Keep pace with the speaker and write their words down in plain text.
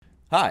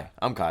Hi,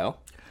 I'm Kyle.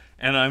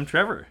 And I'm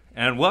Trevor,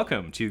 and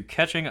welcome to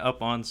Catching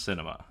Up on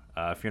Cinema.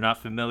 If you're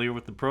not familiar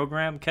with the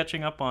program,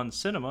 Catching Up on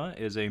Cinema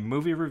is a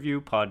movie review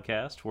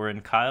podcast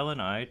wherein Kyle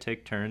and I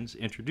take turns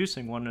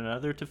introducing one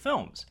another to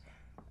films.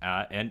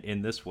 And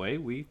in this way,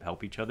 we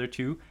help each other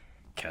to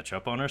catch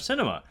up on our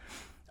cinema.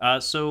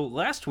 So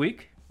last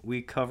week,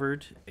 we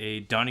covered a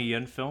Donnie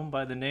Yen film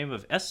by the name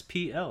of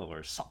SPL,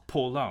 or Sap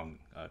Po Lang,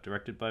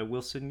 directed by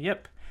Wilson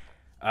Yip.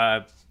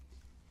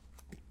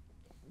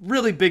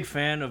 Really big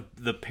fan of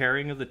the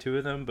pairing of the two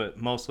of them, but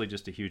mostly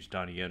just a huge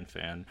Donnie Yen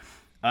fan.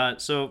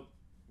 So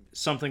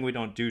something we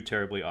don't do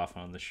terribly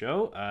often on the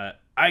show.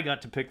 I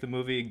got to pick the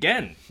movie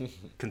again,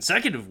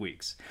 consecutive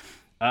weeks.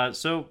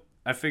 So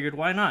I figured,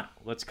 why not?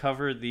 Let's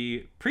cover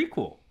the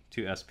prequel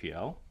to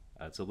SPL.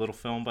 It's a little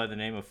film by the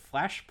name of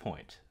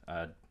Flashpoint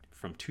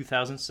from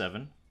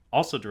 2007,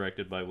 also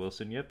directed by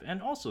Wilson Yip,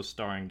 and also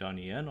starring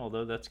Donnie Yen,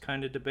 although that's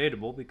kind of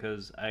debatable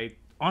because I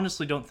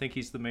honestly don't think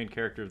he's the main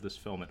character of this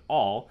film at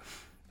all.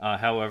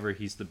 However,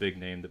 he's the big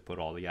name that put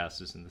all the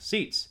asses in the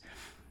seats.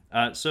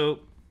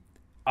 So,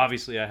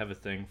 obviously, I have a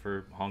thing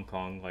for Hong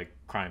Kong, like,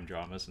 crime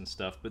dramas and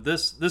stuff. But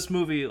this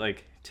movie,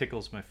 like,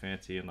 tickles my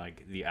fancy in,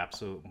 like, the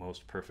absolute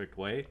most perfect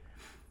way.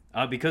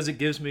 Because it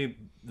gives me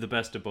the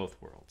best of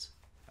both worlds.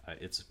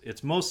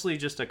 It's mostly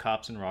just a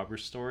cops and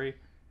robbers story.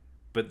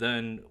 But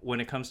then,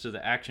 when it comes to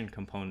the action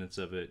components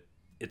of it,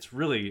 it's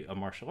really a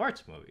martial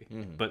arts movie.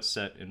 But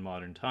set in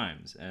modern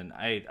times. And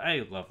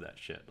I love that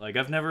shit. Like,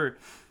 I've never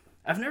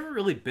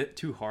really bit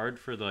too hard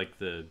for like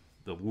the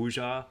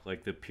wuxia,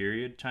 like the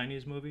period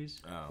Chinese movies.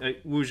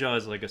 Like, wuxia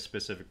is like a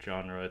specific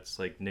genre. It's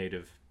like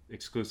native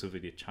exclusively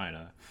to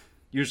China.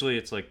 Usually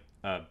it's like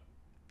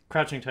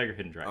Crouching Tiger,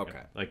 Hidden Dragon.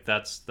 Okay. Like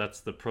that's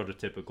the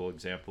prototypical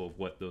example of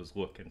what those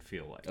look and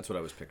feel like. That's what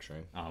I was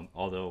picturing.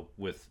 Although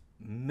with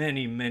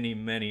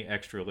many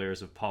extra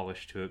layers of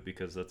polish to it,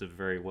 because that's a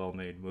very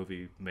well-made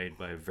movie made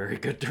by a very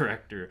good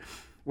director.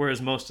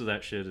 Whereas most of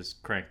that shit is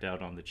cranked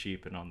out on the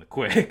cheap and on the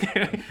quick.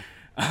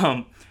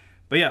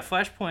 But yeah,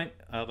 Flashpoint,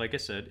 like I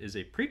said, is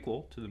a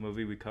prequel to the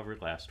movie we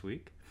covered last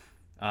week.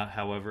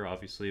 However,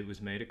 obviously it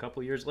was made a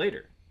couple years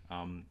later.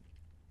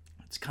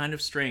 It's kind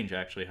of strange,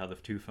 actually, how the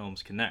two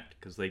films connect,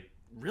 because they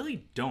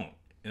really don't.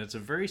 And it's a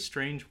very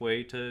strange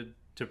way to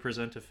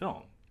present a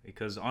film,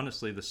 because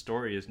honestly, the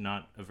story is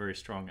not a very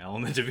strong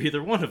element of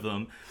either one of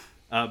them.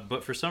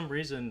 But for some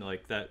reason,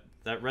 like that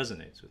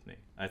resonates with me.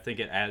 I think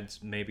it adds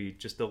maybe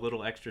just a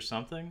little extra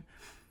something.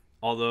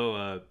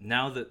 Although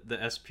now that the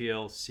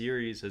SPL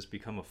series has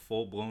become a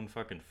full-blown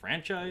fucking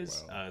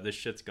franchise, this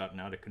shit's gotten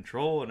out of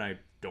control, and I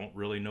don't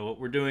really know what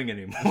we're doing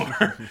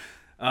anymore.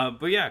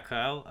 But yeah,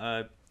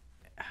 Kyle,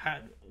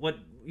 what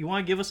you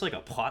want to give us like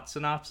a plot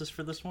synopsis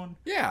for this one?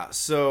 Yeah,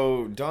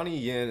 so Donnie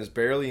Yen is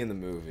barely in the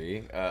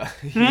movie.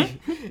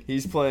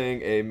 He's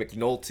playing a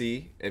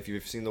McNulty, if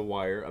you've seen The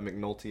Wire, a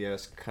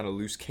McNulty-esque kind of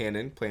loose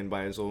cannon, playing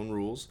by his own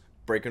rules,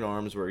 breaking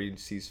arms where he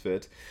sees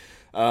fit.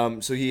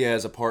 So he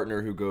has a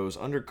partner who goes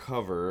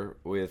undercover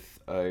with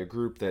a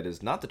group that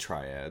is not the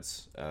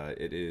Triads.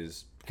 It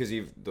is because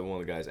one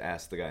of the guys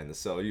asked the guy in the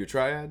cell, "Are you a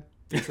Triad?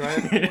 You a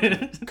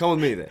Triad? Come with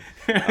me then."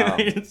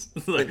 It's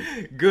like,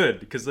 good,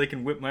 because they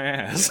can whip my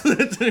ass. So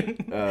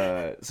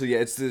yeah,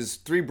 it's these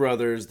three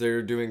brothers.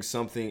 They're doing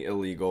something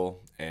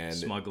illegal and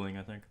smuggling,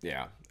 I think.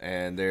 Yeah,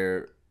 and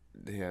I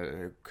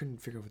couldn't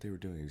figure out what they were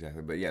doing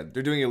exactly, but yeah,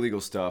 they're doing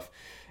illegal stuff.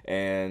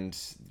 And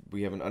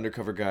we have an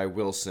undercover guy,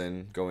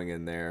 Wilson, going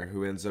in there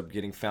who ends up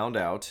getting found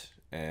out.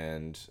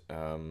 And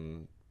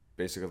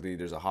basically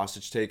there's a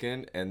hostage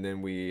taken, and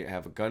then we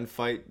have a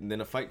gunfight, and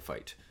then a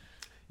fight.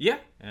 Yeah,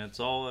 and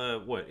it's all,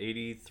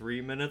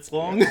 83 minutes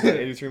long?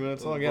 83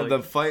 minutes long, yeah. The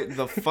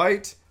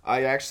fight,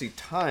 I actually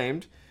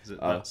timed. Is it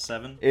about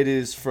 7? It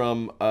is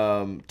from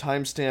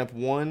timestamp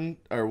 1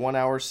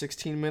 hour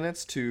 16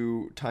 minutes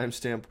to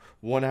timestamp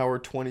 1 hour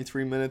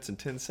 23 minutes and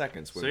 10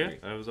 seconds. So yeah,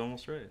 I was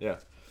almost right. Yeah.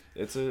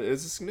 It's a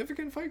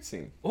significant fight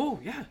scene. Oh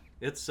yeah,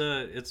 it's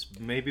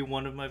maybe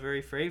one of my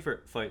very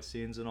favorite fight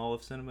scenes in all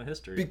of cinema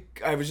history.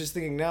 I was just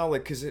thinking now,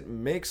 like, because it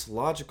makes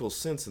logical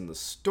sense in the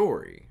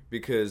story,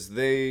 because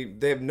they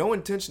have no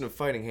intention of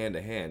fighting hand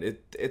to hand.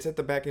 It's at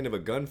the back end of a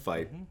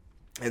gunfight,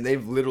 and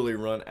they've literally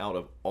run out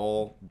of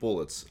all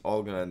bullets,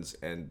 all guns,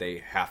 and they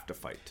have to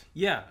fight.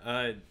 Yeah,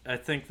 I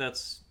think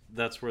that's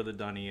where the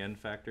Donnie Yen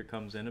factor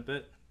comes in a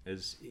bit.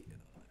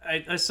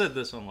 I said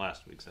this on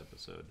last week's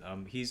episode.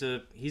 He's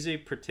a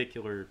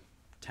particular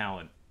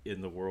talent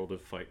in the world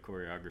of fight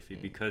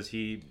choreography because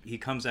he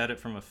comes at it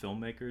from a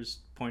filmmaker's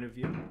point of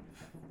view.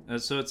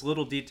 So it's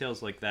little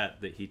details like that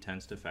he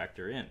tends to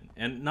factor in.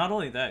 And not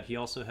only that, he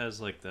also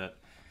has like that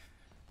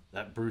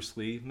Bruce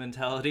Lee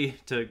mentality,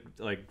 to,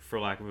 like, for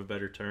lack of a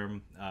better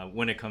term,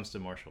 when it comes to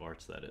martial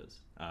arts, that is.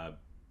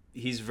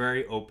 He's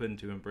very open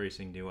to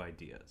embracing new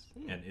ideas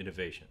and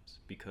innovations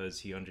because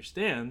he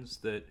understands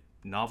that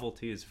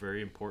novelty is very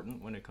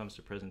important when it comes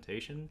to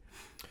presentation.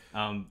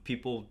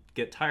 People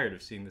get tired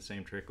of seeing the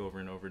same trick over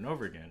and over and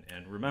over again.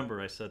 And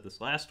remember, I said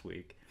this last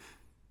week,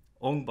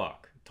 Ong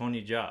Bak,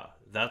 Tony Jaa,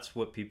 that's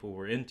what people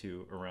were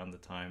into around the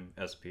time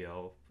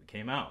SPL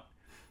came out.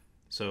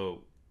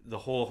 So the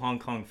whole Hong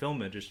Kong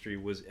film industry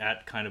was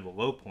at kind of a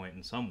low point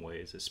in some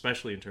ways,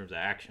 especially in terms of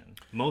action,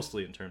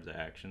 mostly in terms of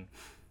action.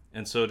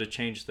 And so to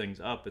change things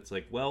up, it's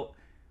like, well,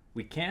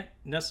 we can't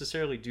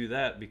necessarily do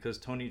that because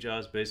Tony Jaa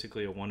is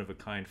basically a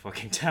one-of-a-kind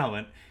fucking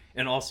talent.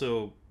 And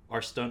also, our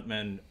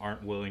stuntmen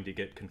aren't willing to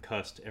get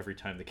concussed every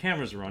time the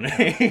camera's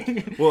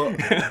running. Well,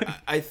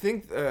 I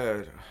think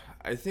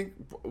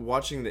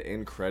watching the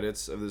end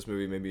credits of this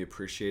movie made me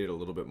appreciate it a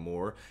little bit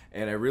more,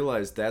 and I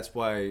realized that's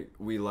why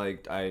me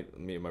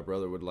and my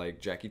brother would like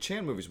Jackie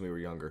Chan movies when we were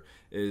younger.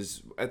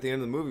 Is at the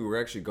end of the movie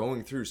we're actually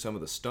going through some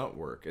of the stunt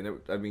work,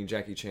 and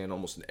Jackie Chan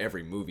almost in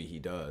every movie he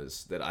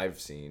does that I've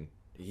seen,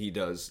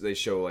 they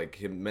show like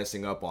him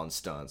messing up on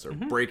stunts or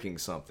breaking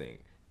something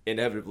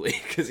inevitably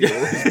because he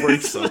always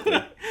breaks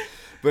something.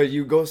 But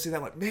you go see that,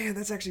 I'm like, man,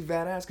 that's actually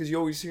badass, because you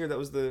always hear that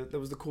was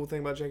the cool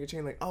thing about Jackie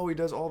Chan, like, oh, he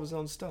does all of his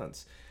own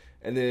stunts.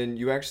 And then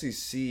you actually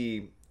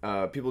see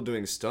people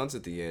doing stunts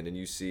at the end, and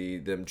you see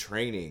them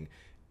training,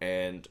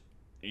 and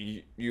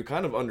you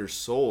kind of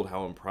undersold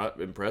how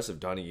impressive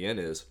Donnie Yen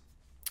is.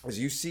 As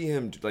you see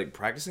him like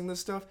practicing this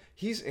stuff,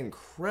 he's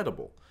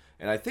incredible.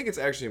 And I think it's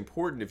actually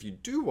important, if you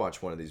do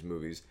watch one of these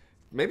movies,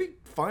 maybe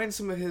find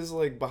some of his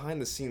like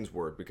behind the scenes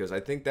work, because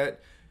I think that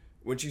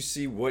once you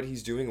see what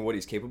he's doing and what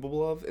he's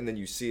capable of, and then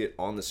you see it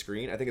on the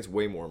screen, I think it's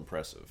way more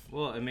impressive.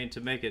 Well, I mean,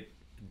 to make it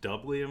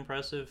doubly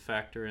impressive,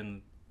 factor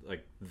in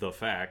like the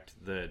fact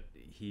that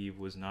he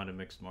was not a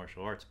mixed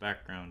martial arts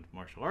background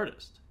martial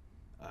artist.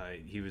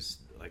 He was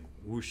like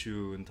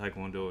wushu and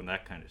taekwondo and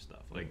that kind of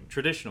stuff, like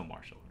traditional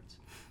martial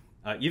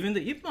arts. Even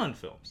the Ip Man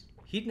films,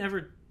 he'd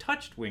never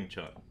touched Wing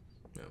Chun.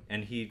 Yeah.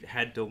 And he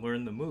had to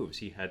learn the moves.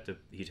 He'd had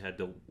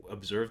to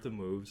observe the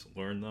moves,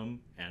 learn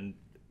them, and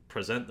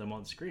present them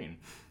on screen.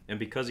 And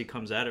because he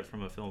comes at it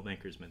from a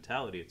filmmaker's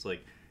mentality, it's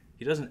like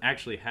he doesn't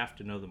actually have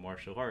to know the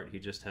martial art. He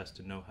just has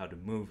to know how to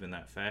move in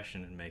that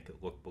fashion and make it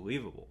look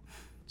believable.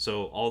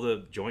 So all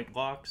the joint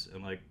locks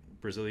and like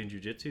Brazilian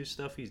Jiu-Jitsu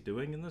stuff he's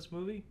doing in this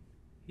movie,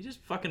 he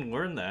just fucking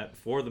learned that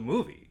for the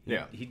movie.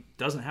 Yeah. He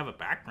doesn't have a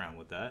background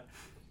with that.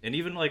 And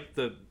even like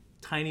the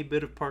tiny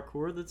bit of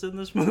parkour that's in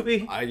this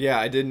movie.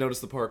 I did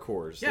notice the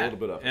parkour, just a little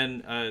bit of it.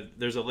 And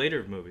there's a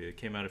later movie that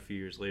came out a few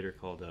years later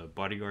called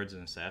Bodyguards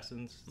and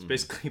Assassins. It's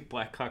basically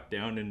Black Hawk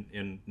Down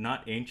in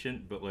not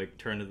ancient, but like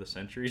turn of the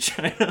century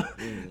China.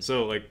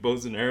 So like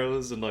bows and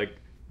arrows and like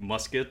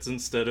muskets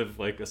instead of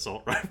like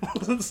assault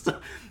rifles and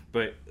stuff.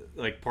 But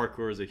like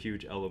parkour is a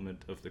huge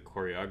element of the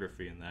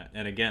choreography in that.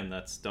 And again,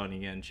 that's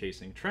Donnie Yen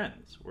chasing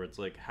trends, where it's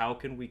like, how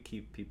can we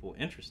keep people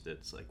interested?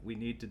 It's like, we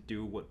need to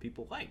do what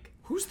people like.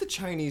 Who's the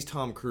Chinese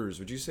Tom Cruise?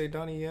 Would you say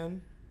Donnie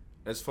Yen?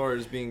 As far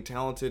as being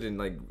talented and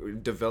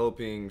like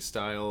developing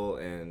style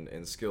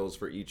and skills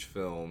for each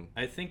film.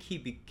 I think he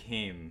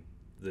became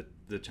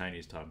the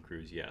Chinese Tom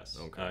Cruise, yes.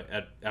 Okay.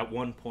 At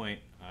one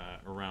point,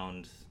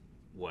 around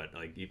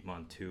like Ip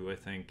Man 2, I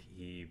think,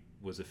 he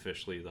was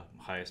officially the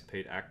highest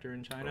paid actor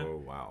in China.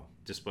 Oh, wow.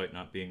 Despite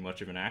not being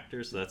much of an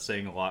actor, so that's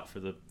saying a lot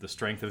for the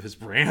strength of his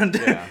brand.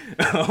 Yeah.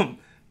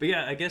 But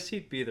yeah, I guess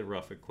he'd be the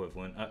rough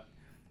equivalent.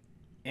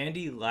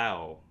 Andy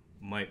Lau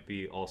might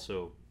be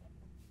also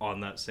on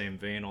that same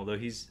vein, although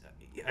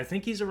I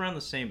think he's around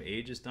the same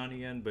age as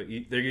Donnie Yen, but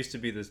there used to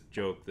be this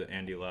joke that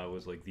Andy Lau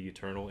was like the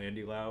eternal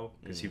Andy Lau,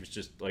 because he was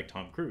just like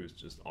Tom Cruise,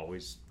 just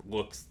always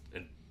looks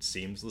and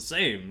seems the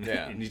same.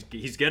 Yeah. And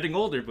he's getting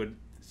older, but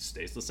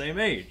stays the same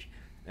age.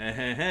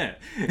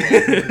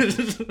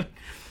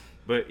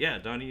 But yeah,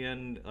 Donnie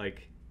Yen,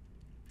 like,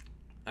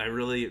 I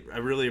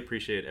really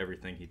appreciate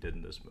everything he did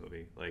in this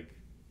movie. Like,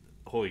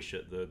 holy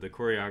shit, the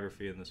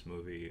choreography in this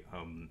movie,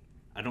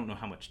 I don't know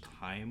how much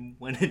time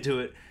went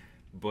into it,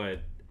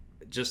 but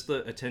just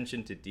the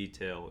attention to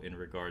detail in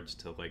regards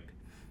to like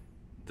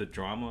the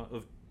drama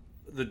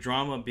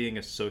being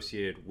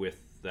associated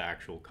with the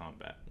actual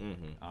combat.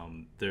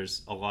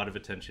 There's a lot of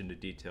attention to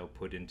detail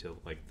put into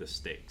like the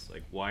stakes,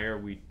 like why are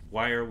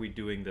we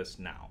doing this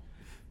now,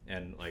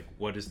 and like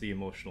what is the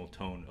emotional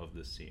tone of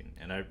this scene.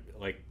 And I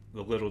like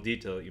the little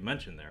detail that you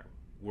mentioned there.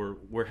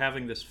 We're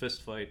having this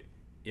fist fight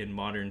in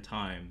modern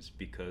times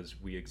because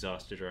we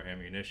exhausted our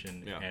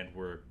ammunition. Yeah.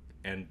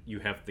 and you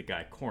have the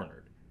guy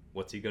cornered.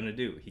 What's he gonna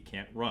do? He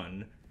can't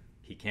run.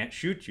 He can't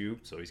shoot you,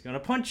 so he's gonna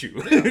punch you.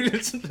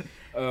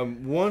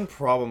 One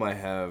problem I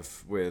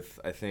have with,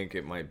 I think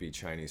it might be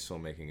Chinese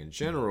filmmaking in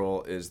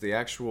general, is the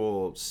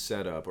actual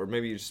setup, or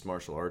maybe just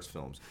martial arts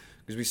films.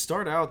 Because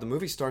the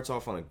movie starts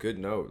off on a good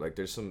note. Like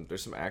there's some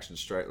action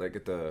strike, like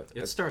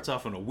It starts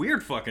off on a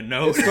weird fucking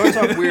note. It starts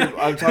off weird.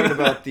 I'm talking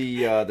about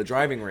the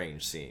driving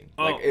range scene.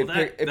 Oh,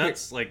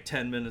 that's like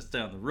 10 minutes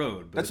down the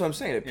road. But that's what I'm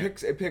saying.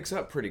 It picks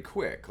up pretty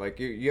quick. Like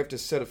you have to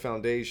set a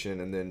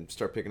foundation and then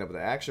start picking up the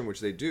action,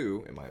 which they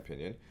do, in my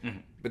opinion.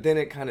 But then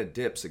it kind of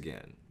dips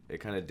again. It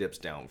kind of dips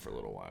down for a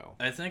little while.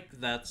 I think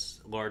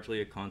that's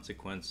largely a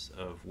consequence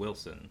of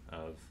Wilson,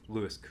 of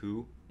Louis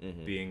Koo,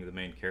 being the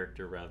main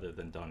character rather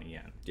than Donnie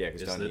Yen. Yeah,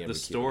 because Donnie Yen, the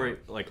story,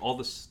 like all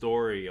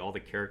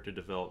the character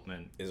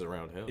development is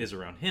around him.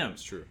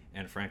 It's true.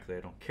 And frankly,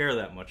 I don't care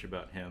that much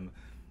about him.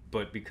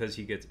 But because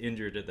he gets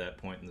injured at that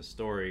point in the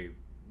story,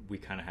 we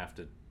kind of have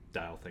to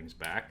dial things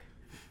back.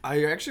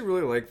 I actually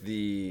really like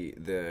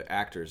the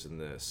actors in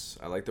this.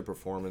 I like the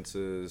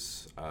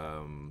performances.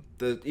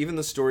 Even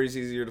the story's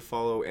easier to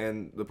follow,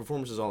 and the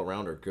performances all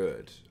around are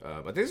good.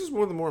 I think this is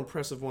one of the more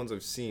impressive ones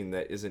I've seen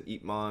that isn't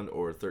Ip Man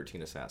or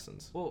 13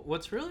 Assassins. Well,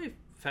 what's really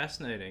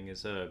fascinating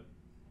is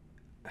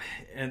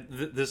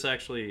this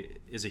actually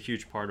is a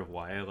huge part of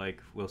why I like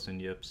Wilson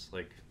Yip's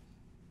like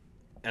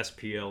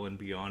SPL and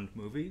beyond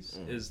movies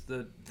is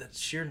the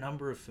sheer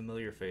number of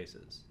familiar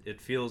faces.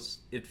 It feels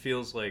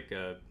like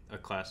a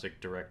classic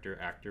director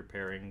actor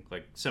pairing,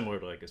 like similar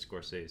to like a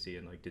Scorsese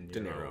and like De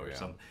Niro or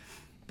something.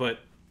 But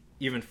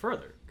even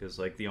further, because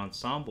like the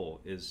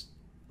ensemble is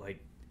like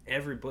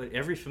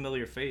every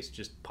familiar face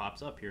just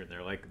pops up here and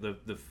there. Like the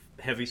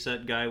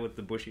heavyset guy with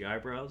the bushy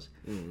eyebrows,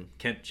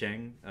 Kent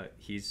Cheng,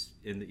 he's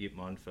in the Ip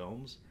Man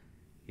films.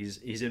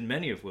 He's in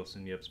many of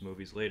Wilson Yip's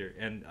movies later,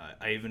 and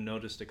I even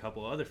noticed a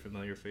couple other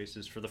familiar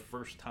faces for the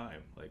first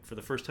time. Like for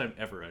the first time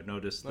ever, I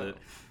noticed that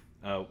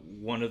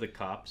one of the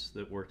cops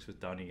that works with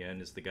Donnie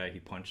Yen is the guy he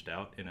punched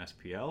out in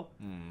SPL,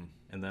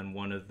 and then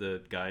one of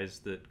the guys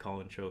that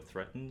Colin Cho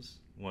threatens,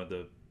 one of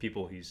the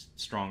people he's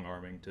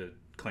strong-arming to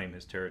claim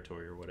his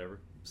territory or whatever,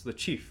 it's the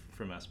chief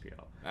from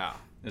SPL.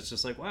 It's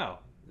just like, wow,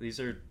 these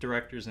are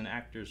directors and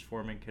actors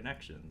forming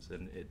connections,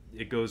 and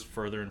it goes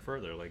further and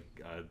further. Like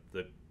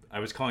I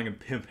was calling him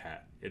Pimp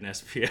Hat in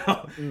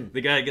SPL.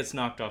 The guy gets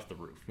knocked off the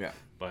roof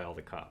by all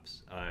the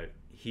cops.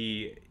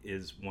 He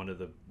is one of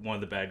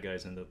the bad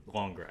guys in the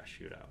long grass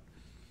shootout,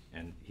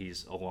 and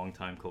he's a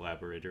longtime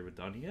collaborator with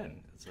Donnie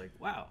Yen. It's like,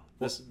 wow,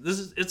 this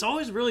is it's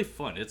always really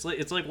fun. It's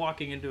like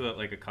walking into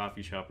a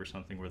coffee shop or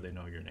something where they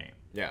know your name.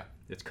 Yeah,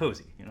 it's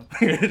cozy, you know.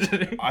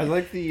 I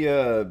like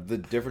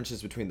the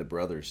differences between the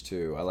brothers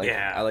too. I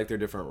like their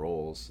different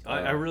roles.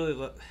 I really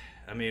love.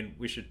 I mean,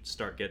 we should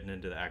start getting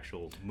into the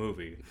actual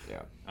movie.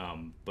 Yeah.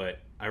 But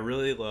I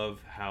really love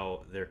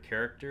how their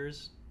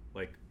characters,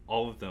 like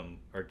all of them,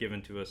 are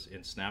given to us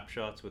in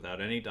snapshots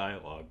without any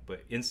dialogue,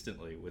 but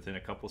instantly, within a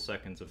couple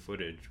seconds of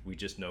footage, we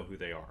just know who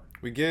they are.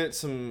 We get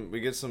some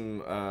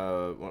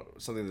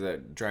something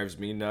that drives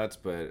me nuts,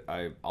 but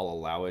I'll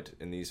allow it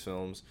in these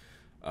films.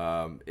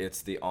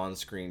 It's the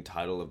on-screen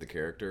title of the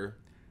character,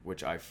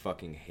 which I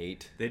fucking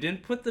hate. They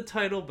didn't put the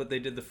title, but they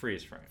did the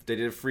freeze frame. They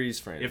did a freeze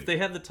frame. If they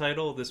had the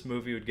title, this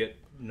movie would get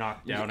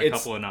knocked down a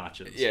couple of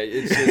notches. Yeah,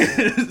 it's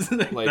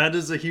just, like, that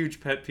is a huge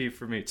pet peeve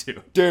for me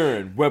too.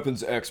 Darren,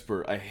 weapons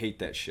expert. I hate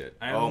that shit.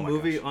 I have a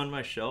movie on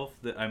my shelf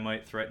that I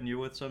might threaten you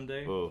with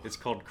someday. Oh. It's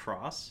called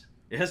Cross.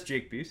 It has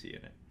Jake Busey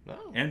in it.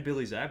 Oh. And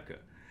Billy Zabka.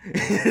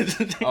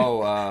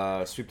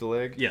 Sweep the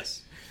Leg?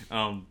 Yes.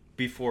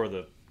 Before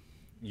the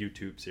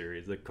YouTube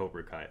series, the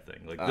Cobra Kai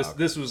thing. Like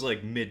this was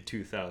like mid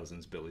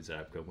 2000s Billy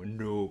Zabka when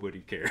nobody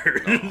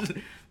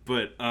cared.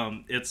 But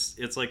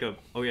it's like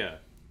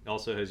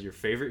also has your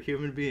favorite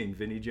human being,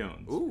 Vinnie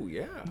Jones. Ooh,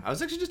 yeah. I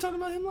was actually just talking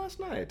about him last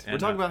night. We're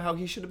talking about how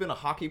he should have been a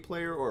hockey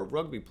player or a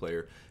rugby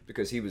player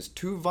because he was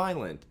too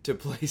violent to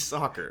play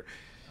soccer.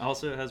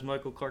 Also has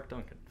Michael Clark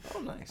Duncan. Oh,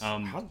 nice.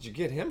 How did you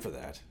get him for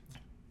that?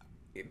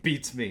 It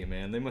beats me,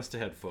 man. They must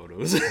have had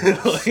photos.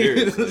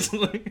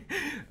 Seriously.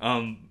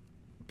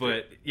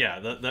 But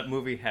yeah, that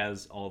movie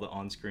has all the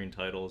on-screen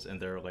titles,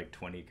 and there are like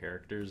 20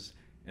 characters.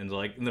 And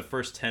like in the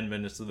first 10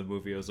 minutes of the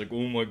movie, I was like,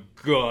 "Oh my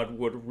god,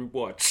 what are we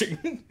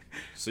watching?"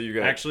 So you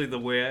got actually the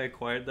way I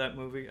acquired that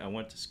movie, I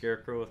went to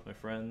Scarecrow with my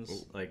friends.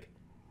 Ooh. Like,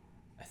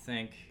 I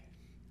think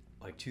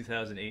like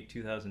 2008,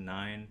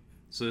 2009.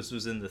 So this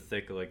was in the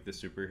thick of like the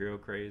superhero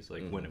craze,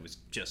 like when it was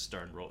just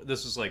starting to roll.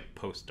 This was like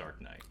post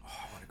Dark Knight.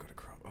 Oh, I want to go to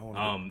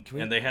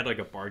Crow. And they had like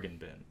a bargain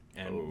bin.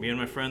 And me and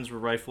my friends were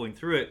rifling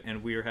through it,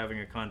 and we were having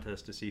a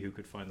contest to see who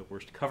could find the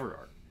worst cover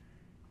art.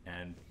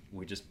 And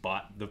we just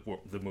bought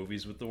the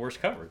movies with the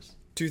worst covers.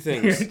 Two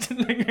things.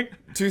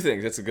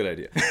 That's a good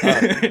idea.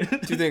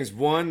 Two things.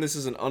 One, this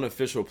is an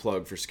unofficial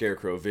plug for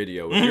Scarecrow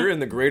Video. If you're in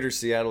the greater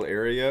Seattle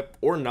area,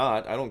 or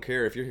not, I don't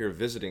care if you're here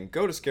visiting,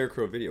 go to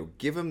Scarecrow Video.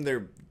 Give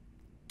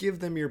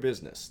them your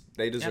business.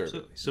 They deserve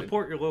Absolutely. it.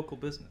 Support your local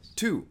business.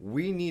 Two,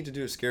 we need to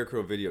do a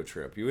Scarecrow video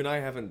trip. You and I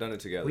haven't done it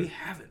together. We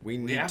haven't.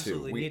 We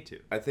absolutely need to.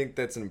 I think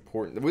that's an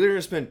important. We're going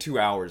to spend 2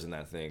 hours in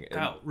that thing.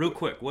 Kyle, real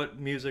quick, what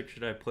music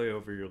should I play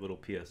over your little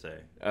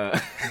PSA?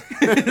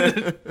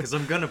 Because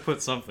I'm going to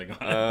put something on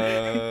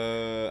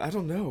it. I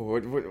don't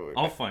know.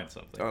 I'll find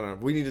something. I don't know.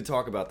 We need to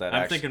talk about that.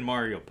 I'm thinking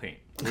Mario Paint.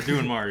 We're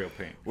doing Mario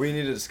Paint. We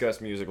need to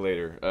discuss music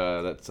later.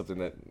 That's something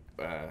that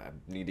I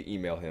need to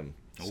email him.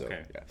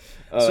 Okay.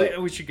 So, so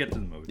we should get to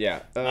the movie.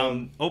 Yeah.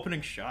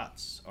 Opening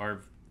shots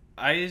are.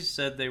 I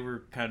said they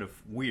were kind of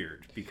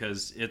weird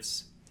because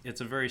it's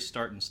a very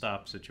start and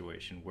stop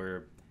situation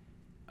where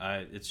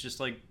it's just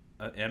like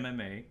a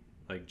MMA,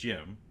 like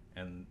gym,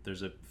 and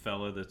there's a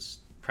fella that's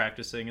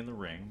practicing in the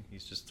ring.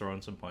 He's just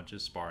throwing some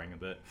punches, sparring a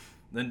bit.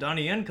 Then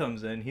Donnie Yen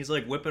comes in. He's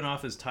like whipping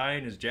off his tie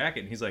and his jacket,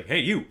 and he's like, "Hey,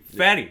 you,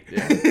 fatty,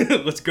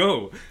 let's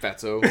go."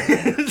 Fatso.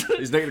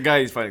 The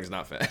guy he's fighting is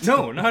not fat.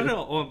 No, not at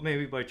all. Well,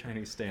 maybe by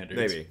Chinese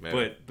standards.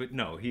 Maybe. But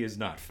no, he is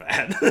not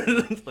fat.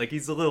 Like,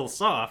 he's a little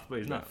soft, but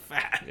he's not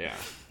fat. Yeah.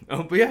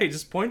 But yeah, he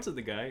just points at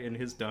the guy in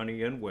his Donnie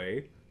Yen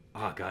way,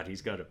 Oh God,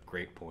 he's got a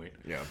great point.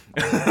 Yeah.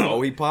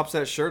 Oh, he pops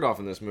that shirt off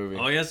in this movie.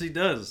 Oh yes, he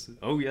does.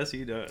 Oh yes,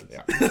 he does.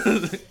 Yeah.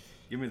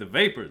 Give me the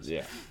vapors.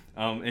 Yeah.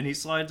 And he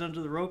slides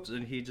under the ropes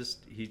and he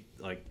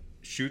like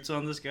shoots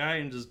on this guy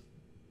and just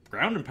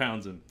ground and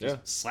pounds him.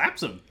 Just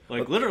slaps him.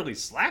 Like literally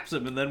slaps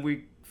him, and then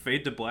we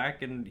fade to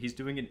black and he's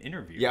doing an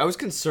interview. Yeah, I was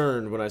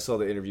concerned when I saw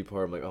the interview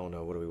part. I'm like, oh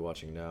no, what are we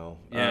watching now?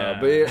 Yeah.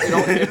 But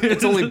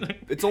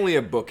it's only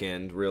a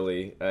bookend,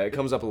 really. It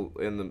comes up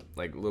in the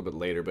like a little bit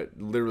later, but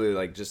literally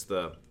like just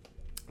the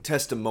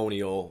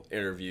testimonial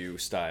interview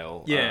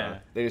style. Yeah.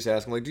 They just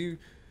ask him like,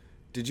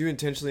 did you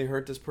intentionally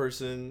hurt this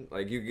person?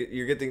 Like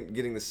you're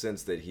getting the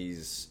sense that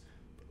he's,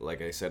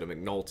 like I said, a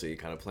McNulty,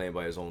 kind of playing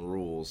by his own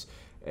rules.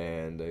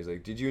 And he's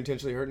like, did you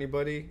intentionally hurt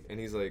anybody? And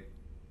he's like,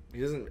 he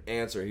doesn't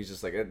answer. He's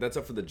just like, that's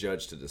up for the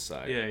judge to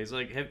decide. Yeah, he's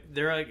like,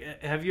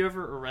 have you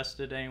ever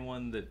arrested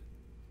anyone that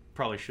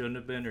probably shouldn't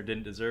have been or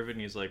didn't deserve it?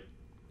 And he's like,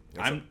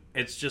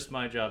 it's just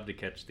my job to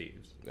catch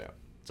thieves. Yeah.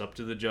 It's up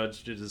to the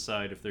judge to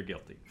decide if they're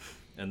guilty.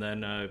 And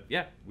then,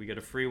 we get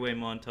a freeway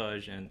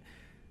montage. And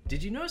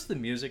did you notice the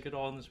music at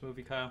all in this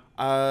movie, Kyle?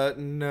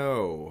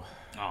 No.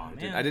 Oh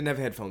man, I didn't have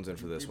headphones in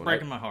for this one.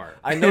 Breaking my heart.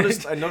 I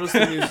noticed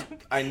the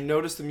music. I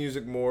noticed the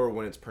music more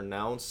when it's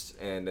pronounced,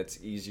 and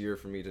that's easier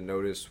for me to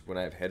notice when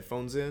I have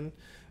headphones in.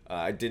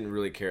 I didn't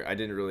really care. I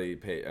didn't really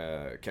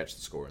catch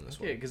the score in this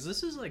one. Yeah, because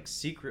this is like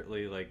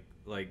secretly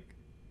like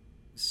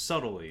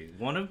subtly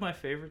one of my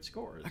favorite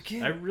scores.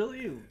 I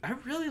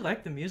really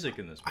like the music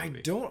in this movie.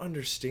 I don't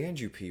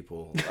understand you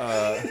people.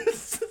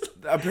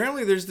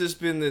 Apparently there's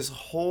been this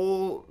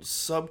whole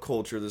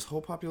subculture, this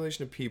whole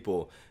population of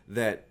people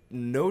that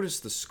notice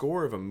the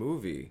score of a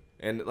movie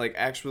and like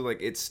actually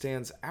like it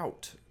stands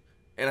out.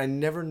 And I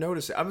never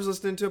noticed it. I was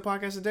listening to a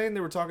podcast today and they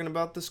were talking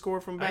about the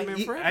score from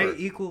Batman Forever. I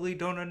equally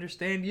don't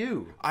understand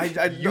you.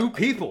 You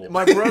people.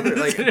 My brother,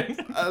 like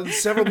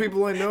several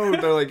people I know,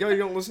 they're like, yo, you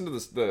don't listen to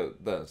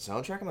the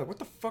soundtrack? I'm like, what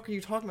the fuck are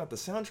you talking about? The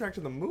soundtrack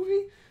to the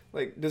movie?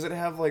 Like, does it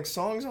have like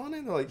songs on it?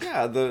 And they're like,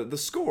 yeah, the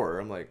score.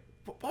 I'm like,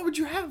 why would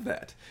you have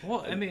that?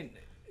 Well, I mean,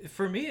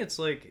 for me, it's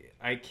like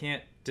I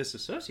can't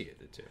disassociate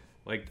the two.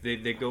 Like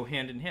they go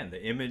hand in hand.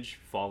 The image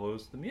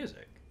follows the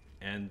music,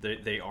 and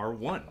they are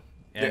one.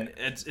 And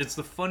it's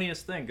the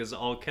funniest thing because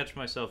I'll catch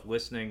myself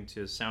listening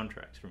to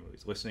soundtracks for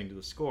movies, listening to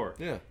the score.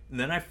 Yeah. And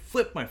then I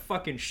flip my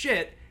fucking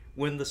shit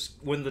when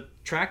the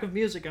track of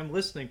music I'm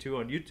listening to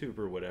on YouTube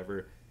or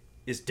whatever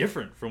is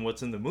different from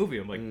what's in the movie.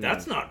 I'm like,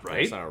 that's not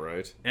right. That's not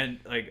right. And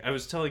like I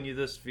was telling you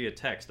this via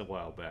text a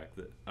while back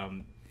that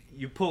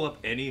you pull up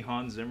any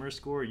Hans Zimmer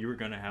score, you're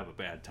gonna have a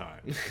bad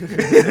time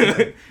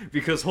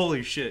because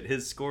holy shit,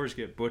 his scores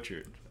get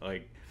butchered.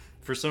 Like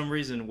for some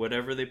reason,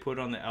 whatever they put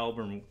on the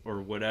album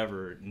or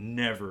whatever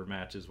never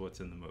matches what's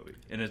in the movie,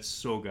 and it's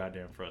so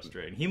goddamn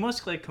frustrating. He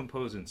must like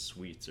compose in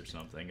suites or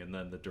something, and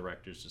then the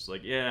director's just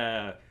like,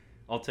 yeah,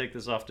 I'll take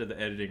this off to the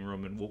editing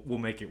room and we'll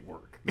make it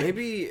work.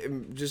 Maybe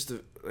just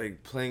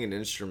like playing an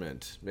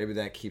instrument, maybe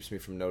that keeps me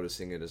from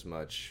noticing it as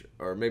much.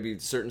 Or maybe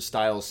certain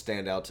styles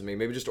stand out to me.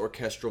 Maybe just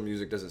orchestral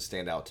music doesn't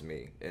stand out to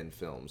me in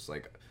films.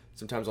 Like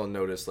sometimes I'll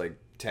notice like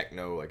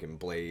techno, like in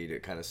Blade,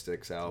 it kind of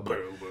sticks out. But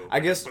I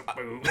guess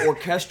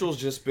orchestral's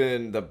just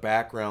been the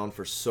background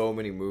for so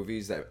many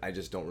movies that I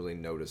just don't really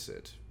notice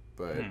it.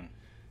 But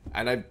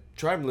and I've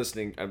tried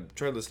listening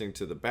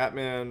to the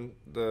Batman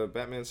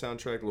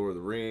soundtrack, Lord of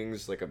the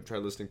Rings. Like I've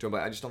tried listening to them,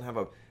 but I just don't have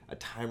a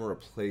time or a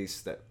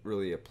place that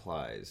really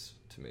applies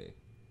to me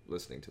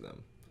listening to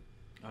them.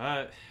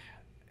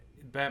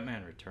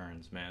 Batman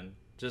Returns, man.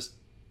 Just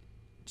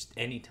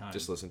anytime.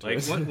 Just listen to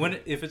it. Like when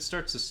if it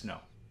starts to snow.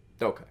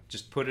 Okay.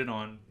 Just put it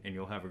on and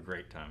you'll have a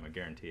great time. I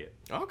guarantee it.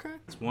 Okay.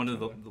 It's one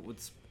of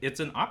it's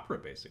an opera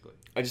basically.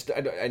 I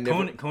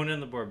never.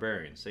 Conan the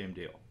Barbarian, same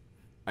deal.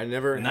 I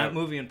never. And that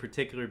movie in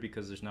particular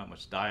because there's not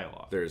much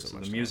dialogue. There isn't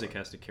much. The music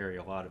dialogue. has to carry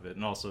a lot of it,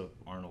 and also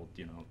Arnold,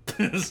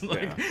 it's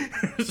like,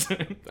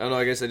 I don't know.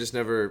 I guess I just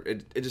never.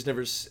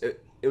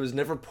 It was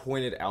never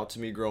pointed out to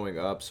me growing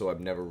up, so I've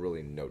never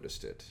really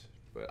noticed it.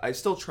 But I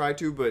still try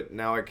to, but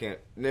now I can't.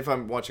 If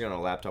I'm watching on a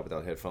laptop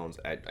without headphones,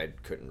 I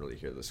couldn't really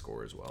hear the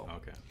score as well.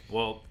 Okay.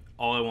 Well,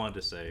 all I wanted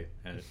to say,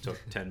 and it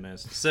took 10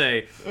 minutes to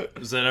say,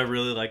 is that I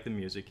really like the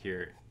music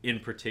here.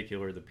 In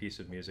particular, the piece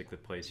of music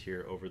that plays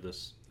here over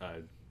this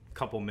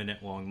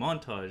couple-minute-long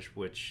montage,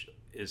 which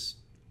is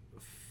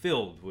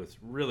filled with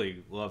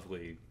really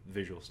lovely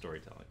visual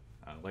storytelling.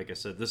 Like I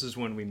said, this is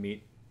when we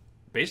meet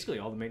basically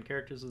all the main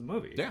characters of the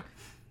movie. Yeah.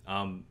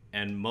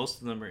 And most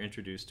of them are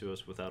introduced to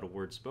us without a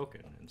word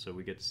spoken. And so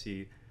we get to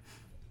see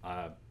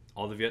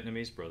all the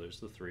Vietnamese brothers,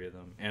 the three of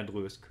them, and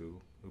Louis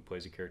Koo, who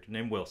plays a character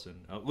named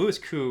Wilson. Louis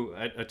Koo,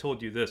 I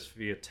told you this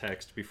via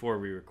text before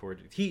we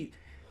recorded. He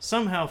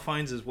somehow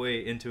finds his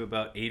way into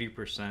about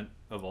 80%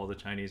 of all the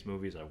Chinese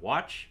movies I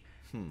watch.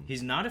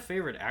 He's not a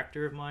favorite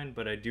actor of mine,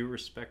 but I do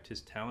respect his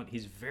talent.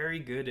 He's very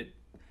good at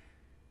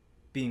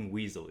being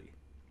weaselly.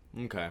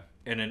 Okay.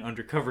 And an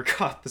undercover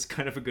cop is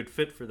kind of a good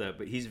fit for that,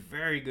 but he's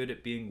very good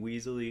at being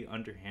weaselly,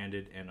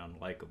 underhanded, and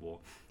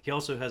unlikable. He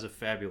also has a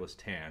fabulous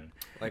tan,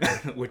 like,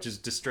 which is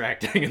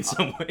distracting in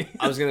some ways.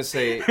 I was gonna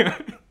say,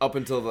 Up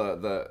until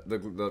the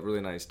really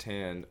nice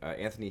tan,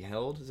 Anthony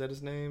Held, is that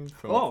his name?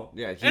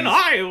 Yeah, an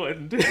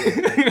island.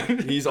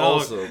 He's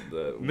also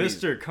the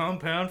Mr.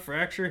 Compound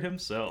Fracture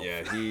himself.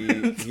 Yeah,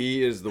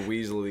 he is the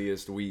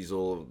weaseliest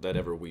weasel that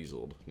ever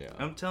weaseled. Yeah,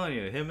 I'm telling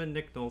you, him and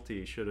Nick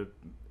Nolte should have.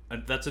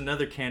 That's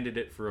another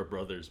candidate for a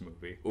brothers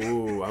movie.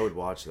 Ooh, I would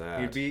watch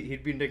that.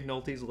 He'd be Nick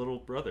Nolte's little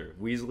brother,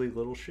 Weasley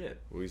little shit.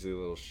 Weasley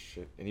little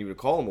shit, and he would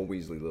call him a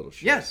Weasley little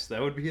shit. Yes,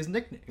 that would be his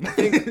nickname. I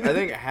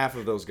think half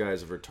of those guys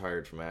have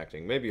retired from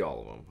acting. Maybe all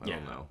of them. I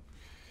don't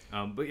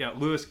know. But yeah,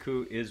 Louis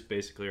Koo is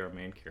basically our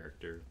main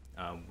character.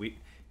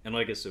 And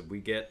like I said, we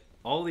get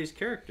all these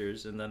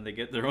characters, and then they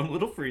get their own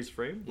little freeze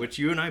frame, which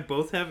you and I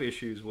both have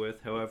issues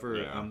with.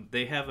 However,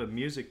 they have a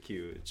music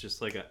cue. It's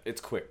just like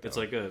it's quick. Though.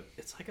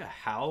 It's like a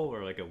howl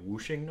or like a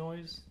whooshing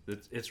noise.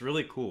 It's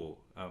really cool.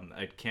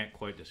 I can't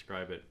quite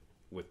describe it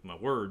with my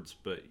words,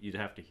 but you'd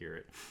have to hear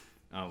it.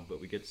 But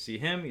we get to see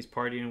him. He's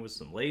partying with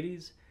some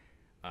ladies.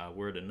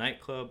 We're at a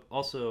nightclub.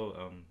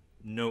 Also,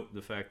 note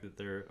the fact that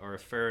there are a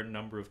fair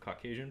number of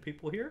Caucasian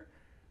people here.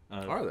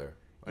 Are there?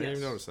 I didn't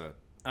even notice that.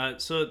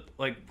 So,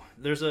 like,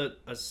 there's a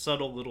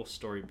subtle little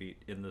story beat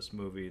in this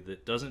movie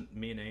that doesn't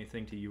mean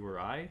anything to you or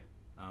I.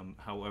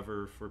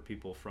 However, for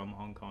people from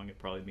Hong Kong, it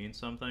probably means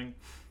something.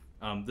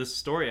 This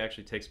story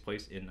actually takes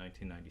place in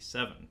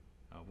 1997,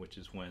 which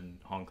is when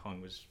Hong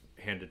Kong was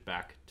handed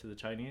back to the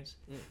Chinese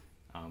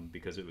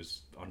because it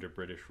was under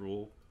British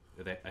rule.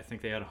 I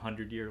think they had a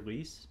 100-year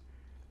lease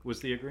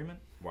was the agreement.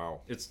 Wow.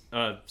 It's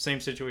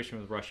same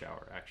situation with Rush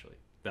Hour, actually.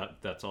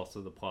 That's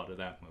also the plot of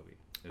that movie.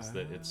 Is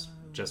that it's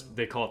just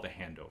they call it the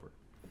handover.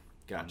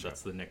 Gotcha.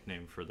 That's the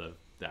nickname for the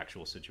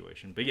actual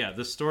situation. But yeah,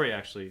 this story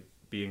actually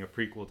being a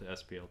prequel to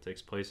SPL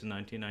takes place in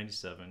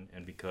 1997,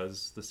 and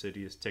because the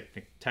city is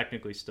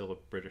technically still a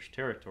British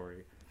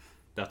territory,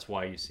 that's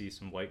why you see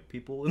some white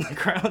people in the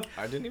crowd.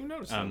 I didn't even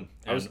notice them.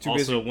 I was too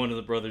busy. Also, one of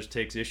the brothers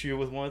takes issue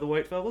with one of the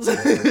white fellas.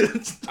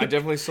 I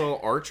definitely saw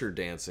Archer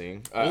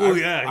dancing. I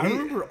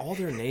remember all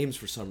their names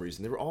for some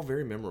reason. They were all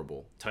very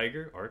memorable.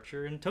 Tiger,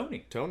 Archer, and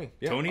Tony.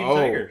 Yeah. Tony and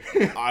Tiger.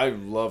 I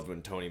loved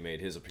when Tony made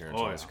his appearance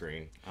on the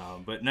screen.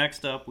 But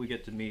next up, we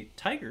get to meet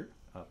Tiger,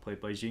 played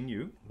by Jing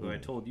Yu, who I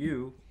told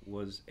you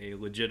was a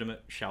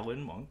legitimate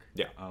Shaolin monk.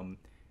 Yeah.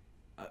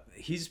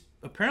 He's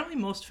apparently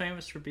most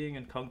famous for being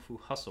in Kung Fu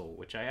Hustle,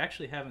 which I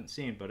actually haven't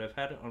seen, but I've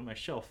had it on my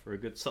shelf for a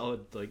good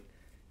solid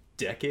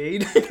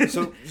decade.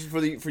 So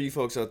for you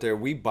folks out there,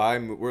 we buy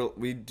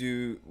movies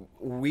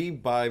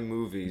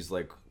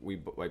like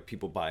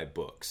people buy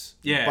books.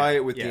 Yeah, you buy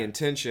it with the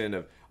intention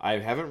of I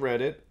haven't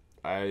read it.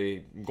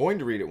 I'm going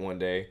to read it one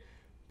day,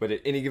 but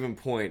at any given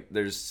point,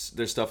 there's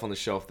stuff on the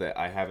shelf that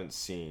I haven't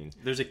seen.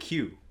 There's a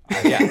queue.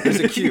 There's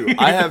a queue.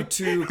 I have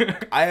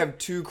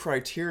two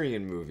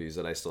Criterion movies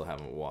that I still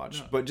haven't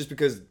watched, but just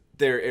because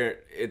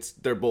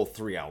they're both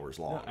 3 hours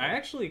long. No, I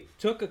actually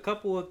took a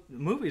couple of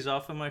movies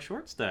off of my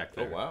short stack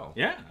there. Oh wow!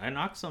 Yeah, I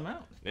knocked some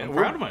out. I'm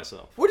proud of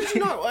myself. What did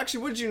you knock?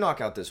 Actually, what did you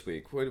knock out this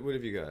week? What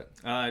have you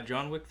got?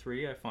 John Wick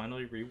 3. I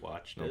finally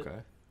rewatched it. Okay.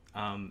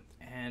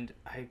 And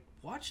I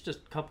watched a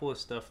couple of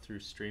stuff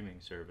through streaming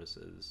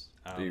services.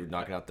 Are you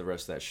knocking out the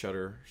rest of that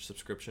Shudder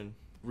subscription?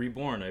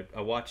 Reborn. I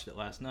watched it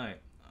last night.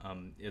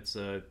 It's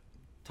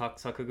Tak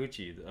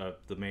Sakaguchi,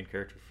 the main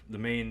character, the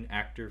main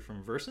actor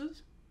from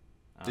Versus.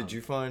 Did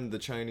you find the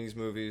Chinese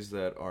movies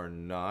that are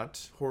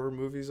not horror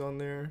movies on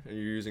there? And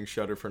you're using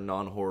Shudder for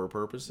non-horror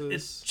purposes?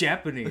 It's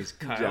Japanese,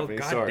 Kyle. Japanese,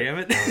 God sorry. damn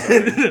it.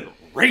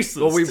 Racist.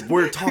 Well,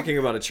 we're talking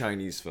about a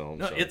Chinese film.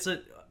 No, so. it's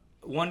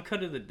One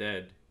Cut of the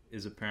Dead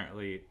is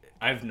apparently...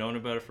 I've known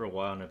about it for a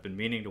while, and I've been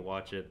meaning to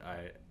watch it.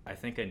 I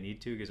think I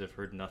need to, because I've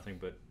heard nothing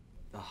but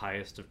the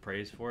highest of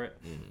praise for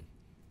it. Mm-hmm.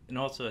 And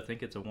also, I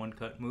think it's a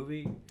one-cut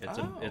movie.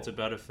 It's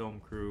about a film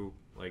crew,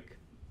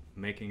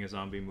 making a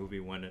zombie movie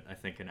when I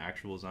think an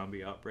actual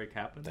zombie outbreak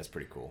happens. That's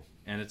pretty cool.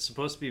 And it's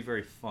supposed to be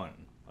very fun.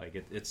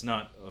 It's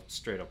not a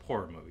straight-up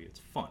horror movie. It's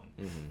fun.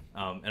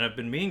 Mm-hmm. And I've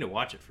been meaning to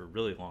watch it for a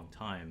really long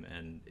time,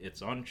 and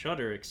it's on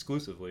Shudder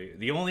exclusively.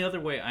 The only other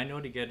way I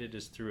know to get it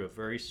is through a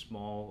very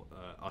small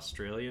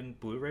Australian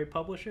Blu-ray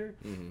publisher,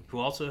 who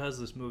also has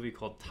this movie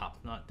called Top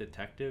Knot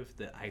Detective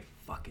that I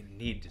fucking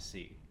need to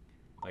see.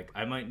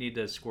 I might need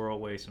to squirrel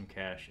away some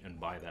cash and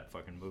buy that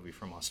fucking movie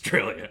from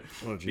Australia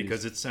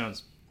because it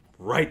sounds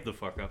right the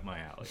fuck up my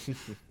alley.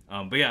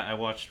 But yeah, I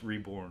watched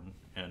Reborn,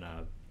 and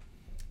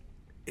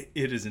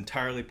it is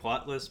entirely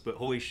plotless. But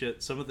holy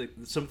shit, some of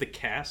the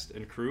cast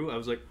and crew, I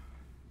was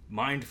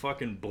mind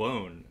fucking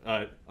blown.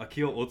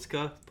 Akio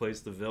Otsuka plays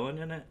the villain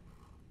in it.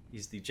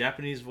 He's the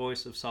Japanese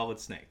voice of Solid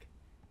Snake,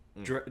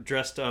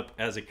 dressed up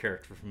as a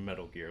character from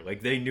Metal Gear.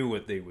 They knew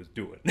what they was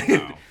doing.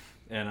 Wow.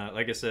 And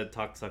like I said,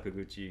 Tak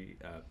Sakaguchi,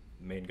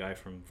 main guy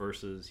from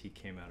Versus, he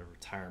came out of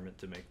retirement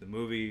to make the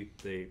movie.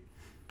 They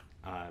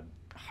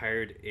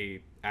hired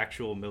a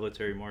actual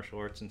military martial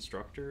arts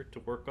instructor to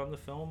work on the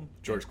film.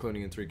 George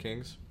Clooney in Three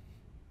Kings.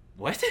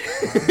 What?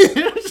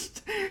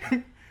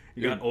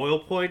 You got oil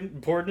poured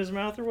in his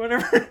mouth or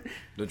whatever?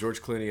 No, George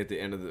Clooney at the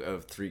end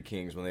of Three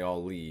Kings, when they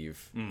all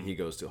leave, he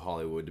goes to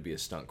Hollywood to be a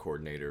stunt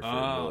coordinator for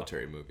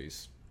military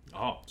movies.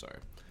 Oh. Sorry.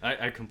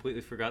 I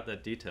completely forgot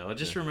that detail. I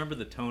just remember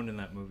the tone in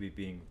that movie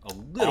being a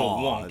little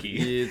wonky.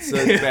 It's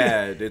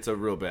a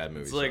real bad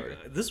movie. It's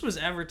like, this was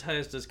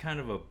advertised as kind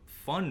of a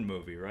fun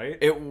movie, right?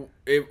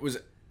 It was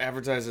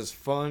advertised as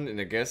fun,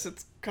 and I guess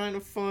it's kind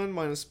of fun,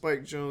 minus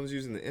Spike Jonze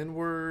using the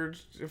N-word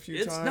a few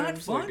times. It's not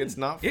fun. Like, it's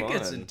not fun. It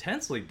gets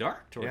intensely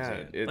dark towards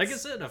the end. Like I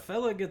said, a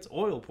fella gets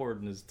oil poured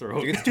in his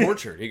throat. He gets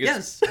tortured. He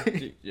gets,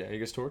 yes. he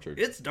gets tortured.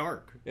 It's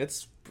dark.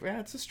 It's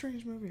a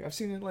strange movie. I've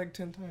seen it like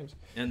 10 times.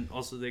 And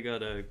also they got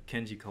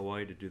Kenji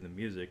Kawai to do the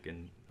music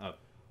and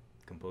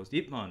composed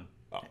Ip Man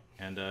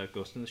and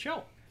Ghost in the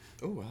Shell.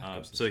 Oh,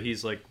 wow. So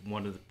he's like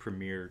one of the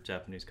premier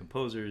Japanese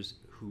composers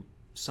who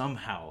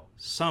somehow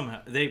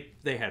they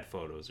had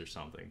photos or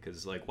something,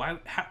 because like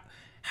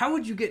how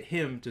would you get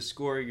him to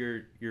score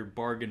your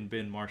bargain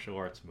bin martial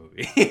arts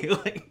movie?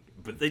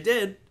 But they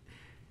did.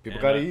 People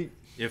gotta eat.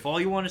 If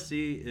all you want to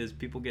see is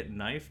people get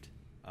knifed,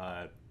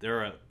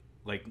 there are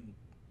like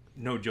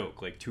no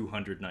joke, like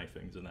 200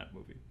 knifings in that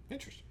movie.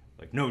 Interesting.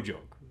 Like no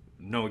joke,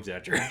 no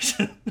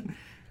exaggeration.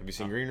 Have you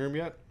seen Green Room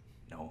yet?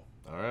 No.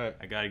 All right.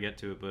 I gotta get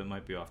to it, but it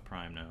might be off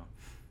Prime now.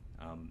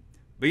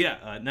 But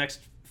yeah, next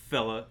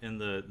fella in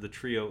the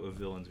trio of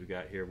villains we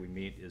got here we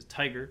meet is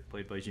Tiger,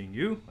 played by Jing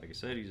Yu. Like I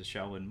said, he's a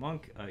Shaolin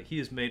monk. He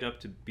is made up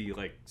to be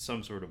like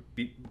some sort of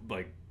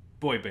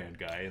boy band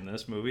guy in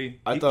this movie.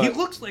 He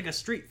looks like a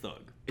street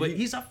thug, but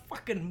he's a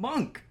fucking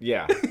monk.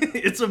 Yeah.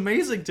 It's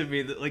amazing to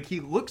me that like he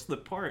looks the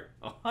part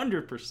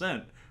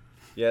 100%.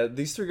 Yeah,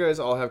 these three guys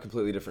all have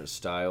completely different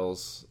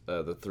styles.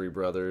 The three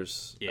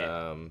brothers.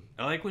 Yeah.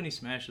 I like when he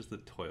smashes the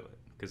toilet,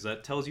 because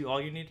that tells you all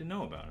you need to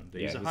know about him.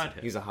 He's a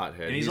hothead. He's a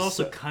hothead. And he's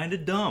also kind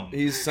of dumb.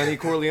 He's Sonny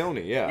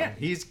Corleone, yeah. Yeah,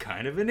 he's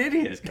kind of an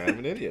idiot. He's kind of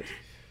an idiot.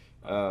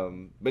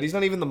 But he's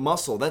not even the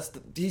muscle.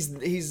 He's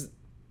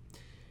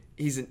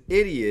an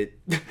idiot,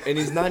 and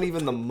he's not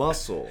even the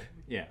muscle.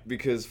 Yeah.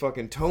 Because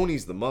fucking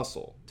Tony's the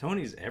muscle.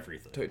 Tony's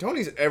everything.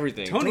 Tony's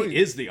everything. Tony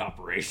is the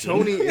operation.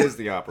 Tony is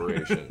the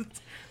operation.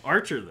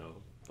 Archer, though.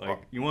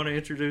 Like, you want to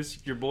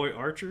introduce your boy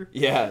Archer?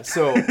 Yeah,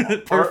 so...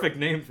 Perfect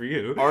name for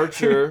you.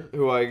 Archer,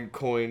 who I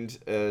coined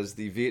as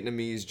the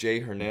Vietnamese Jay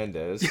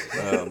Hernandez.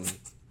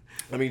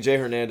 I mean, Jay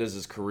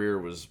Hernandez's career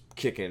was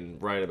kicking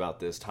right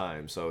about this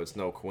time, so it's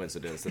no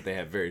coincidence that they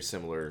have very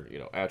similar,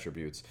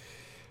 attributes.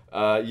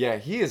 Yeah,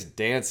 he is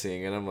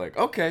dancing, and I'm like,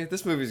 okay,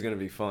 this movie's going to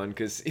be fun,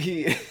 because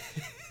he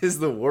is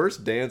the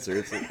worst dancer.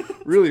 It's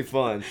really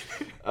fun.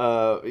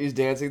 He's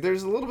dancing.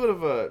 There's a little bit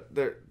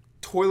of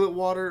toilet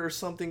water or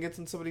something gets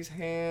in somebody's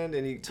hand,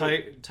 and he...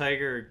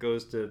 Tiger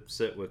goes to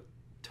sit with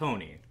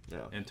Tony, yeah.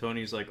 And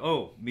Tony's like,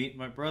 oh, meet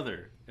my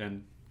brother.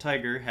 And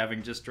Tiger,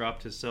 having just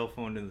dropped his cell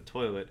phone in the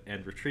toilet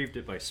and retrieved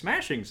it by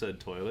smashing said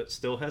toilet,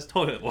 still has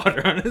toilet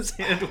water on his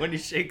hand when he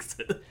shakes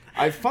it.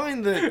 I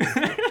find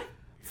that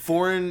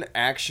foreign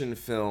action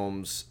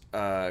films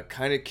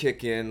kind of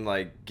kick in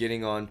like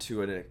getting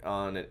onto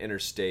on an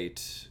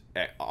interstate,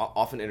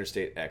 often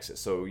interstate exit.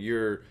 So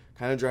you're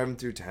kind of driving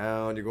through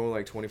town, you're going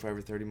like 25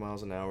 or 30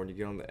 miles an hour, and you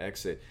get on the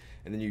exit,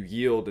 and then you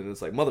yield, and it's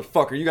like,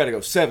 motherfucker, you got to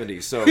go 70.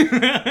 So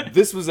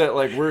this was at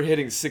like, we're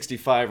hitting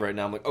 65 right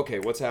now. I'm like, okay,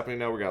 what's happening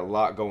now? We got a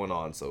lot going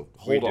on, so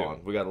hold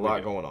on. We got a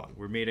lot going on.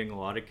 We're meeting a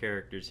lot of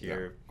characters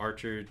here. Yeah.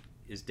 Archer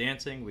is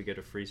dancing. We get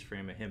a freeze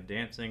frame of him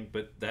dancing,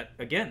 but that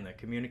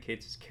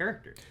communicates his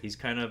character. He's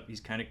kind of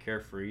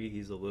carefree.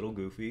 He's a little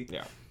goofy.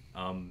 Yeah.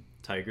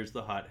 Tiger's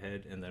the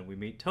hothead, and then we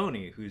meet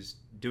Tony, who's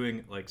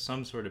doing like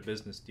some sort of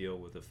business deal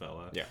with a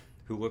fella. Yeah.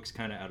 Who looks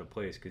kind of out of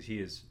place because he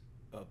is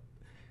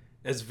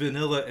as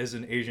vanilla as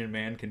an Asian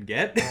man can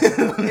get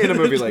in a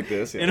movie like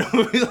this. Yeah. In a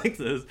movie like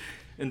this,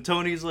 and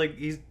Tony's like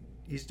he's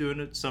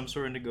doing some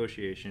sort of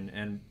negotiation,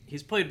 and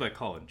he's played by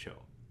Colin Cho,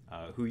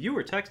 who you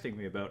were texting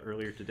me about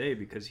earlier today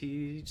because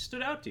he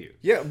stood out to you.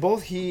 Yeah,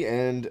 both he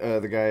and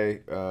the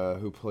guy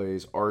who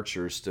plays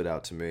Archer stood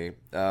out to me.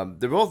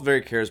 They're both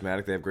very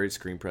charismatic. They have great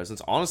screen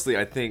presence. Honestly,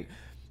 I think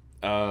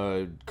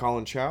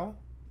Colin Cho.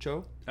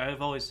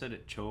 I've always said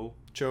it Cho.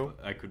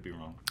 I could be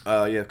wrong.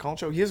 Yeah, Colin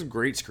Cho. He has a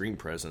great screen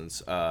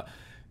presence,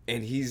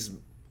 and he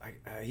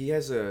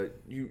has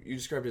you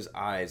described his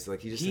eyes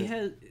like he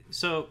has.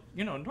 So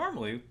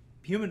normally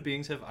human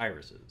beings have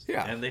irises,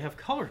 yeah, and they have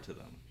color to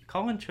them.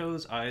 Colin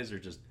Cho's eyes are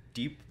just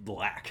deep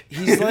black.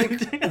 He's like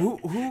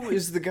who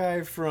is the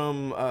guy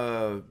from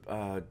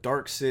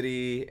Dark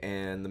City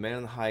and The Man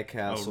in the High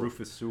Castle? Oh,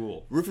 Rufus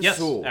Sewell. Yes,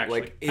 Sewell.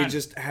 Actually, like he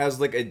just has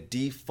like a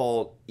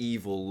default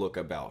evil look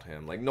about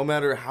him. Like no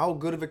matter how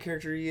good of a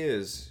character he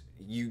is,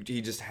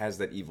 he just has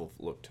that evil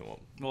look to him.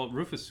 Well,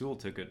 Rufus Sewell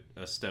took it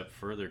a step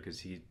further because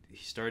he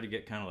started to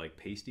get kind of like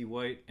pasty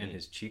white, and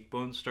his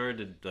cheekbones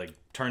started to like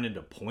turn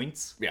into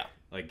points. Yeah,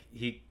 like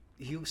he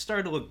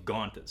started to look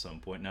gaunt at some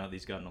point now that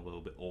he's gotten a little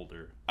bit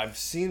older. I've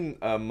seen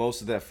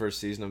most of that first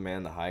season of Man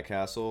in the High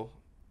Castle.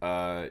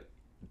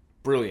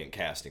 Brilliant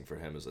casting for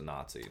him as a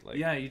Nazi. Like,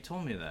 yeah, you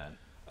told me that,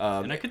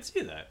 and I could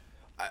see that.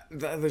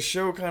 The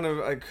show kind of,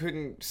 I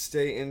couldn't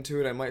stay into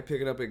it. I might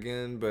pick it up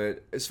again,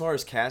 but as far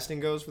as casting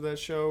goes for that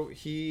show,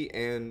 he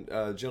and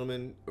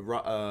gentleman,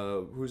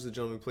 who's the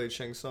gentleman who played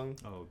Shang Tsung?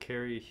 Oh,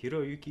 Kerry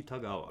Hiroyuki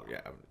Tagawa.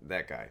 Yeah,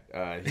 that guy.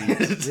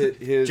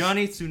 His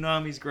Johnny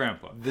Tsunami's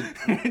grandpa.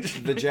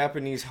 the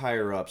Japanese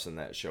higher ups in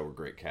that show were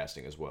great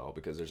casting as well,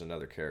 because there's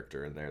another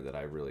character in there that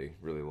I really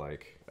really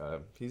like.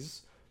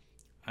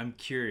 I'm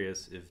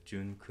curious if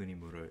Jun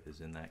Kunimura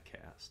is in that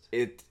cast.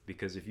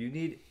 Because if you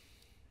need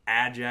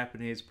a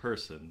Japanese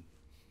person,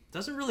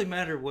 doesn't really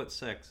matter what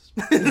sex.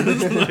 Like,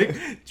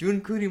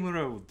 Jun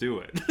Kunimura will do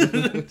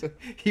it.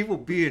 He will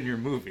be in your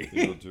movie.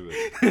 He'll do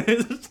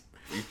it.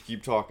 You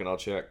keep talking, I'll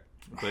check.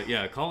 But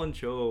yeah, Colin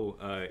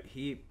Cho,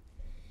 he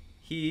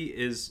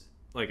is,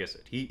 like I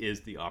said, he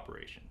is the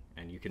operation,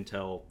 and you can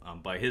tell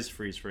by his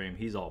freeze frame,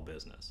 he's all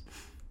business.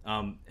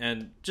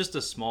 And just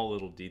a small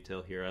little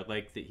detail here, I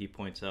like that he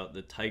points out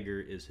that Tiger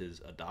is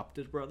his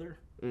adopted brother.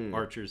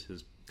 Archer's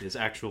his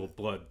actual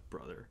blood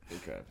brother.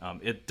 Okay.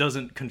 It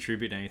doesn't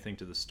contribute anything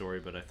to the story,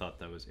 but I thought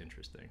that was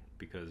interesting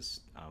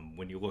because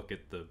when you look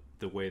at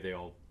the way they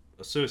all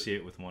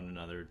associate with one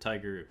another,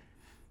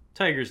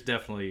 Tiger's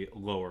definitely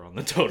lower on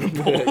the totem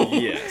pole.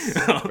 Yes,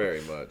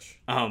 very much.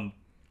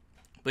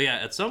 But yeah,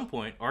 at some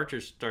point, Archer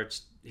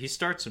starts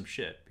some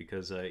shit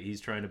because he's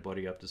trying to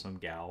buddy up to some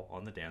gal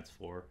on the dance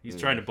floor. He's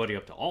trying to buddy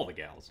up to all the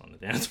gals on the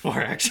dance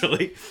floor,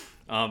 actually.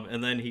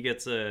 And then he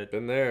gets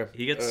been there.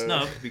 He gets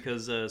snubbed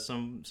because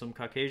some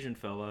Caucasian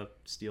fella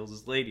steals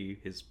his lady,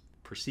 his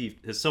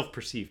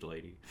self-perceived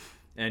lady,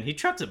 and he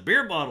chucks a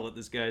beer bottle at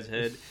this guy's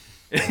head.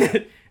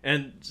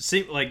 And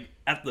like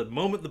at the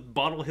moment the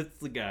bottle hits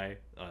the guy,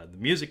 the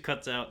music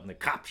cuts out and the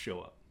cops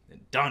show up.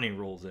 And Donnie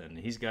rolls in.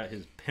 He's got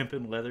his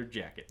pimpin' leather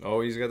jacket.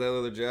 Oh, he's got that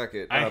leather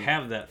jacket. I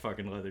have that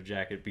fucking leather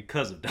jacket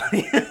because of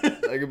Donnie.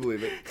 I can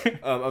believe it.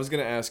 I was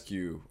gonna ask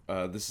you.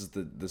 This is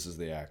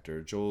the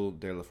actor Joel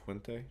De La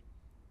Fuente.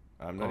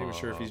 I'm not even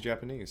sure if he's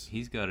Japanese.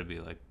 He's got to be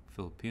like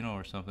Filipino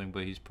or something,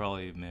 but he's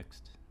probably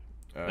mixed.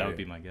 That would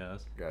be my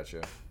guess.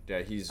 Gotcha.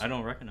 Yeah, I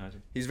don't recognize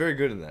him. He's very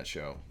good in that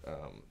show.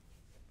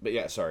 But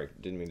yeah, sorry,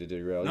 didn't mean to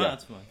derail. No, yeah.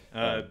 That's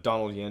fine.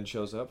 Donald Yen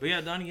shows up. But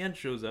yeah, Donnie Yen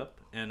shows up,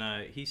 and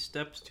he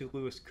steps to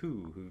Louis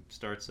Koo, who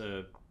starts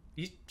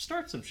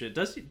some shit.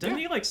 Doesn't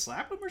he like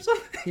slap him or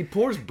something? He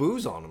pours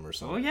booze on him or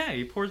something. Oh yeah,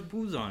 he pours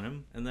booze on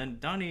him, and then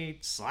Donnie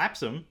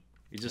slaps him.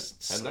 He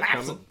just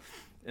slaps him,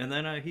 and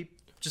then he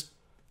just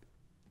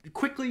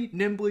quickly,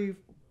 nimbly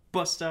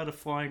busts out a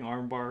flying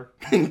armbar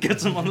and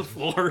gets him on the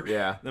floor.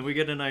 Yeah. Then we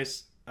get a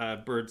nice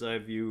bird's eye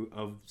view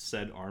of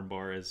said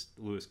armbar as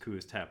Louis Koo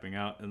is tapping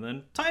out, and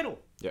then title.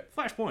 Yeah.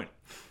 Flashpoint.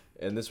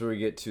 And this is where we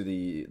get to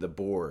the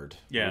board.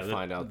 Yeah, we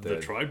find out the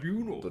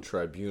tribunal. The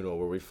tribunal,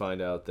 where we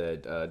find out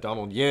that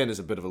Donald Yen is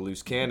a bit of a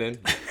loose cannon.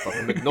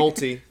 Fucking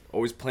McNulty,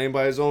 always playing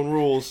by his own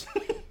rules,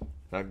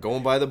 not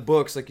going by the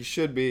books like he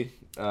should be.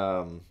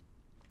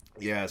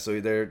 Yeah, so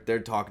they're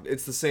talking.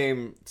 It's the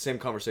same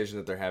conversation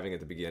that they're having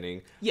at the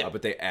beginning. Yeah,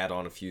 but they add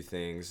on a few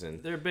things,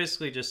 and they're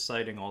basically just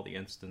citing all the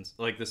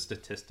like the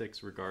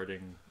statistics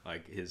regarding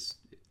like his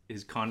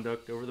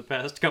conduct over the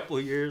past couple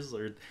of years.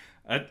 Or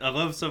I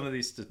love some of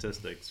these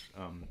statistics.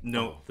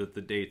 Note that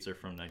the dates are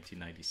from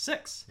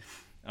 1996.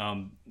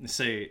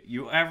 Say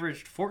you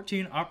averaged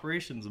 14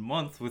 operations a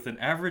month with an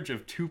average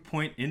of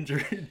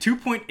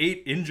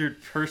 2.8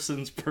 injured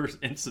persons per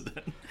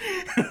incident.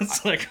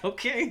 It's like,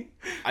 okay.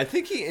 I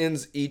think he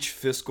ends each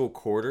fiscal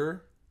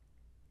quarter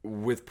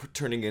with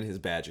turning in his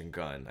badge and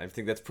gun. I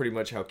think that's pretty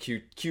much how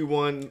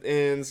Q1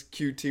 ends.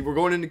 QT. We're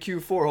going into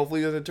Q4.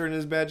 Hopefully he doesn't turn in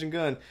his badge and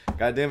gun.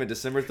 God damn it,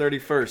 December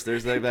 31st.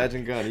 There's that badge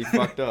and gun. He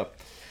fucked up.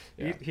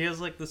 Yeah. He has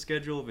like the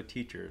schedule of a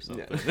teacher or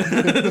something. Yeah.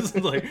 It's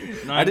like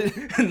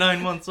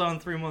 9 months on,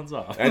 3 months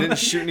off. I didn't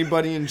shoot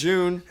anybody in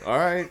June. All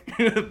right.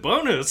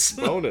 Bonus.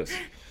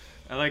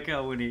 I like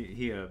how when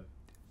he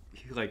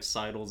like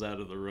sidles out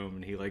of the room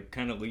and he like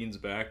kind of leans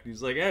back and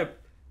he's like, "Hey,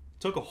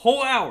 took a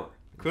whole hour.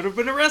 Could have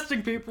been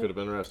arresting people. Could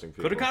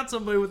have caught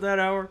somebody with that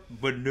hour,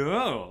 but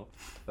no."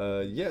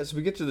 Yeah, so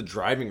we get to the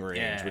driving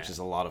range, which is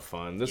a lot of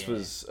fun. This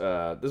was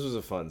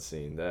a fun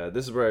scene.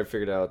 This is where I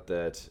figured out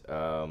that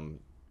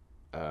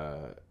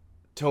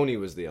Tony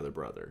was the other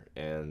brother,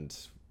 and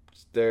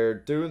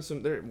they're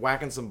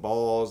whacking some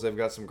balls. They've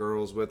got some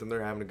girls with them.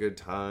 They're having a good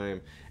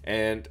time,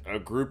 and a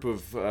group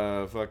of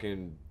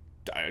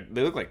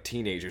they look like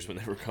teenagers when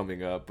they were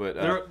coming up, but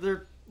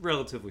they're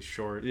relatively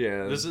short.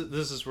 Yeah, this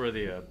is where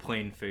the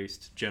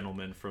plain-faced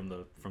gentleman from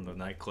the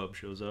nightclub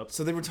shows up.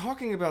 So they were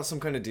talking about some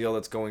kind of deal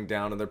that's going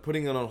down, and they're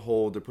putting it on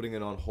hold.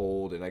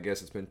 And I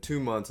guess it's been 2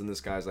 months, and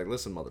this guy's like,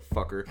 "Listen,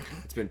 motherfucker,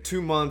 it's been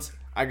 2 months.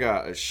 I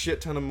got a shit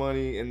ton of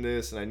money in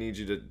this, and I need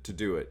you to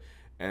do it."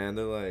 And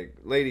they're like,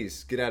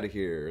 "Ladies, get out of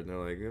here." And they're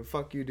like,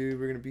 "Fuck you, dude.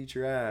 We're gonna beat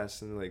your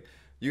ass." And they're like,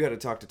 "You got to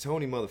talk to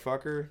Tony,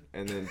 motherfucker."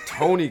 And then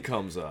Tony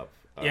comes up.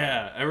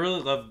 Yeah, I really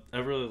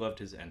loved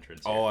his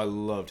entrance here. Oh, I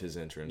loved his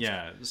entrance.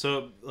 Yeah,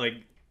 so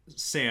like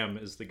Sam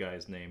is the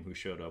guy's name who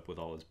showed up with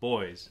all his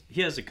boys.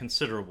 He has a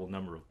considerable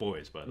number of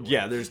boys, by the way.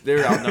 Yeah,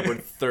 they're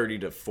outnumbered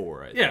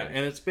 30-4. I think. Yeah,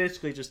 and it's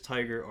basically just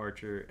Tiger,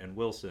 Archer, and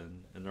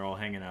Wilson, and they're all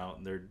hanging out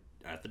and they're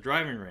at the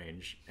driving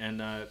range,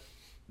 and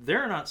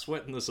they're not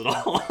sweating this at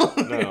all.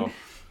 No.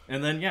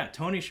 And then,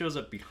 Tony shows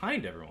up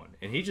behind everyone,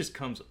 and he just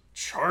comes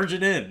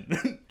charging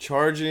in.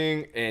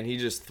 Charging, and he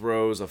just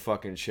throws a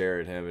fucking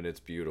chair at him, and it's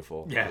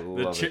beautiful. Yeah, I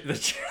love it. the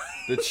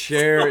The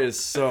chair is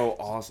so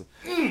awesome.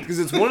 Because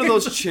it's one of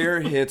those chair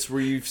hits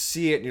where you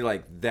see it, and you're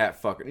like,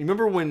 that fucking... You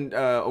remember when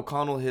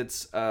O'Connell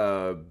hits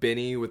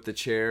Benny with the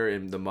chair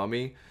in The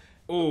Mummy?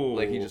 Oh.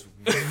 Like, he just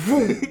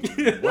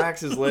whacks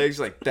his legs,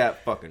 like,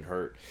 that fucking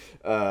hurt.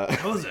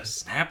 That was a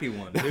snappy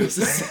one, dude.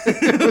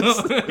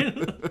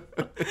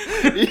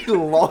 He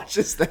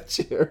launches that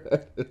chair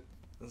at him.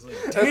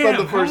 Like, That's not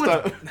the first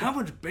time. How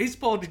much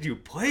baseball did you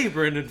play,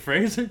 Brendan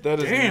Fraser? That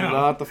is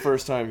not the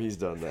first time he's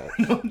done that.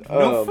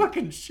 No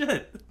fucking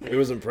shit. It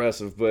was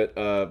impressive, but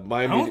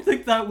I don't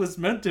think that was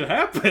meant to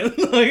happen.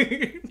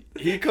 Like,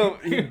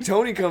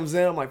 Tony comes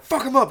in. I'm like,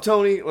 fuck him up,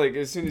 Tony. Like,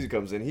 as soon as he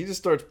comes in, he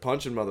just starts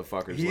punching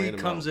motherfuckers. He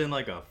comes in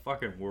like a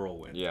fucking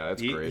whirlwind. Yeah,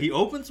 that's great. He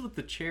opens with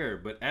the chair,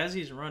 but as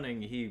he's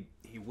running, he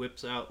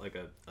whips out like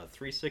a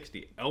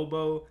 360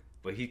 elbow.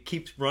 But he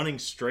keeps running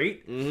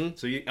straight. Mm-hmm.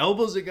 So he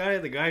elbows the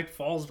guy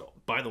falls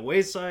by the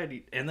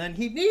wayside, and then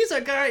he knees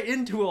a guy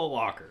into a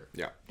locker.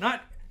 Yeah.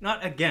 Not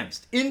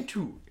against,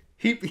 into.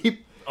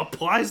 He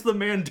applies the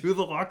man to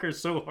the locker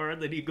so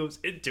hard that he goes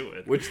into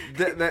it. Which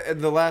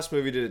the last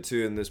movie did it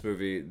too. In this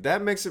movie,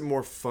 that makes it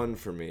more fun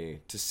for me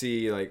to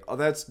see. Like, oh,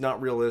 that's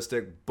not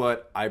realistic,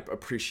 but I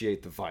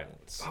appreciate the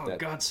violence. Oh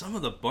God, some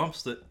of the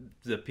bumps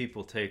that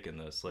people take in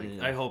this. Like,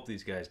 I hope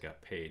these guys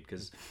got paid,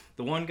 because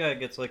the one guy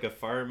gets like a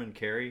fireman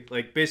carry,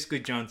 like basically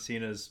John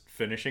Cena's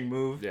finishing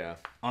move. Yeah.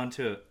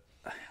 Onto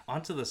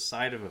the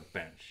side of a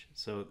bench.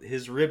 So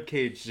his rib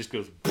cage just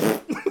goes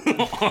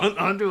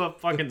onto a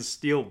fucking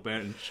steel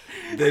bench.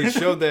 They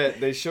showed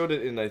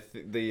it in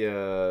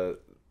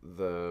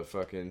the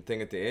fucking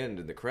thing at the end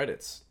in the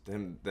credits.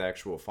 The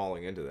actual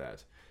falling into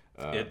that.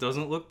 It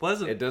doesn't look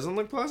pleasant. It doesn't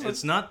look pleasant.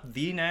 It's not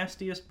the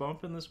nastiest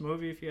bump in this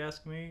movie, if you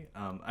ask me.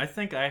 I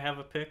think I have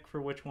a pick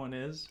for which one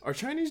is. Are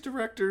Chinese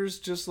directors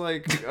just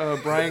like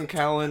Brian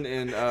Callen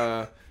in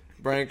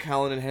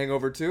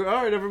Hangover 2?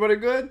 All right, everybody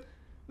good?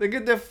 They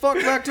get their fuck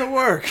back to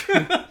work.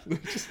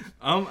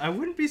 I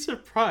wouldn't be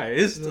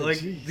surprised. Oh, like,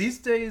 geez. these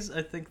days,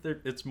 I think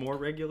it's more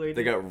regulated.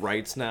 They got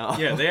rights now.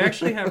 Yeah, they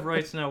actually have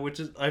rights now, which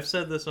is, I've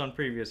said this on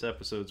previous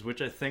episodes,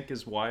 which I think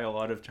is why a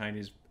lot of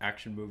Chinese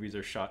action movies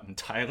are shot in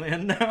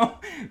Thailand now,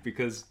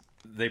 because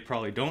they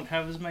probably don't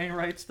have as many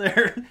rights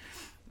there.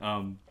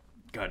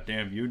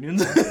 Goddamn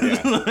unions.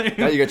 Yeah.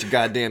 Now you got your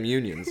goddamn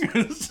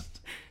unions.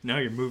 Now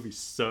your movies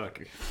suck.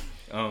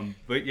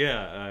 But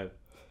yeah,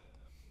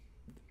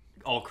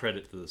 all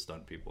credit to the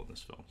stunt people in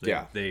this film.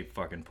 They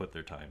fucking put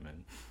their time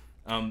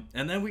in.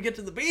 And then we get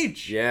to the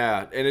beach.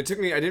 Yeah, and it took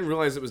me... I didn't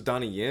realize it was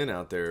Donnie Yen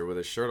out there with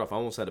his shirt off. I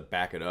almost had to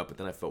back it up, but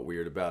then I felt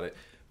weird about it.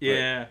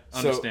 Yeah,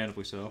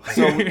 understandably so.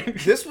 So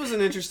this was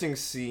an interesting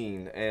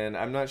scene, and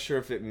I'm not sure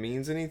if it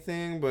means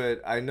anything,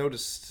 but I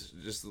noticed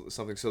just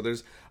something. So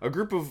there's a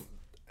group of...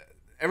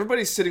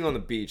 Everybody's sitting on the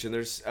beach, and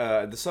there's...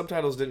 the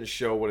subtitles didn't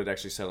show what it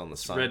actually said on the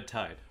sign. Red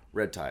tide.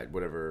 Red tide,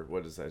 whatever.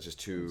 What is that? It's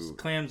just two...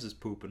 Clams is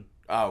pooping.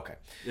 Oh, okay.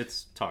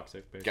 It's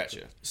toxic, basically.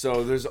 Gotcha.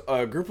 So there's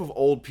a group of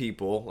old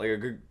people, like a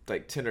good,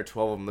 like 10 or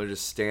 12 of them. They're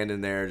just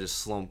standing there, just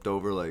slumped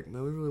over, like,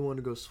 man, we really want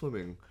to go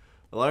swimming.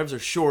 Our lives are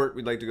short.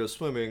 We'd like to go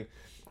swimming.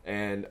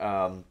 And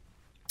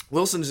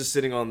Wilson's just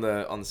sitting on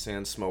the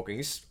sand smoking.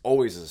 He's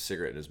always has a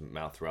cigarette in his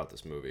mouth throughout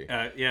this movie.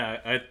 Yeah,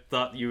 I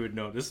thought you would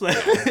notice that.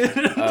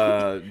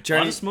 A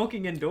lot of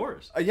smoking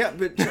indoors. Yeah,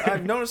 but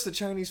I've noticed that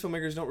Chinese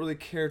filmmakers don't really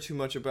care too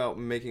much about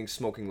making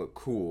smoking look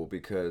cool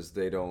because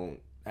they don't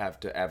have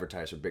to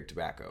advertise for big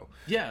tobacco.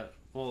 Yeah,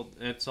 well,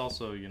 it's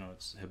also,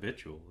 it's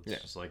habitual.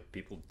 It's just like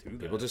people do that.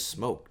 People just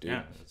smoke, dude.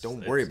 Yeah,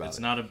 don't worry about it. It's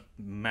not a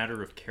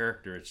matter of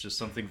character. It's just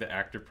something the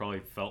actor probably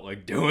felt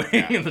like doing,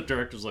 and the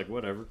director's like,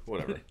 whatever.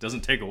 It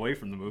doesn't take away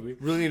from the movie.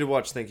 Really need to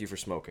watch Thank You for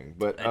Smoking,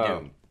 but I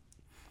do.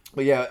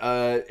 But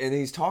yeah, and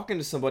he's talking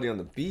to somebody on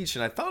the beach,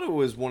 and I thought it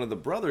was one of the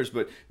brothers,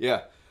 but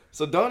yeah.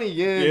 So Donnie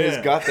Yen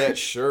has got that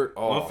shirt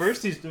off. Well,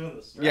 first he's doing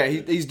this. Yeah,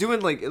 he's doing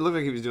like, it looked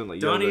like he was doing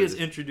like Donnie yoga. is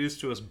introduced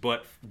to us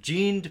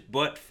jeaned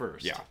butt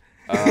first. Yeah.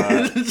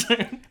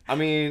 I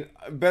mean,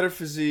 better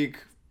physique.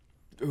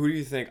 Who do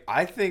you think?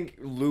 I think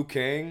Liu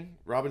Kang,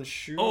 Robin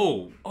Shou.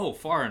 Oh,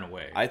 far and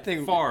away. I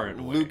think far and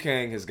away. Liu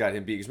Kang has got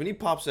him beat, because when he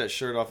pops that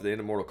shirt off at the end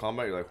of Mortal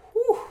Kombat, you're like,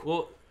 whew.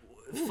 Well,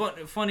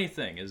 funny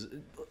thing is,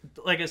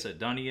 like I said,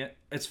 Donnie Yen,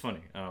 it's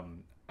funny.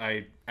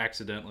 I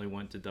accidentally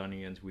went to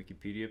Donnie Yen's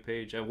Wikipedia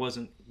page. I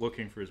wasn't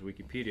looking for his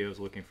Wikipedia. I was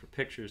looking for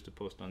pictures to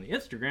post on the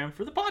Instagram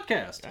for the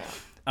podcast.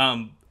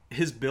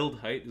 His build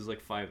height is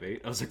like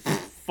 5'8". I was like,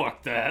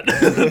 fuck that.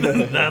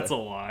 That's a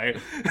lie.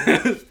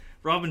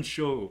 Robin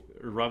Shou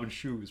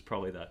is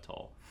probably that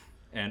tall.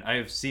 And I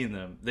have seen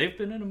them. They've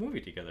been in a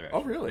movie together,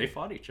 actually. Oh, really? They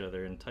fought each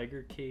other in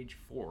Tiger Cage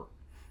 4.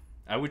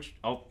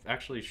 I'll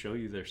actually show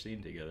you their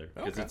scene together,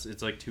 because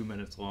it's like 2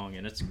 minutes long,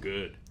 and it's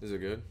good. Is it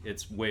good?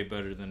 It's way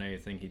better than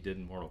anything he did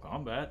in Mortal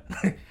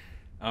Kombat.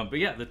 But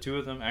yeah, the two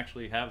of them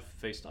actually have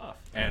faced off,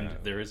 and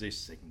there is a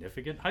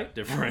significant height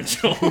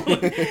differential.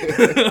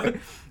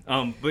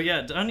 But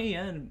yeah, Donnie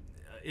Yen,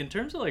 in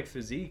terms of like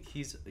physique,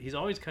 he's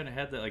always kind of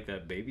had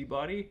that baby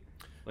body.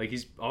 Like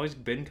he's always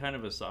been kind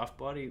of a soft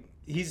body.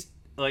 He's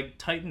like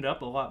tightened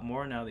up a lot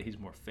more now that he's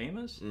more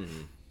famous.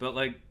 Mm-hmm. But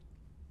like,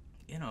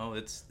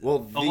 it's a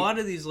lot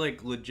of these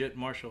like legit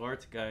martial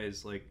arts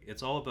guys. Like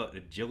it's all about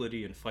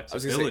agility and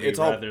flexibility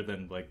rather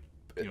than like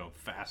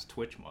fast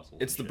twitch muscles.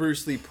 It's the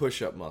Bruce Lee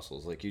push-up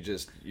muscles. Like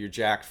you're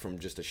jacked from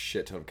just a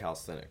shit ton of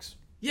calisthenics.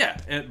 Yeah,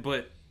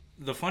 but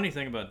the funny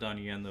thing about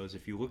Donnie Yen though is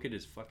if you look at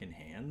his fucking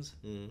hands,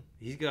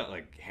 he's got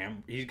like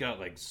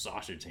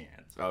sausage hands.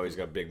 Oh, he's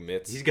got big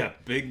mitts. He's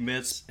got big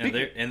mitts, and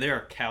they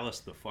are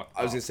calloused the fuck.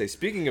 I was gonna say,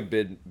 speaking of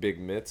big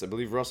mitts, I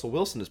believe Russell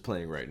Wilson is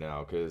playing right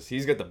now because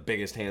he's got the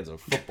biggest hands in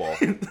football.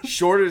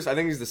 Shortest, I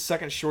think he's the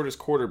second shortest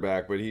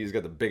quarterback, but he's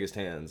got the biggest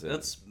hands.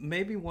 That's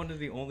maybe one of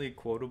the only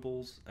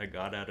quotables I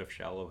got out of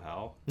Shallow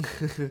Hal.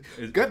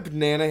 Got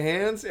banana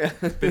hands.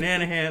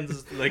 Banana hands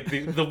is like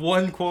the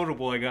one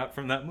quotable I got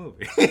from that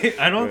movie.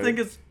 I don't think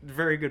it's a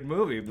very good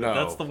movie, but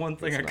that's the one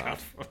thing I got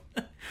from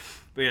it.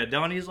 But yeah,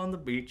 Donnie's on the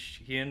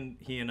beach. He and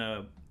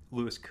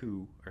Louis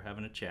Koo are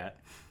having a chat.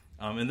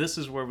 And this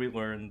is where we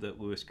learn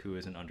that Louis Koo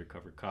is an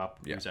undercover cop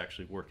who's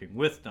actually working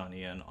with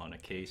Donnie Yen on a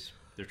case.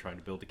 They're trying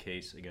to build a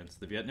case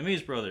against the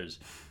Vietnamese brothers.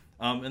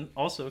 And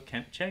also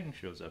Kent Cheng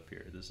shows up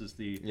here. This is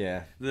the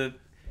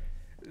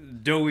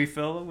doughy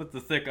fellow with the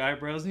thick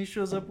eyebrows, and he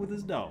shows up with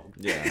his dog.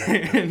 Yeah.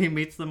 And he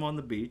meets them on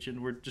the beach,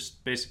 and we're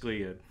just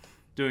basically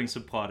doing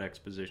some plot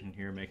exposition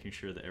here, making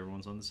sure that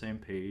everyone's on the same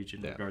page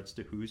in regards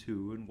to who's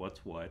who and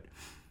what's what.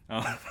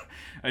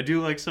 I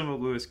do like some of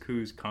Louis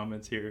Koo's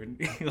comments here, and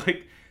he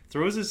like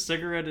throws his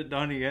cigarette at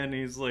Donnie Yen, and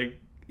he's like,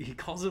 he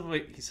calls him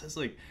like, he says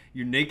like,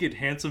 "You naked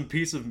handsome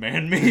piece of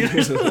man meat,"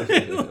 or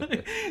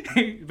something.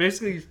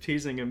 Basically he's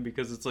teasing him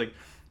because it's like,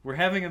 we're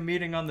having a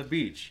meeting on the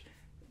beach.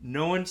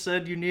 No one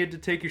said you needed to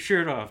take your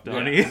shirt off,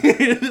 Donnie.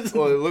 Yeah.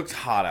 Well, it looked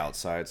hot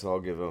outside, so I'll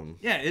give him.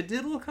 Yeah, it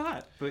did look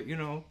hot, but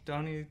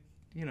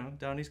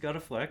Donnie's got a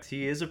flex.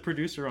 He is a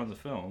producer on the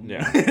film.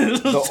 Yeah.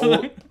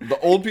 The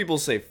old people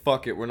say,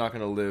 "Fuck it, we're not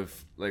gonna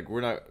live. Like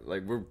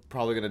we're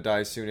probably gonna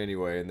die soon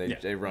anyway," and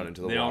they run into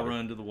the water. They all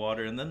run into the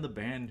water, and then the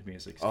band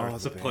music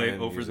starts to play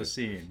over the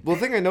scene. Well,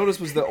 the thing I noticed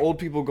was the old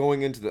people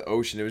going into the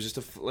ocean. It was just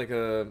a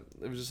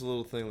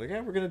little thing like,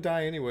 "Yeah, we're gonna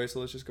die anyway, so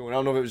let's just go." And I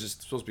don't know if it was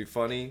just supposed to be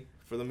funny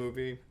for the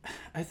movie.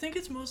 I think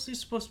it's mostly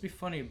supposed to be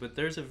funny, but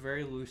there's a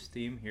very loose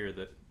theme here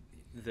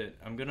that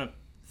I'm gonna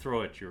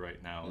throw at you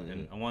right now,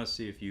 and I want to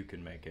see if you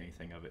can make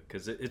anything of it,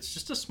 because it's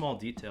just a small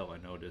detail I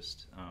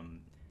noticed.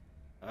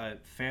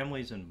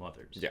 Families and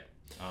mothers. Yeah.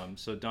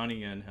 So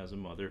Donnie Yen has a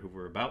mother who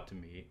we're about to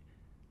meet.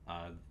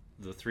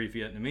 The three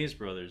Vietnamese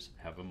brothers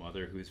have a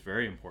mother who's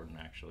very important,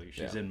 actually.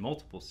 She's in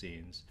multiple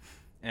scenes.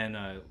 And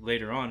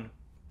later on,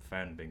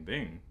 Fan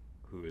Bingbing,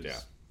 who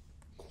is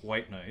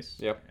quite nice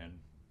and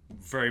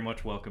very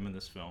much welcome in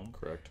this film.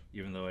 Correct.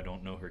 Even though I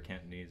don't know her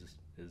Cantonese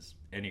is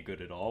any good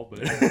at all, but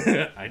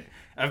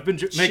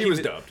she was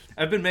dubbed.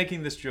 I've been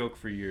making this joke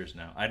for years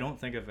now. I don't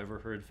think I've ever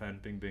heard Fan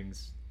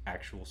Bingbing's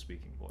actual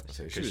speaking voice,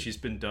 because she's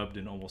been dubbed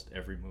in almost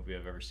every movie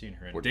I've ever seen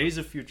her in. Days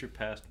of Future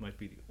Past might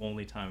be the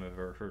only time I've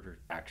ever heard her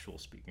actual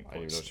speaking voice. I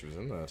didn't even know she was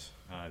in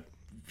that.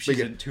 She's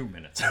in 2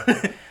 minutes.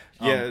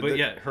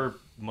 Her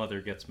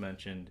mother gets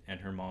mentioned,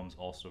 and her mom's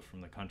also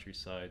from the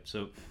countryside.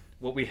 So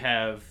what we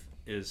have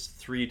is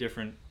 3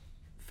 different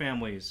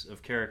families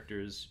of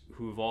characters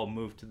who have all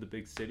moved to the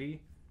big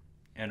city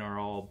and are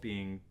all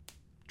being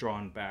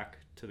drawn back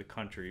to the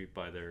country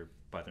by their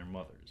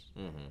mothers.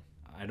 Mm-hmm.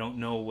 I don't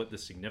know what the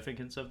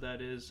significance of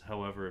that is.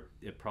 However,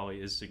 it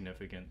probably is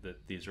significant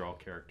that these are all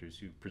characters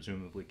who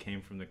presumably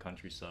came from the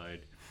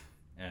countryside,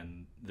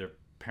 and their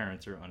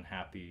parents are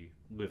unhappy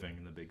living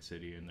in the big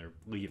city, and they're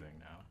leaving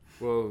now.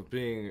 Well,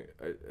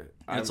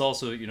 it's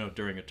also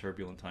during a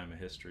turbulent time of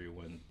history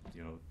when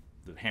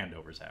the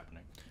handover's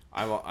happening.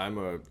 I'm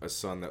a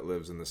son that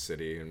lives in the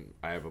city, and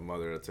I have a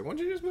mother that's like, "Why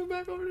don't you just move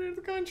back over to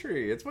the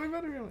country? It's way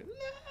better." I'm like, "Nah,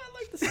 I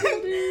like the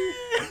city.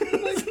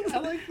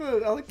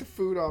 I like the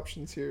food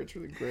options here. It's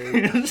really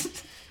great."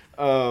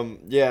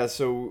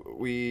 So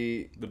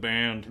the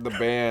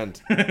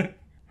band.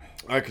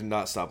 I could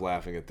not stop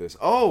laughing at this.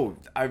 Oh,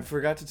 I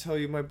forgot to tell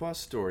you my bus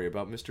story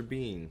about Mr.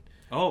 Bean.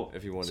 Oh,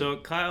 if you wanted. So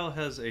Kyle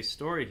has a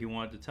story he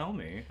wanted to tell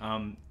me.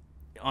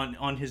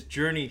 On his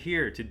journey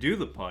here to do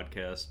the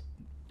podcast.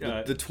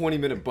 The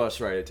 20-minute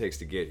bus ride it takes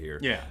to get here.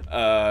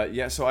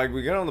 Yeah. So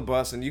we got on the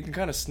bus, and you can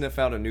kind of sniff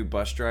out a new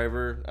bus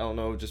driver. I don't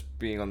know, just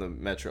being on the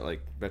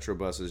metro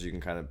buses, you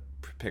can kind of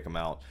pick them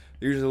out.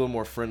 They're usually a little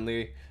more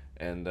friendly,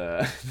 and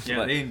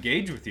they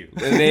engage with you.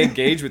 And they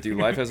engage with you.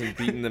 Life hasn't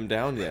beaten them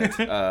down yet.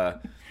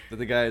 But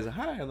the guy is,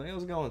 "Hi," I'm like,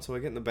 "How's it going?" So I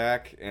get in the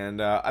back, and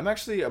I'm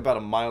actually about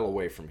a mile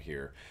away from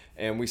here.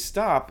 And we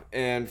stop,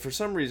 and for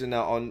some reason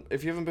now,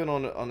 if you haven't been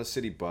on a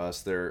city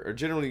bus, there are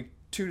generally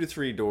 2 to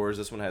 3 doors.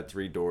 This one had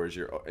 3 doors: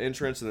 your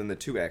entrance, and then the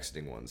 2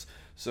 exiting ones.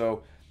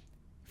 So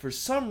for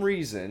some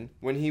reason,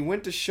 when he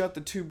went to shut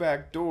the 2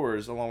 back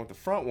doors along with the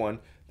front one,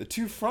 the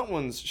 2 front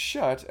ones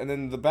shut, and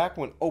then the back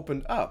one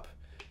opened up.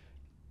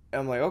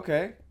 And I'm like,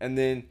 okay. And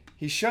then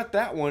he shut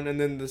that one,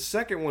 and then the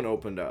second one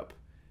opened up.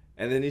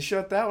 And then he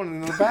shut that one,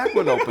 and then the back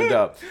one opened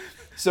up.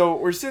 So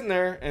we're sitting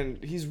there,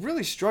 and he's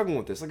really struggling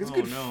with this. Like, it's a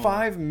good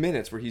 5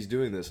 minutes where he's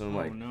doing this. And I'm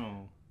like,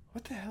 no.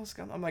 What the hell's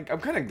going on? I'm like,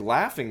 I'm kind of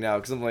laughing now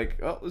because I'm like,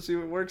 oh, let's see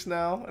what works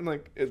now. And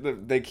like,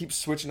 they keep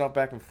switching off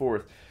back and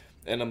forth.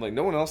 And I'm like,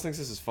 no one else thinks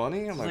this is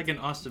funny. I'm like an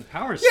Austin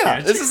Powers yeah,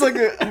 sketch. this is like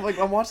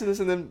I'm watching this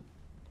and then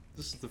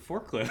this is the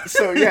forklift.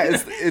 So yeah,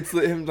 it's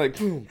him like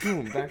boom,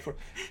 boom, back and forth.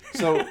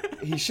 So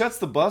he shuts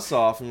the bus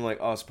off and I'm like,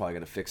 oh, it's probably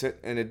gonna fix it,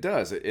 and it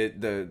does.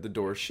 The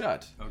door's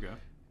shut. Okay.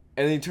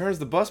 And then he turns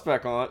the bus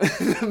back on,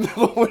 and the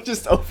door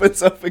just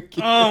opens up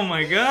again. Oh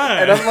my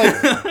god! And I'm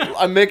like,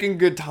 I'm making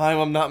good time.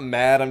 I'm not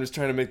mad. I'm just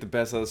trying to make the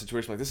best out of the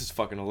situation. Like, this is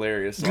fucking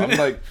hilarious. So I'm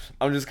like,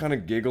 I'm just kind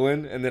of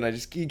giggling, and then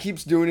he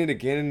keeps doing it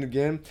again and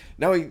again.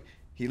 Now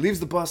he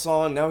leaves the bus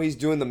on. Now he's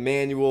doing the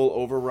manual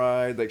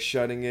override, like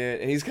shutting it,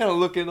 and he's kind of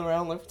looking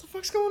around like, what the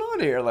fuck's going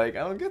on here? Like, I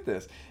don't get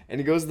this. And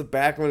he goes to the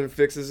back one and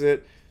fixes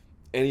it,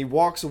 and he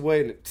walks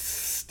away, and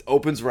it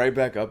opens right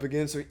back up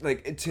again. So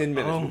like in 10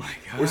 minutes, oh my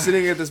god, we're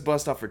sitting at this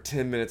bus stop for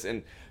 10 minutes,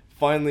 and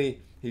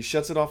finally he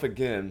shuts it off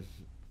again.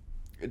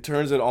 It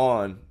turns it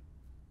on,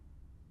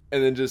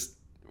 and then just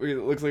it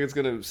looks like it's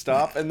gonna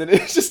stop, and then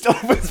it just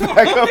opens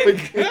back up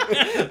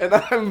again. And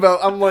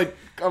I'm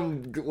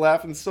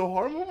laughing so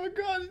hard. Oh my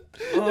god,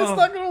 it's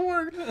not gonna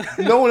work.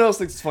 No one else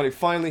thinks it's funny.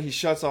 Finally, he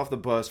shuts off the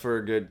bus for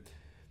a good.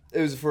 It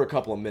was for a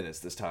couple of minutes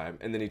this time,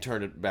 and then he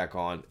turned it back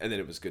on, and then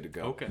it was good to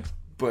go. Okay,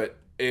 but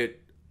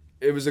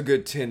it was a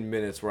good 10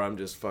 minutes where I'm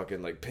just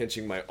fucking like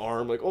pinching my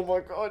arm, like, oh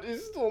my god,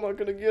 he's still not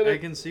gonna get it. I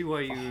can see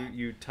why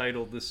you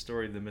titled this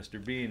story the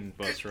Mr. Bean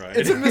bus ride.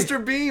 It's a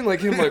Mr. Bean,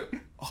 like him, like,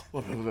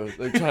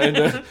 like trying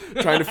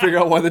to figure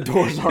out why the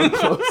doors aren't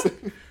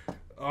closing.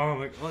 Oh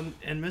my god!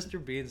 And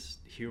Mr. Bean's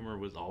humor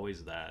was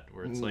always that,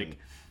 where it's like,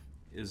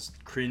 is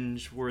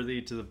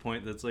cringe-worthy to the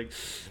point that's like,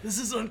 this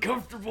is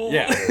uncomfortable.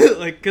 Yeah,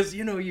 like, because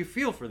you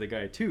feel for the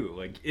guy too.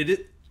 Like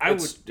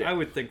I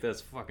would think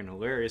that's fucking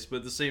hilarious, but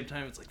at the same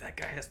time, it's like that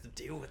guy has to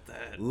deal with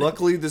that.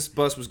 Luckily, this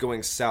bus was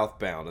going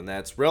southbound, and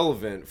that's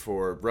relevant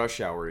for rush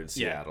hour in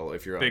Seattle.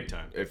 If you're big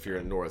time. If you're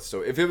in north,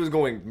 so if it was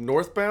going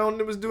northbound,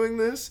 and it was doing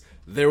this,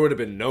 there would have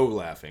been no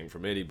laughing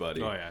from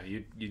anybody. Oh yeah,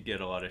 you'd get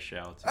a lot of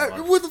shouts.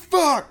 What the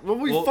fuck?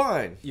 We'll be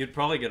fine. You'd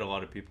probably get a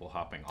lot of people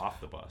hopping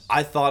off the bus.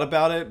 I thought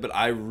about it, but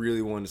I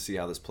really wanted to see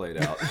how this played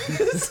out.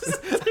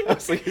 I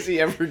was like, is he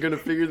ever gonna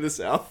figure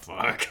this out?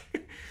 Fuck.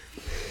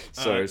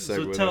 Sorry,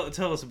 so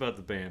tell us about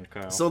the band,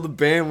 Kyle. So the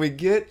band, we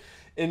get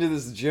into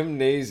this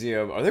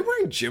gymnasium. Are they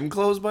wearing gym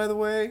clothes, by the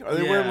way? Are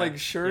they wearing like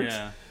shirts?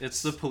 Yeah,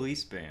 it's the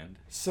police band.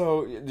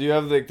 So do you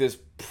have like this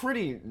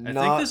pretty? I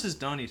think this is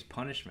Donnie's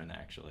punishment,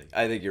 actually.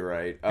 I think you're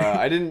right.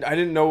 I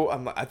didn't know.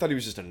 I thought he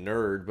was just a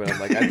nerd, but I'm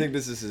like, I think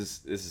this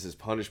is his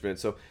punishment.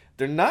 So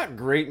they're not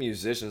great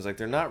musicians. Like,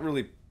 they're not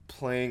really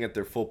playing at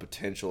their full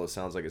potential. It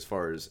sounds like, as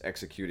far as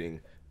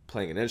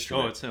playing an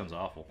instrument. Oh, it sounds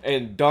awful.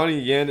 And Donnie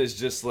Yen is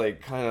just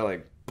like kind of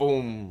like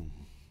boom,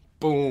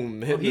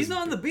 boom. He's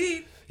on the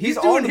beat. He's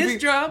doing on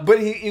his job. But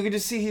you can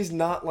just see he's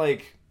not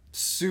like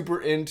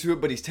super into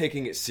it, but he's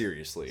taking it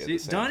seriously. See, at the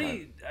same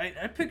Donnie, time.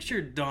 I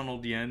pictured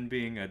Donald Yen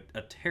being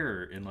a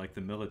terror in like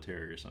the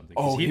military or something.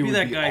 Oh, he'd be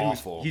that guy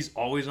awful. He's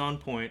always on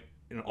point,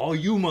 and all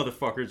you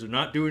motherfuckers are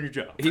not doing your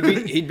job.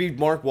 He'd be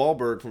Mark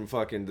Wahlberg from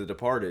fucking The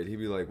Departed. He'd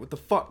be like, "What the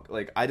fuck?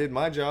 Like, I did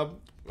my job.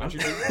 I'm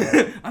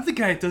the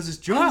guy that does his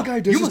job. I'm the guy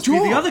who does you his must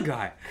job. be the other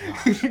guy."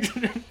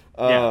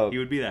 Yeah, he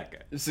would be that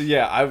guy. So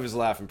yeah, I was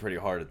laughing pretty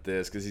hard at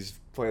this because he's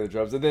playing the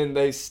drums, and then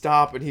they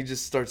stop, and he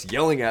just starts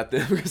yelling at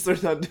them because they're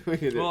not doing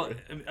it. Well,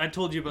 I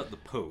told you about the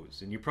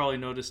pose, and you probably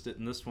noticed it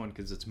in this one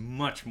because it's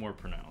much more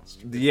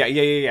pronounced.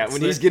 Yeah.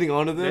 When he's getting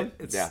onto them,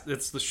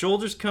 it's the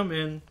shoulders come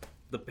in,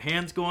 the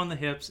hands go on the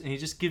hips, and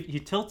he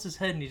tilts his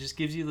head, and he just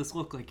gives you this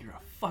look like you're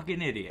a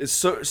fucking idiot. It's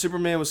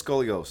Superman with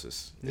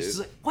scoliosis. It's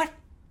like, what?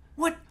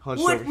 What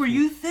over. were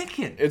you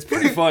thinking? It's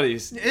pretty funny.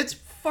 It's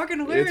fucking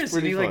hilarious.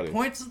 And he funny. like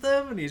points at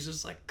them, and he's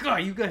just like, God,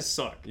 you guys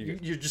suck.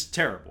 You're just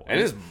terrible. And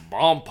his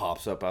mom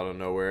pops up out of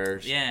nowhere.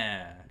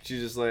 Yeah.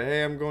 She's just like,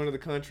 hey, I'm going to the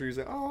country. He's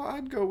like, oh,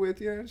 I'd go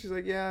with you. And she's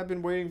like, yeah, I've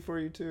been waiting for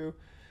you too.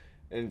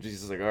 And she's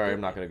just like, all right, I'm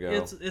not gonna go.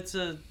 It's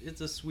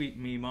a sweet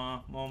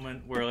Mima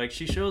moment where like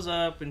she shows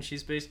up and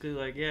she's basically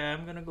like, yeah,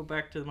 I'm gonna go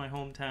back to my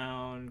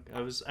hometown.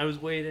 I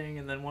was waiting,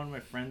 and then one of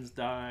my friends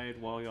died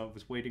while I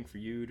was waiting for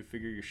you to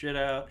figure your shit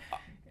out.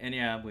 And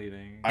yeah, I'm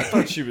leaving. I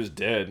thought she was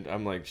dead.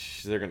 I'm like,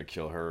 they're gonna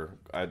kill her.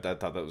 I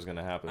thought that was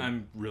gonna happen.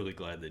 I'm really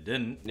glad they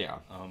didn't. Yeah.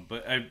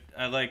 But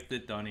I like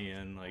that Donnie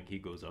Yen, like, he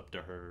goes up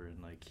to her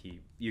and like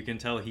you can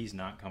tell he's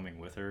not coming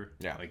with her.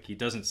 Yeah. Like, he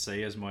doesn't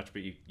say as much,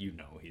 but you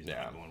know he's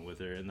not going with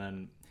her. And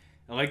then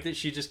I like that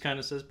she just kind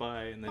of says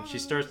bye, and then she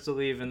starts to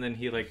leave, and then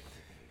he like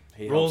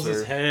rolls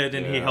his head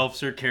and he helps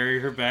her carry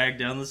her bag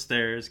down the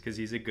stairs because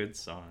he's a good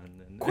son.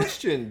 And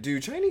Question: do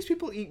Chinese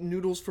people eat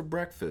noodles for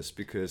breakfast?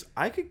 Because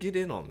I could get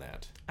in on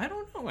that. I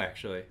don't know. know,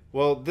 actually.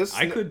 Well, this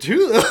I could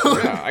too, though.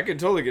 Yeah, I could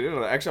totally get into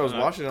that. Actually, I was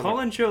watching it.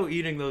 Colin Cho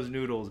eating those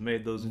noodles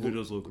made those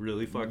noodles look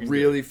really fucking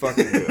really good.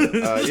 fucking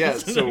good. Yeah,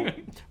 so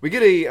we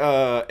get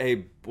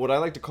a what I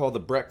like to call the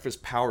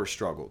breakfast power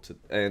struggle,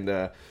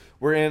 and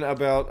we're in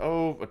about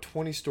a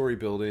 20-story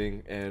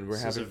building, and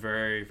This is a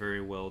very,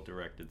 very well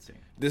directed scene.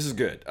 This is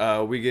good.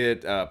 We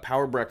get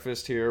power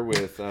breakfast here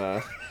with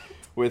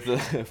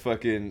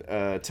fucking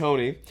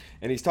Tony,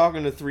 and he's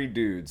talking to three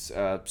dudes,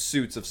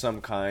 suits of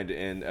some kind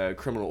in a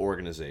criminal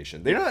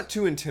organization. They're not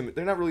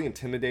they're not really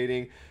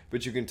intimidating,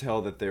 but you can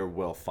tell that they're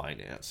well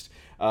financed.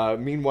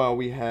 Meanwhile,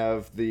 we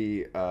have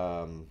the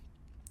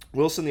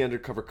Wilson, the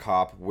undercover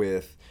cop,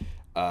 with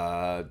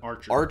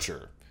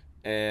Archer.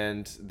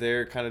 And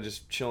they're kind of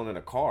just chilling in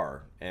a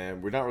car,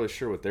 and we're not really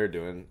sure what they're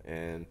doing,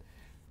 and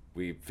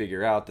we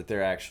figure out that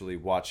they're actually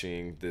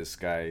watching this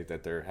guy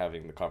that they're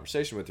having the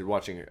conversation with. They're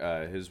watching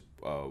his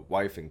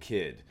wife and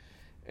kid,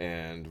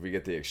 and we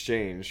get the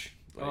exchange.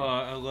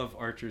 I love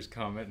Archer's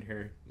comment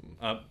here.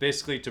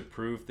 Basically, to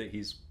prove that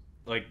he's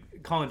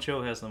like Colin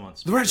Cho has them on.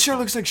 The red shirt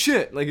looks like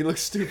shit. Like he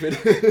looks stupid.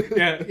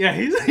 yeah.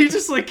 He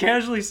just like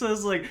casually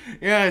says like,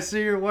 "Yeah, I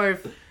see your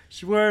wife.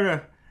 She's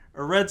wearing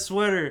a red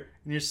sweater,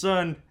 and your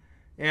son."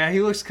 Yeah,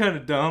 he looks kind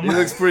of dumb. He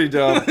looks pretty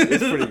dumb.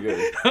 It's pretty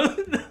good.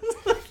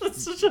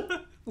 That's such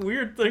a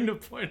weird thing to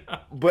point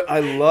out. But I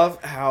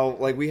love how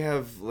like we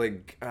have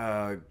like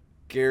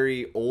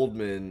Gary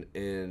Oldman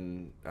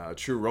in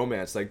True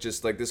Romance. Like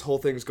just like this whole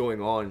thing's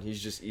going on.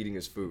 He's just eating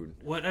his food.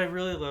 What I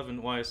really love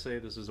and why I say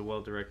this is a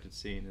well-directed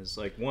scene is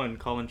like one,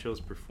 Colin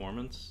Cho's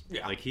performance.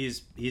 Yeah. Like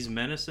he's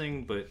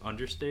menacing but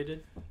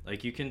understated.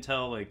 Like you can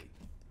tell like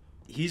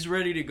he's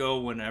ready to go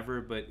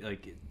whenever, but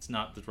like it's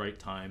not the right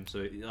time.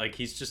 So like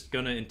he's just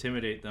gonna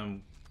intimidate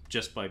them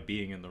just by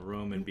being in the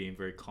room and being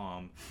very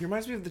calm. He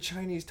reminds me of the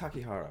Chinese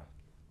Takehara,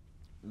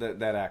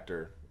 that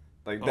actor,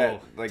 like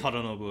that, like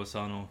Tadanobu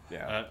Asano.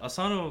 Yeah,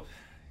 Asano.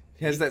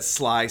 He has that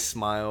sly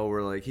smile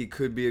where like he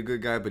could be a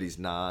good guy, but he's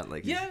not.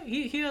 Like he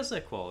has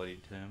that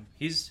quality to him.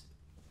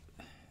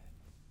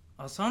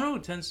 Asano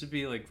tends to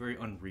be like very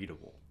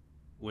unreadable,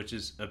 which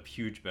is a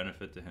huge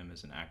benefit to him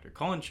as an actor.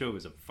 Colin Cho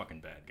is a fucking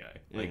bad guy.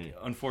 Like,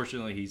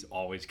 unfortunately, he's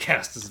always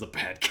cast as the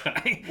bad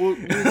guy. Well,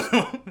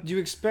 you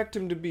expect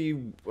him to be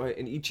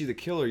in Ichi the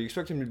Killer. You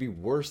expect him to be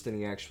worse than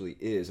he actually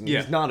is. I mean,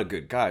 he's not a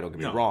good guy. Don't get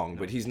me wrong,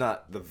 but he's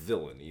not the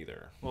villain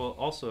either. Well,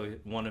 also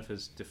one of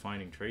his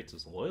defining traits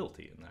is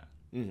loyalty in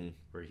that,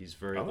 where he's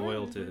very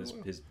loyal to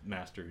his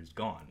master who's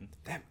gone.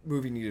 That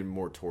movie needed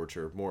more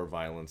torture, more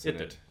violence in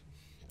It it. did.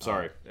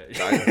 Sorry,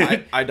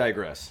 I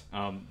digress.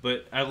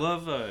 But I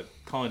love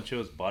Colin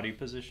Cho's body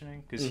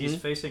positioning because he's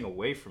facing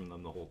away from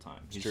them the whole time.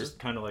 He's just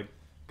kind of like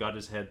got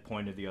his head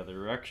pointed the other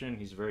direction.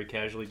 He's very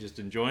casually just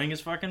enjoying his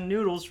fucking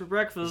noodles for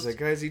breakfast. He's like,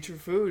 guys, eat your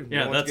food.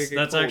 Yeah,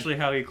 that's actually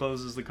how he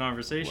closes the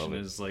conversation.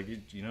 Is like,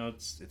 you know,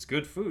 it's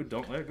good food.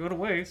 Don't let it go to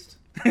waste.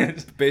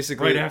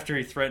 Basically, right after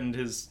he threatened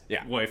his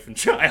wife and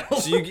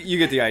child. So you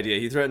get the idea.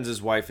 He threatens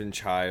his wife and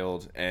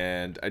child,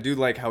 and I do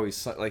like how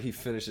he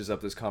finishes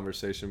up this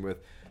conversation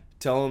with,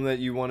 "Tell him that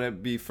you want to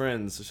be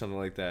friends," or something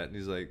like that. And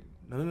he's like,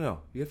 No.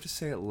 You have to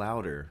say it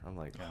louder. I'm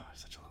like, oh,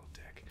 such a little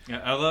dick.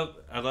 Yeah,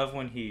 I love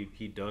when he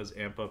does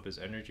amp up his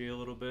energy a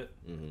little bit.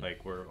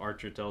 Like where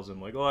Archer tells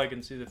him like, "Oh, I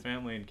can see the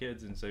family and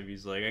kids," and so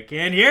he's like, "I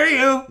can't hear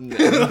you."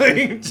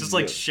 Like, just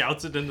like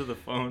shouts it into the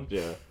phone.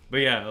 Yeah. But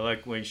yeah,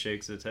 like when he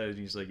shakes his head,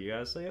 he's like, "You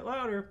gotta say it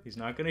louder. He's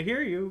not gonna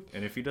hear you,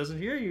 and if he doesn't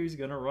hear you, he's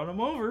gonna run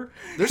him over."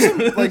 There's some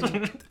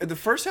like the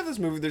first half of this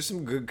movie. There's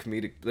some good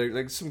comedic,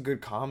 like some good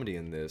comedy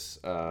in this.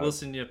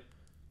 Wilson Yip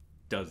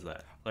does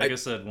that. Like I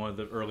said, one of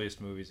the earliest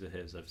movies of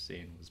his I've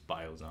seen was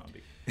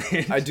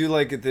BioZombie. I do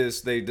like at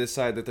this. They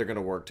decide that they're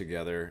gonna work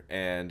together,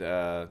 and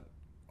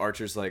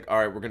Archer's like, "All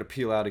right, we're gonna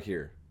peel out of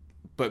here,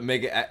 but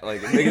make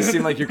it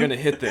seem like you're gonna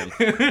hit them."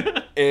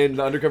 And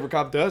the undercover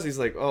cop does. He's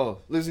like, "Oh,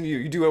 listen to you.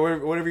 You do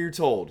whatever you're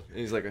told." And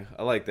he's like,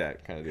 "I like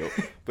that kind of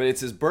deal." But it's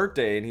his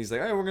birthday, and he's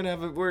like, "Hey, we're gonna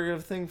have a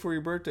thing for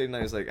your birthday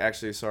tonight." He's like,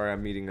 "Actually, sorry,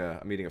 I'm meeting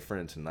a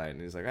friend tonight."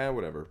 And he's like,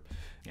 "Whatever."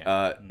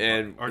 Yeah.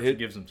 And Archer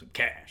gives him some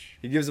cash.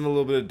 He gives him a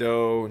little bit of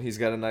dough, and he's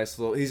got a nice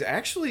little. He's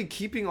actually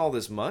keeping all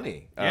this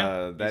money.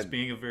 He's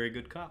being a very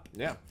good cop.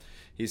 Yeah,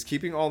 he's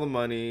keeping all the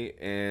money,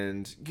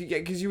 and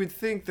because you would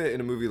think that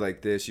in a movie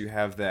like this, you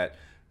have that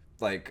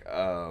like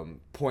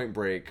Point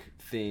Break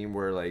theme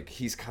where like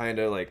he's kind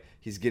of like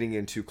he's getting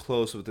in too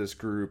close with this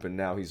group, and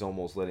now he's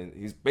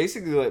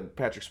basically let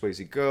Patrick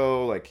Swayze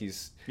go. Like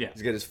he's got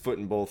his foot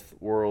in both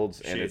worlds,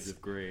 Shades and it's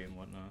of gray and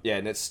whatnot. Yeah,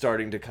 and it's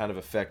starting to kind of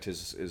affect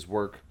his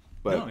work.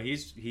 But no,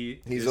 he's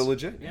a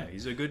legit. Yeah,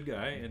 he's a good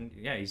guy, and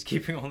he's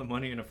keeping all the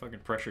money in a fucking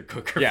pressure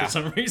cooker for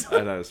some reason. I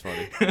thought it was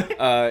funny.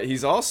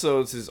 It's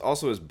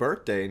also his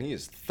birthday, and he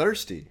is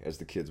thirsty, as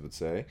the kids would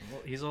say.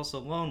 Well, he's also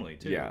lonely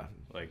too. Yeah,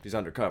 like he's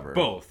undercover.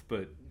 Both,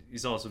 but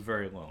he's also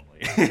very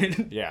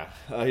lonely. Yeah,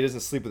 he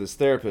doesn't sleep with his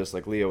therapist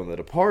like Leo in The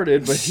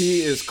Departed, but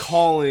he is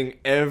calling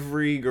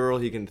every girl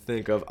he can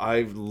think of.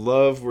 I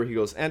love where he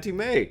goes, "Auntie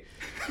May,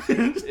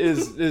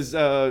 is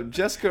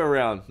Jessica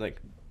around?"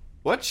 Like,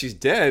 what? She's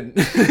dead?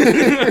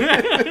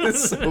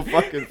 It's so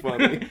fucking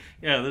funny.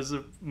 Yeah, there's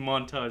a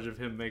montage of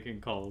him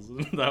making calls.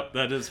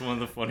 That is one of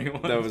the funny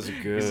ones. That was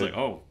good. He's like,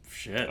 oh,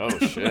 shit. Oh,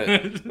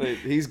 shit. Like,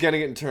 he's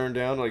getting it turned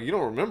down. Like, you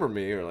don't remember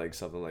me, or like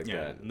something like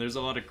Yeah, that. and there's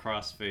a lot of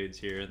crossfades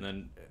here. And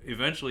then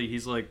eventually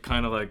he's like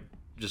kind of like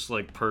just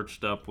like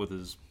perched up with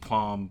his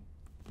palm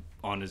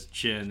on his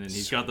chin. And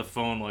he's got the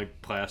phone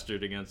like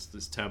plastered against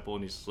his temple.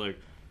 And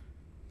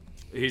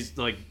he's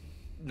like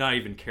not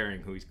even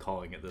caring who he's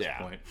calling at this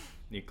point.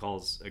 And he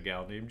calls a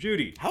gal named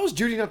Judy. How is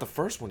Judy not the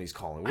first one he's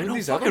calling? I know,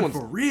 fucking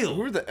for real.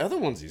 Who are the other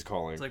ones he's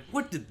calling? It's like,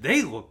 what did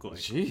they look like?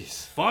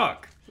 Jeez.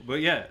 Fuck.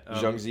 But yeah.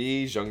 Zhang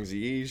Zi,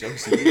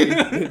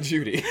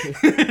 Judy.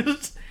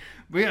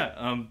 But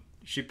yeah,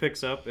 she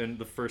picks up, and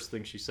the first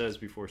thing she says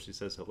before she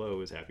says hello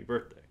is happy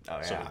birthday. Oh,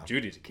 yeah. So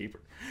Judy's a keeper.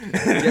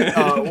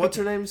 What's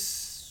her name?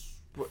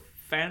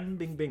 Fan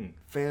Bingbing.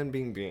 Fan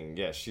Bingbing.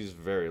 Yeah, she's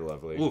very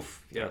lovely.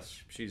 Oof.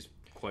 Yes, she's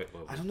quite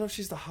lovely. I don't know if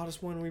she's the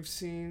hottest one we've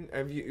seen.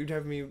 You'd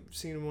have me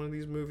seen one of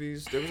these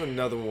movies? There was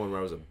another one where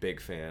I was a big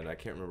fan. I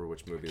can't remember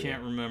which movie.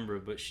 Can't remember,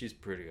 but she's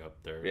pretty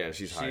up there. Yeah,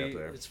 she's high up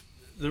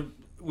there.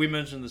 We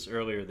mentioned this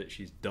earlier that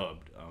she's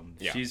dubbed.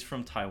 Yeah. She's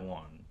from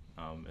Taiwan,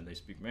 and they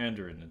speak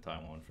Mandarin in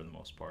Taiwan for the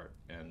most part.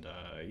 And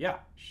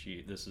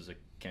this is a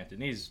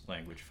Cantonese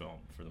language film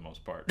for the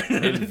most part.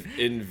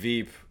 in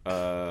Veep,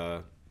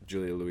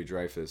 Julia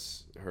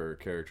Louis-Dreyfus, her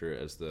character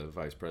as the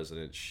vice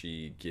president,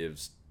 she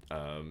gives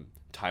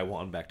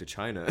Taiwan back to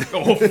China.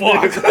 Oh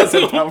fuck!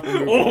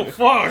 Oh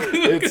fuck!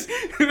 It's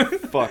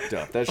fucked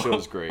up. That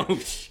show's great. Oh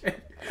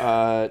shit!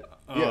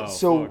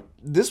 So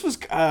this was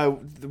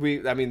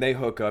they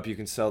hook up. You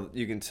can tell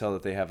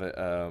that they have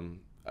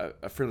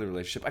a friendly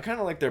relationship. I kind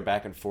of like their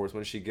back and forth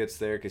when she gets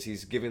there, because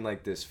he's giving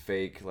like this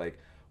fake like,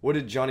 what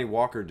did Johnny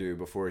Walker do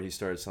before he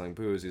started selling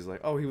booze? He's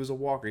like, oh, he was a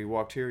walker. He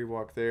walked here, he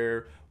walked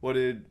there.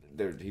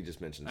 He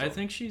just mentions. I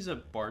think she's a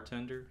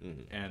bartender,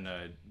 and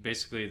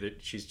basically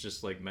that she's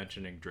just like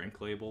mentioning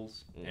drink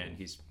labels, and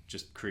he's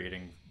just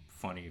creating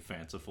funny,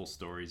 fanciful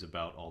stories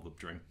about all the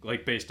drink,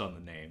 like based on the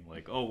name.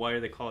 Like, oh, why do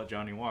they call it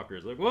Johnny Walker?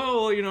 It's like,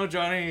 well,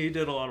 Johnny, he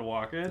did a lot of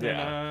walking,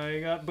 and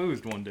he got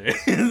boozed one day.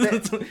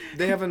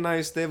 They have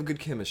a good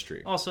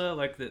chemistry. Also, I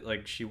like that,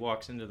 like, she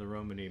walks into the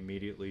room and he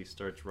immediately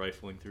starts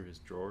rifling through his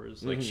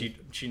drawers. Like,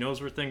 she knows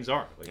where things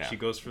are. Like, she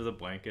goes for the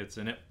blankets,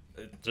 and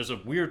there's a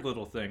weird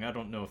little thing. I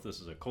don't know if this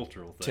is a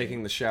cultural thing.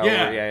 Taking the shower.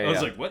 Yeah. I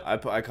was like, what?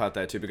 I caught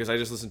that too, because I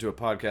just listened to a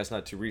podcast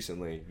not too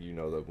recently. You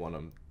know, the one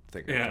I'm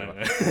thinking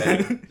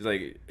about.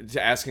 Like,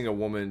 asking a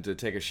woman to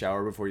take a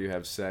shower before you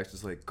have sex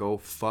is like, go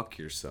fuck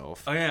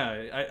yourself. Oh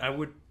yeah,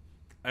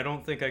 I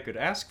don't think I could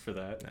ask for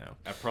that. No.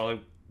 I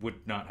probably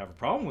would not have a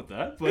problem with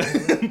that,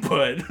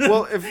 but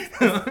well,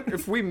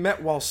 if we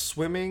met while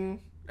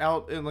swimming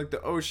out in like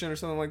the ocean or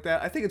something like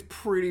that, I think it's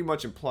pretty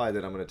much implied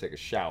that I'm going to take a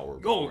shower.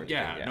 Oh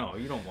yeah, no,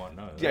 you don't want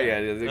none of that.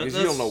 Yeah, because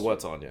you don't know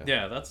what's on you.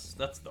 Yeah, that's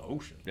the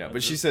ocean. Yeah,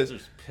 but she says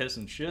there's piss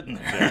and shit in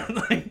there.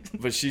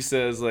 But she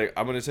says, like,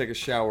 I'm going to take a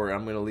shower and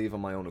I'm going to leave on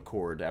my own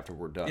accord after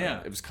we're done.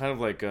 Yeah. It was kind of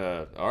like,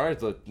 all right,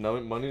 the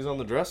money's on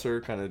the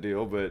dresser kind of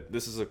deal, but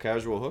this is a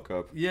casual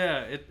hookup.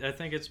 Yeah, I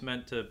think it's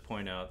meant to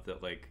point out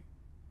that, like,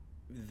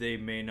 they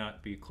may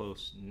not be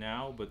close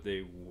now, but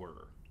they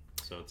were.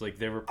 So it's like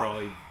they were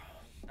probably,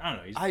 I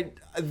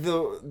don't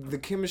know. The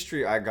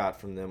chemistry I got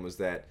from them was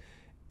that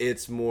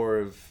it's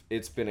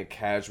been a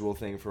casual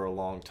thing for a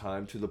long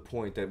time, to the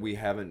point that we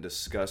haven't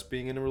discussed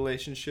being in a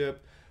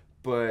relationship,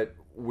 but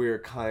we're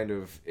kind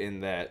of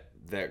in that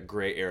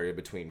gray area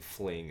between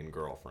fling and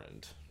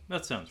girlfriend.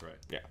 That sounds right.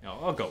 Yeah.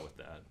 I'll go with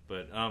that.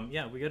 But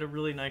we get a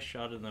really nice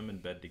shot of them in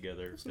bed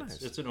together.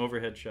 It's an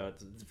overhead shot.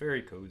 It's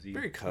very cozy.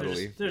 Very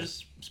cuddly. They're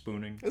just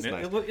spooning. It's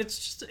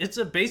nice. It's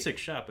a basic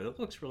shot, but it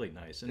looks really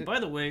nice. And by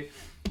the way,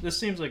 this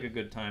seems like a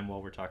good time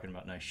while we're talking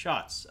about nice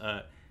shots.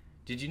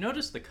 Did you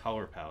notice the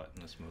color palette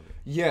in this movie?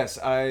 Yes,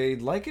 I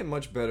like it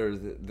much better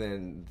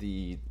than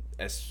the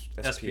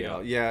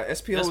SPL. Yeah,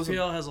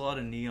 SPL has a lot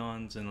of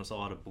neons and there's a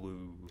lot of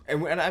blue.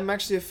 And I'm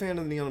actually a fan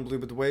of the neon and blue,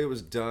 but the way it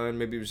was done,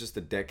 maybe it was just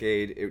the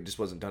decade, it just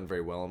wasn't done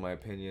very well in my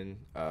opinion.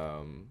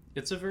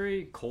 It's a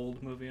very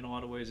cold movie in a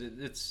lot of ways.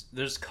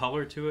 There's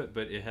color to it,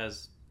 but it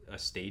has a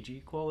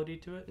stagey quality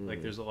to it.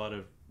 Like, there's a lot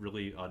of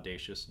really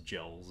audacious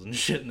gels and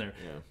shit in there.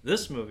 Yeah.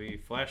 This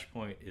movie,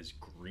 Flashpoint, is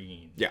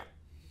green. Yeah.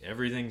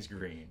 Everything's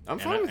green. I'm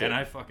fine with it. And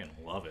I fucking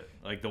love it.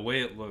 Like, the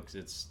way it looks,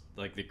 it's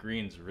like the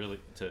greens really,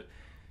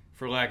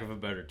 for lack of a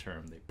better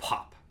term, they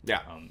pop.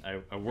 Yeah.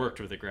 I worked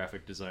with a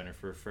graphic designer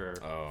for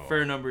a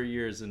fair number of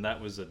years, and that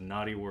was a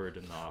naughty word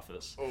in the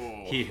office.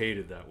 Oh. He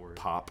hated that word.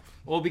 Pop.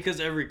 Well, because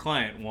every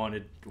client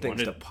wanted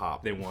things to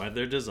pop. They wanted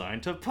their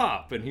design to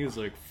pop, and he was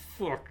like,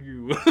 fuck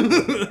you.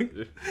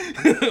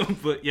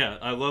 But yeah,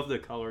 I love the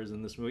colors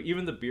in this movie.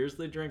 Even the beers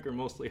they drink are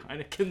mostly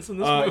Heinekens in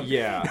this movie.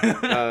 Yeah.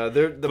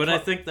 But I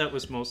think that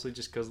was mostly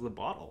just because of the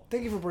bottle.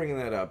 Thank you for bringing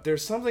that up.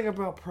 There's something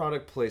about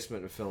product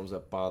placement in films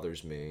that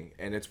bothers me,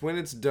 and it's when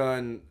it's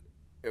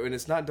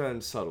not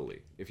done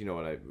subtly, if you know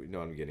what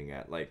I'm getting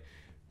at. Like,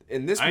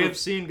 in this I have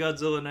seen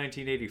Godzilla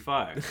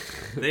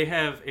 1985. They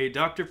have a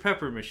Dr.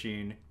 Pepper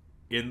machine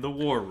in the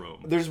war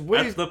room. There's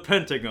ways. At the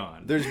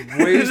Pentagon. There's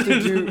ways to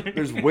do.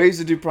 There's ways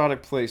to do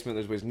product placement.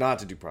 There's ways not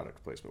to do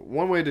product placement.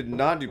 One way to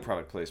not do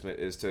product placement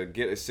is to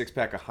get a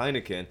 6-pack of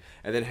Heineken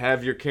and then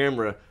have your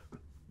camera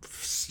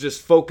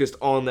just focused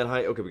on that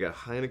Okay, we got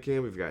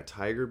Heineken. We've got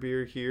Tiger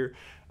beer here.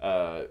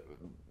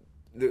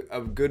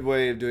 A good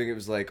way of doing it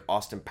was like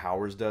Austin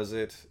Powers does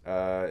it,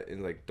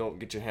 and like, don't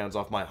get your hands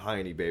off my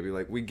hiney, baby.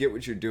 Like, we get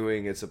what you're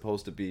doing. It's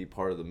supposed to be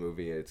part of the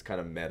movie. It's kind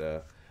of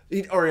meta.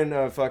 Or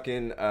in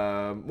fucking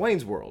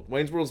Wayne's World.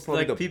 Wayne's World is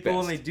probably the people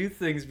best. only do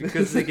things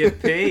because they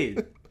get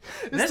paid.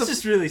 That's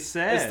just really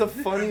sad. It's the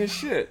funniest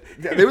shit.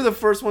 They were the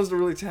first ones to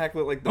really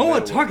tackle it. Like, I don't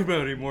want to talk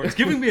about it anymore. It's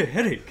giving me a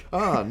headache.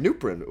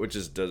 Nuprin, which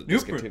is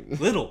Nuprin,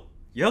 little,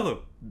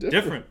 yellow,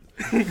 different.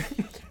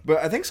 But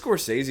I think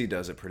Scorsese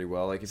does it pretty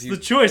well. Like, if it's the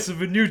choice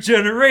of a new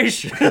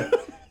generation.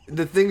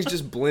 The things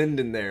just blend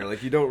in there.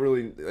 Like, you don't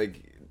really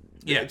like.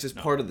 Yeah, it's just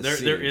part of the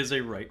scene. There is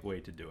a right way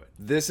to do it.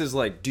 This is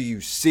like, do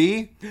you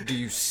see? Do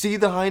you see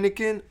the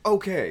Heineken?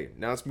 Okay,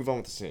 now let's move on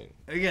with the scene.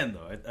 Again,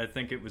 though, I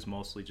think it was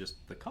mostly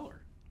just the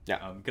color.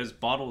 Yeah. Because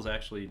bottles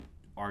actually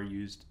are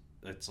used.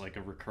 It's like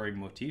a recurring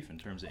motif in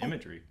terms of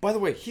imagery. By the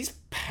way, he's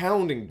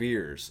pounding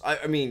beers.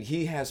 I mean,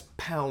 he has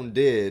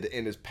pounded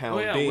and is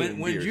pounding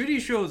when beers. Judy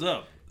shows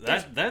up,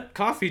 that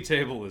coffee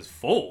table is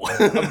full.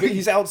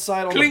 He's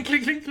outside on clink,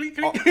 clink, clink, clink,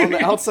 clink. On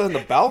the outside on the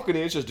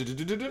balcony. It's just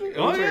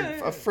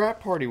a frat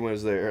party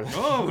was there.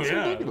 Oh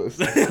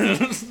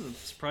yeah.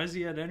 Surprised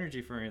he had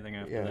energy for anything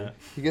after that.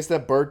 He gets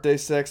that birthday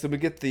sex. Then we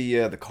get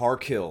the car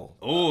kill.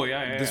 Oh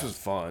yeah. This was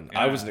fun. Yeah.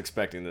 I wasn't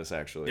expecting this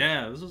actually.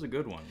 Yeah, this was a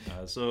good one.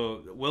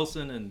 So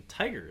Wilson and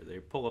Tiger, they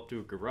pull up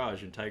to a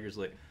garage, and Tiger's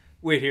like,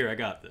 "Wait here, I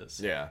got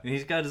this." Yeah. And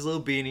he's got his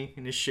little beanie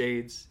and his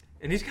shades.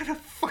 And he's got a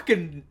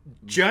fucking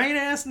giant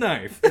ass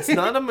knife. It's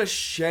not a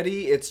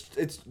machete.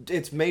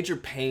 It's Major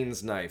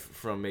Payne's knife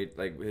from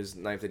his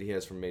knife that he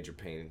has from Major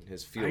Payne,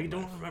 his field knife. I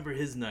don't remember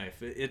his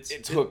knife.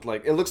 It's hooked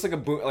like it looks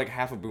like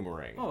half a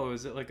boomerang. Oh,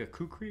 is it like a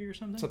kukri or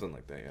something? Something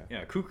like that, yeah.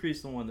 Yeah,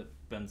 kukri's the one that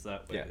bends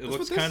that way. Yeah, it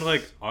looks kind of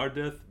like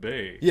Ardeth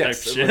Bay.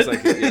 Yes, type it shit.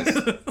 looks like yes.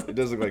 It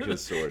does look like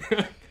his sword.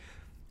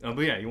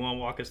 But yeah, you want to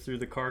walk us through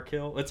the car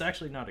kill? It's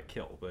actually not a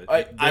kill, but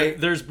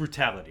there's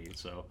brutality.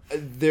 So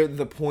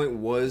the point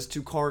was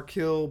to car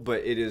kill,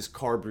 but it is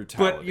car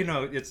brutality.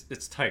 But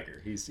it's Tiger.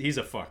 He's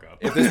a fuck up.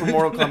 If this were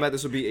Mortal Kombat,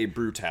 this would be a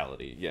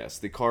brutality. Yes,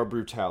 the car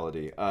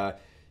brutality.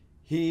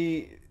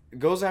 He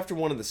goes after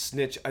one of the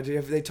snitch.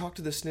 Have they talked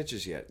to the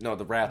snitches yet? No,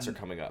 the rats are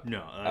coming up.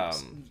 No,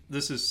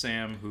 this is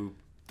Sam, who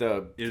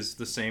is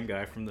the same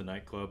guy from the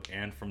nightclub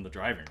and from the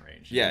driving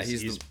range. Yeah,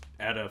 he's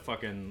at a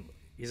fucking.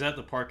 He's at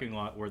the parking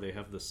lot where they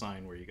have the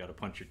sign where you got to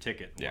punch your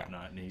ticket and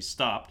whatnot, and he's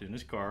stopped in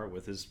his car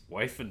with his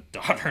wife and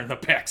daughter in the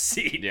back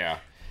seat. Yeah,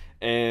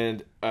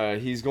 and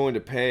he's going to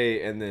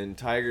pay, and then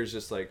Tiger's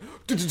just like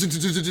and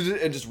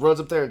just runs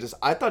up there and just.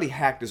 I thought he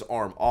hacked his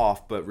arm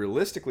off, but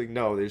realistically,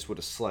 no, they just would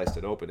have sliced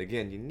it open.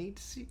 Again, you need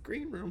to see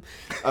Green Room.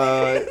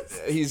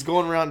 He's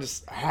going around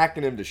just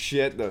hacking him to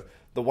shit.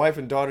 The wife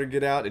and daughter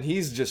get out, and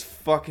he's just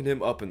fucking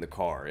him up in the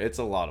car. It's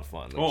a lot of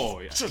fun.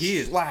 He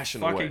is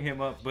slashing fucking away.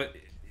 him up, but.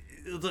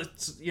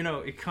 It's,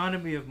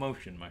 economy of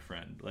motion, my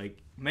friend. Like,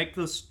 make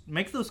those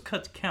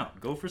cuts count.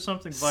 Go for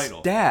something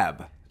vital.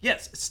 Stab.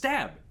 Yes,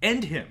 stab.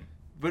 End him.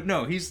 But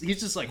no, he's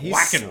just like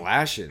whacking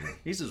slashing.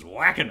 He's just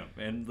whacking him,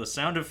 and the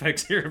sound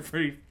effects here are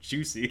pretty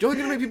juicy. You're only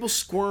gonna make people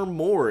squirm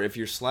more if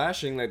you're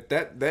slashing.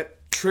 That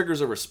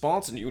triggers a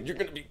response in you, and you're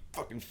gonna be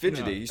fucking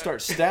fidgety. You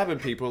start stabbing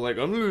people like,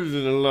 I'm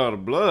losing a lot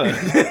of blood.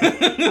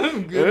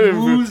 I'm getting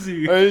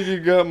woozy. I think you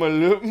got my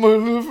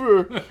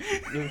liver.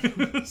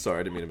 Sorry,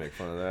 I didn't mean to make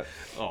fun of that.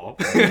 Oh,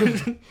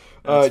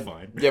 that's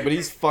fine. Yeah, but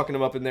he's fucking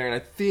him up in there, and I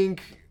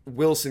think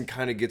Wilson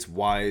kind of gets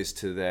wise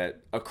to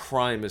that. A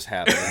crime is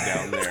happening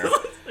down there.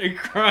 A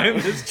crime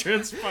is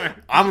transpired.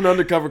 I'm an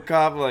undercover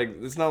cop.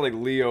 Like, it's not like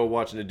Leo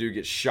watching a dude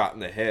get shot in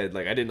the head.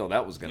 Like, I didn't know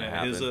that was gonna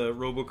happen. His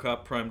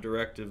RoboCop prime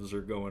directives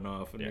are going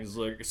off, and he's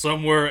like,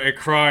 somewhere a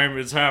crime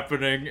is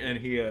happening, and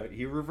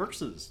he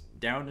reverses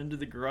down into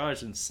the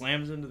garage and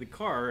slams into the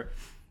car.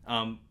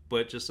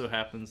 But just so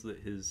happens that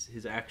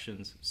his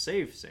actions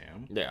save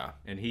Sam. Yeah.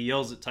 And he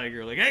yells at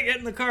Tiger like, "Hey, get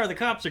in the car! The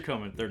cops are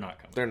coming." They're not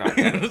coming. They're not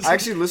coming. I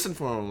actually listened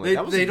for him.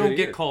 Like, they don't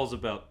get calls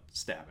about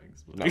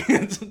stabbings. No.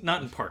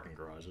 Not in parking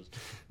garages.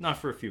 Not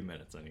for a few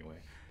minutes anyway.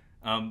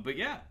 But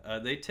yeah,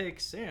 they take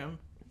Sam.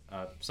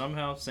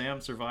 Somehow Sam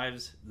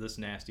survives this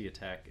nasty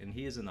attack, and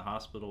he is in the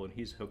hospital, and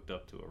he's hooked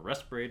up to a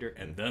respirator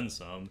and then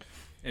some.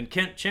 And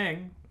Kent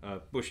Cheng,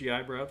 bushy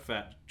eyebrowed,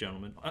 fat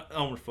gentleman,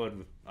 Elmer Fudd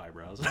with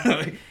eyebrows,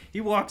 he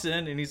walks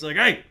in and he's like,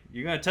 "Hey,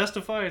 you gonna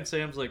testify?" And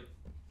Sam's like,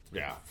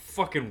 "Yeah,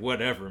 fucking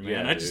whatever,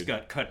 man. Yeah, I just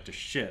got cut to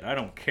shit. I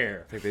don't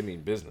care." I think they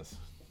mean business.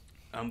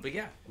 But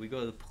yeah, we go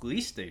to the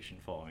police station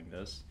following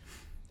this,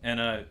 and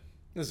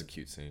this is a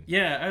cute scene.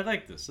 Yeah, I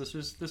like this.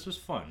 This was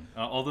fun.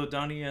 Although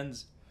Donnie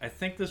Yen's, I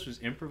think this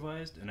was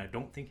improvised, and I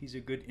don't think he's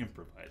a good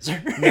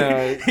improviser.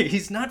 No,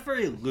 he's not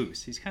very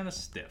loose. He's kind of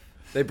stiff.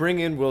 They bring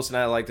in Wilson.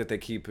 I like that they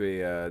keep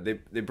they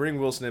bring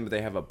Wilson in, but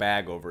they have a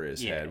bag over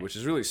his head, which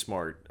is really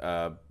smart.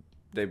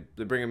 they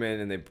bring him in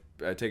and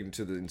they take him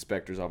to the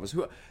inspector's office.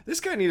 Who this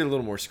guy needed a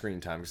little more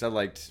screen time because I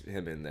liked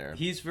him in there.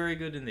 He's very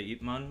good in the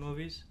Ip Man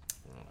movies.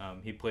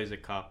 He plays a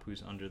cop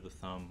who's under the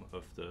thumb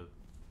of the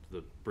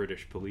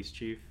British police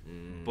chief,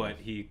 but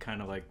he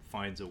kind of like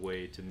finds a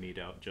way to mete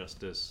out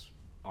justice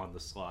on the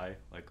sly,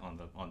 like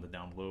on the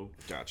down low.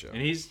 Gotcha.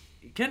 And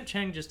Kent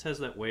Chang just has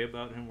that way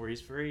about him where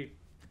he's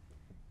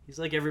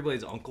like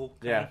everybody's uncle.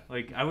 Kinda. Yeah.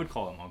 Like I would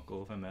call him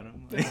uncle if I met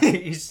him.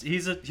 he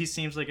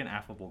seems like an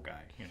affable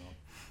guy, you know.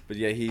 But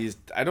yeah,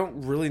 I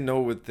don't really know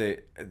what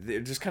they're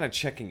just kind of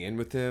checking in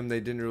with him. They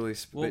didn't really.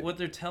 What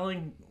they're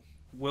telling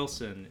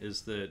Wilson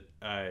is that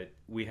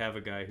we have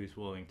a guy who's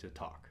willing to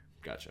talk.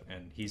 Gotcha.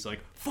 And he's like,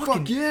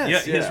 fuck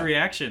yes! Yeah, his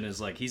reaction is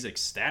like, he's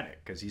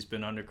ecstatic because he's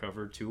been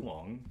undercover too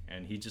long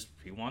and he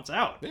wants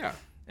out. Yeah.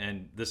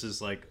 And this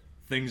is like,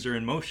 things are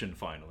in motion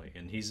finally.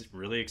 And he's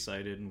really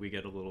excited and we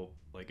get a little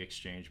like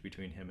exchange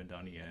between him and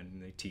Donnie Yen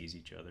and they tease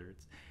each other.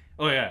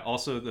 Oh yeah,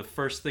 also the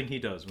first thing he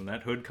does when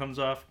that hood comes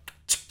off,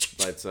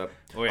 lights up.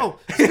 Oh, yeah. Oh,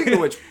 speaking of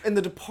which, in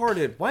The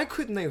Departed, why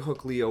couldn't they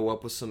hook Leo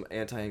up with some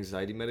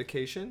anti-anxiety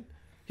medication?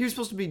 He was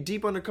supposed to be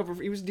deep undercover.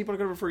 He was deep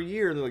undercover for a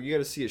year, and they're like, you got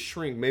to see a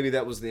shrink. Maybe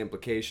that was the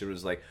implication. It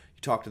was like,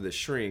 you talk to the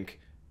shrink,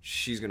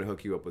 she's going to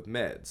hook you up with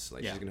meds.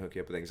 Like, she's going to hook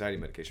you up with anxiety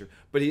medication.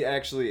 But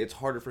it's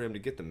harder for him to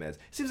get the meds. It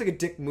seems like a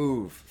dick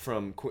move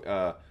from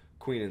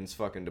Queenan's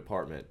fucking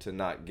department to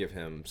not give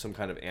him some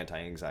kind of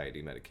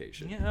anti-anxiety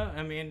medication. Yeah,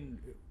 I mean,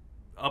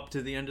 up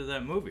to the end of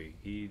that movie,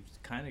 he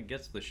kind of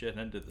gets the shit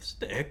end of the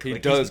stick. He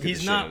does.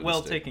 He's not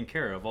well taken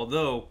care of,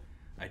 although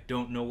I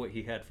don't know what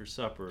he had for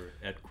supper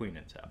at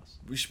Queenan's house.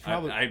 We should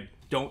probably. I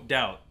don't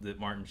doubt that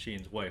Martin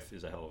Sheen's wife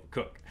is a hell of a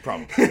cook.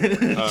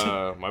 Probably.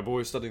 My boy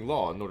is studying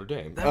law in Notre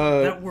Dame.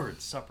 That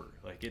word, supper,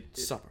 like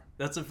supper.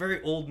 That's a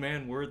very old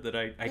man word that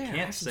I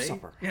can't say.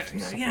 Supper. Yeah.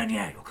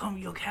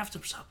 You'll have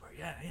some supper.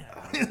 Yeah.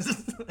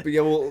 But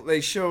yeah, well,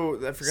 they show.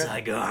 I forgot.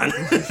 Saigon.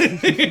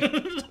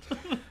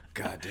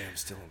 Goddamn,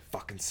 still in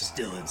fucking Saigon.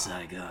 Still in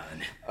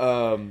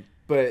Saigon.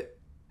 But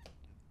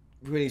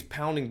when he's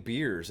pounding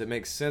beers, it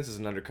makes sense as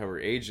an undercover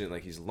agent.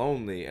 Like, he's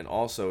lonely, and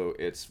also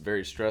it's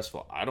very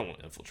stressful. I don't want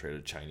to infiltrate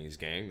a Chinese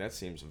gang. That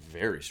seems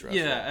very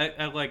stressful. Yeah,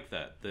 I like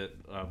that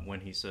when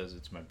he says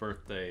it's my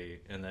birthday,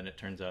 and then it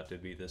turns out to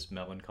be this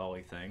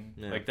melancholy thing.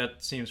 Yeah. Like,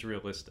 that seems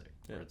realistic.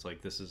 Yeah. Where it's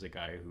like, this is a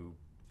guy who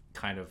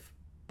kind of,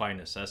 by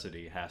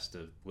necessity, has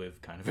to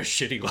live kind of a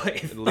shitty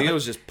life. And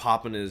Leo's just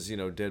popping his,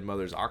 dead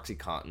mother's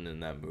OxyContin in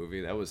that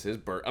movie. That was his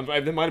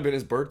that might have been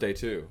his birthday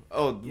too.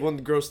 Oh, yeah. One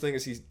gross thing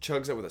is he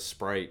chugs it with a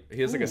Sprite.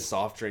 He has like a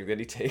soft drink that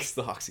he takes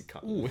the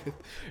OxyContin with.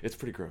 It's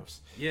pretty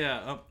gross.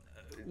 Yeah.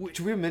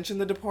 Should we mention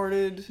The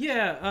Departed?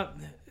 Yeah.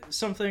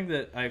 Something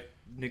that I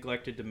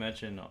neglected to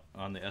mention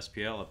on the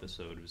SPL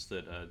episode was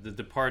that The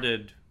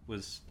Departed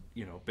was,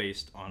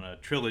 based on a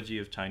trilogy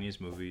of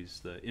Chinese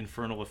movies, the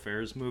Infernal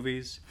Affairs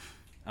movies.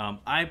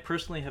 I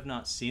personally have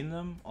not seen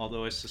them,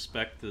 although I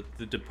suspect that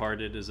The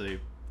Departed is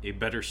a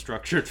better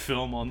structured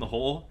film on the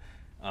whole.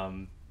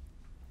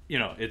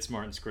 It's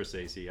Martin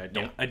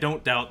Scorsese. I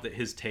don't doubt that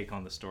his take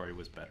on the story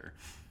was better.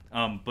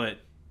 But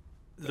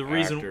the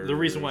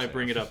reason why I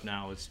bring it up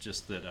now is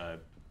just that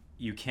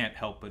you can't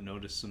help but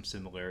notice some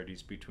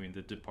similarities between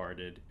The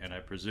Departed and I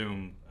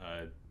presume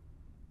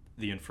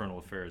the Infernal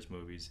Affairs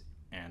movies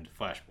and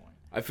Flashpoint.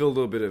 I feel a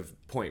little bit of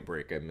Point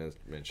Break I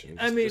mentioned.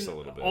 Just a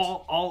little bit.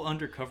 All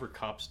undercover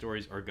cop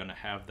stories are going to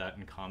have that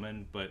in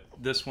common, but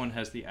this one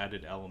has the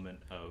added element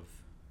of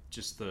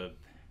just the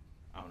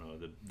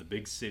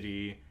big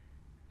city.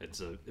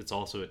 It's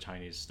also a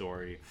Chinese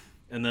story.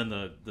 And then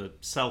the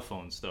cell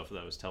phone stuff that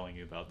I was telling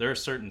you about. There are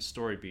certain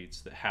story beats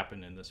that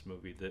happen in this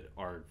movie that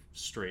are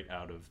straight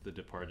out of The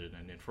Departed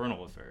and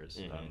Infernal Affairs.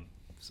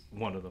 Mm-hmm.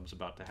 One of them's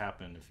about to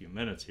happen in a few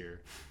minutes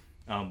here.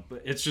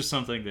 But it's just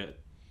something that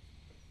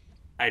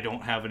I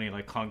don't have any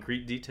like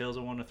concrete details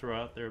I want to throw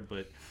out there,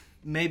 but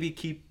maybe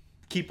keep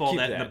all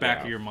that in the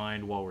back of your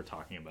mind while we're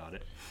talking about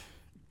it.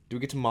 Do we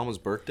get to Mama's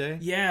birthday?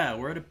 Yeah,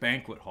 we're at a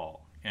banquet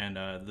hall, and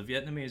the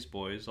Vietnamese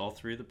boys, all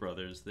three of the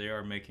brothers, they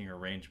are making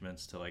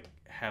arrangements to like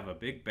have a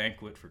big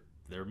banquet for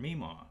their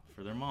Mima,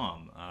 for their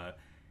mom.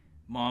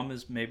 Mom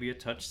is maybe a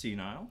touch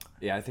senile.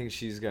 Yeah, I think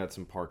she's got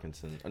some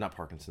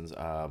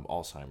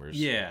Alzheimer's.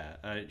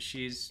 Yeah,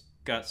 she's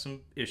got some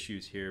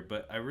issues here,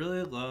 but I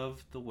really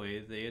love the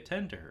way they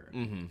attend to her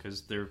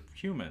because they're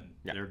human.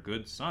 Yeah. They're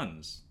good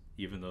sons,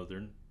 even though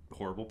they're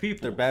horrible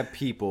people. They're bad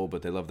people,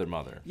 but they love their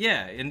mother.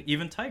 Yeah, and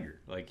even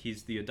Tiger, like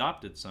he's the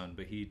adopted son,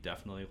 but he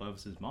definitely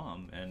loves his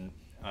mom. And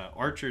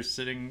Archer's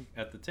sitting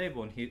at the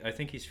table, and I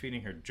think he's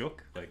feeding her juk,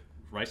 like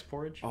rice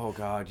porridge. Oh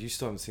God, you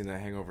still haven't seen that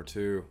Hangover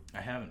 2?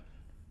 I haven't.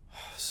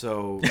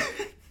 So.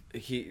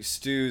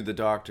 Stu, the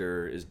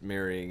doctor, is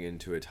marrying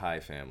into a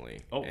Thai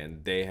family,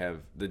 and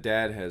the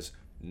dad has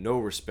no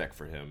respect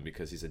for him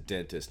because he's a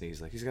dentist,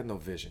 and he's got no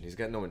vision, he's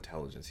got no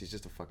intelligence, he's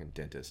just a fucking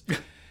dentist.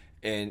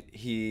 And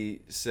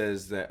he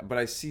says that, but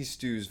I see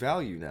Stu's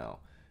value now,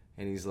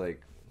 and he's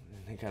like,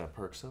 and he kind of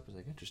perks up, he's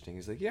like, interesting.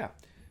 He's like, yeah,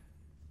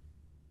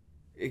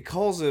 it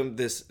calls him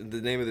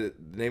the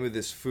name of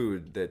this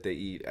food that they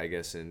eat, I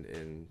guess,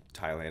 in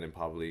Thailand and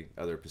probably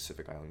other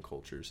Pacific Island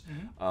cultures.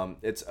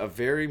 It's a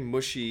very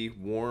mushy,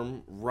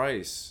 warm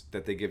rice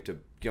that they give to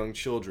young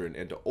children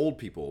and to old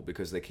people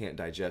because they can't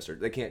digest or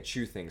they can't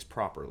chew things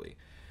properly.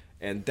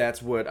 And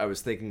that's what I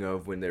was thinking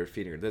of when they were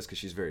feeding her this, because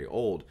she's very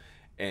old.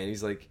 And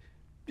he's like,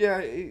 yeah,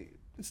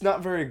 it's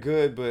not very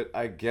good, but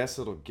I guess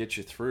it'll get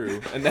you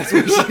through. And that's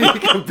what she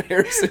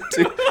compares it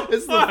to.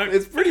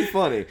 It's pretty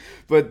funny,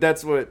 but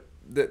that's what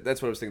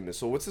I was thinking.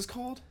 So what's this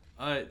called?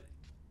 I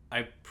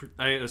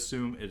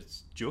assume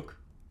it's juk.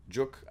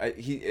 Juk.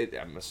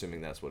 I'm assuming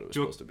that's what it was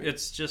supposed to be.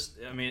 It's just,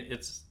 I mean,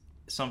 it's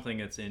something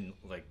that's in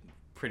like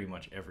pretty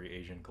much every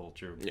Asian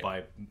culture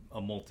by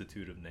a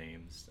multitude of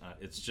names.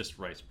 It's just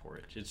rice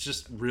porridge. It's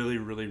just really,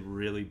 really,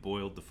 really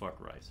boiled the fuck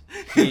rice.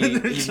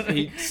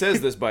 He says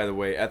this, by the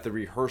way, at the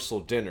rehearsal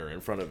dinner in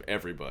front of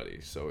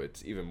everybody, so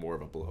it's even more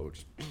of a blow.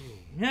 Just...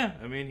 Yeah,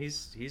 I mean,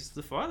 he's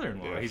the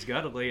father-in-law. Yeah. He's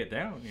got to lay it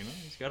down, you know.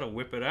 He's got to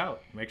whip it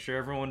out, make sure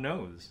everyone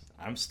knows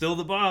I'm still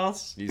the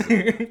boss. He's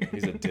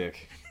a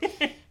dick.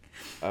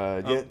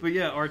 But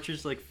yeah,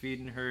 Archer's like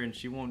feeding her, and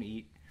she won't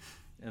eat.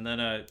 And then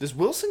does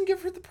Wilson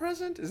give her the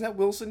present? Is that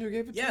Wilson who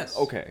gave it to her? Yes.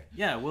 Okay.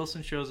 Yeah,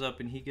 Wilson shows up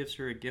and he gives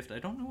her a gift. I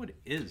don't know what it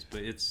is,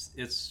 but it's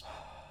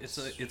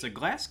a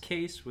glass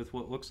case with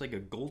what looks like a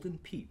golden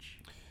peach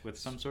with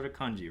some sort of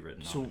kanji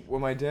written on it. So when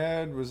my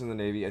dad was in the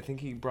Navy, I think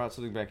he brought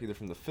something back either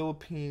from the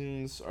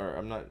Philippines or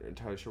I'm not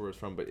entirely sure where it's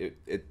from, but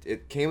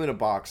it came in a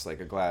box,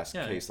 like a glass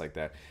case like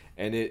that.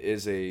 And it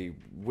is a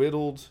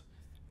whittled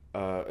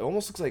it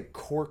almost looks like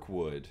cork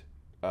wood.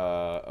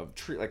 Of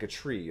tree, like a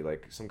tree,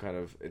 like some kind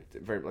of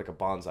very like a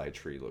bonsai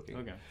tree looking.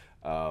 Okay.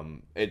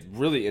 It's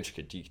really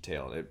intricate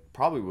detail. It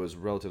probably was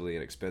relatively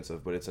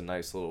inexpensive, but it's a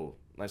nice little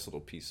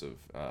piece of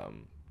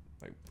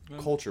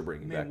culture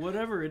bringing back.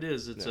 Whatever it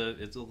is, it's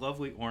a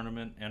lovely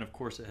ornament, and of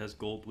course it has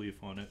gold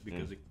leaf on it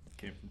because it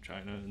came from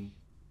China and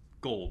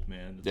gold,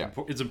 man.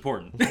 It's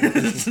important.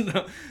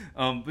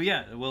 But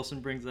yeah, Wilson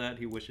brings that.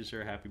 He wishes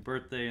her a happy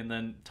birthday, and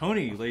then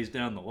Tony lays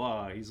down the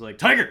law. He's like,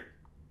 Tiger,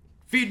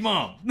 feed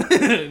mom.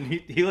 And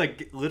he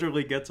like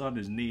literally gets on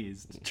his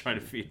knees to try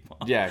to feed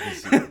mom. Yeah,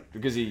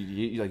 because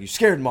he like, you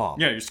scared mom.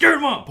 Yeah, you scared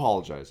mom.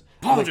 Apologize.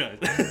 Like,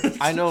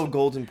 I know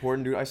gold's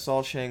important, dude. I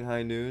saw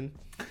Shanghai Noon.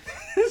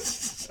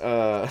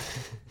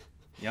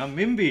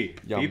 Yamimbi.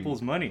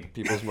 People's money.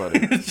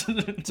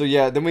 So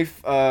yeah, then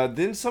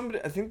then somebody,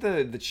 I think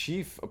the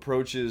chief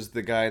approaches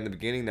the guy in the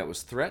beginning that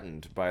was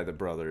threatened by the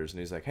brothers,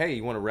 and he's like, hey,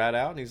 you want to rat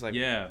out? And he's like,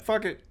 yeah,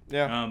 fuck it.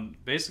 Yeah.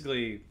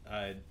 Basically,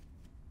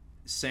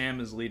 Sam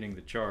is leading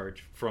the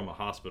charge from a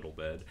hospital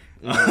bed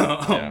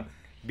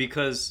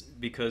because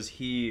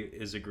he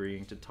is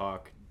agreeing to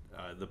talk.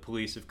 The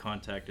police have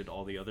contacted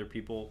all the other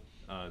people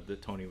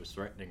that Tony was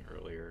threatening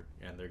earlier,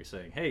 and they're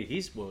saying, "Hey,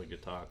 he's willing to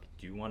talk.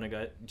 Do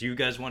you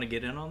guys want to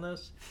get in on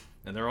this?"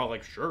 And they're all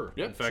like, "Sure."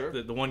 Yep, in fact,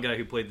 sure. The one guy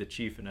who played the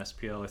chief in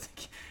SPL, I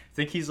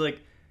think he's like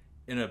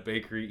in a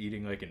bakery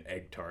eating like an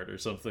egg tart or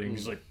something.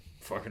 He's like,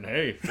 "Fucking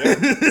hey."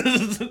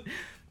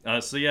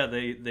 So yeah,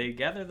 they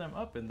gather them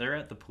up, and they're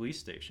at the police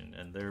station,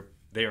 and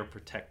they are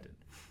protected.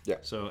 Yeah.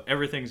 So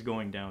everything's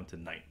going down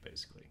tonight,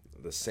 basically.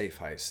 The safe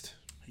heist.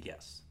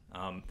 Yes.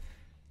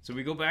 So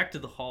we go back to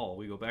the hall.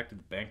 We go back to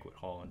the banquet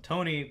hall, and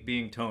Tony,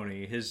 being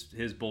Tony,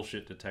 his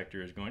bullshit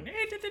detector is going.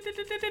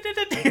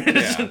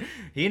 Yeah.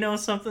 He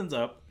knows something's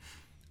up.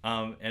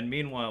 And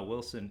meanwhile,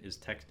 Wilson is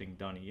texting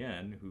Donnie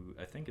Yen, who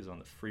I think is on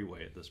the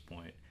freeway at this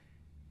point.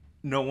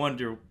 No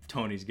wonder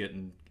Tony's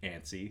getting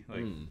antsy.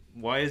 Like,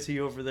 why is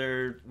he over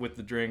there with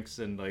the drinks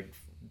and like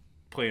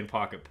playing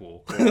pocket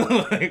pool,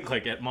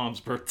 like at mom's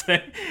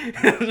birthday?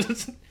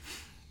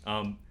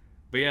 But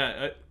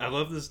yeah, I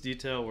love this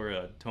detail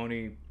where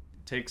Tony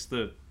takes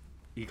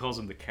he calls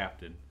him the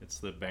captain. It's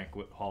the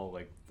banquet hall,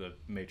 like the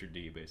maitre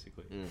d,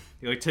 basically.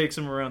 He like takes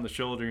him around the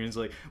shoulder and he's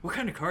like, "What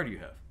kind of car do you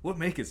have? What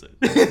make is it?"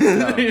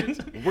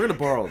 We're gonna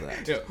borrow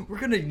that. Yeah, we're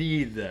gonna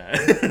need that.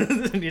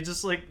 And you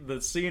just like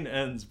the scene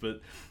ends,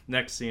 but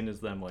next scene is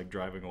them like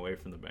driving away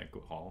from the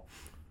banquet hall.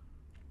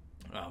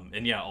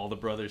 And yeah, all the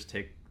brothers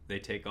take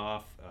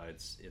off.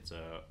 It's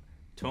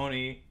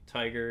Tony,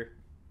 Tiger,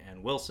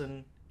 and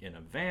Wilson in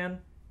a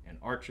van, and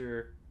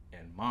Archer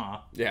and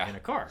Ma in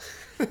a car.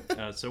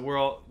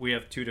 So we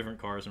have two different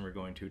cars and we're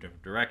going two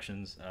different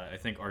directions. I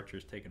think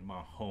Archer's taking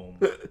Ma home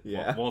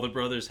while the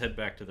brothers head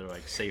back to their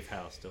like safe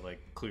house to like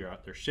clear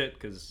out their shit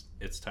because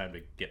it's time to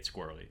get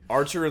squirrely.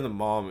 Archer and the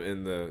mom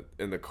in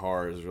the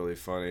car is really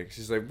funny.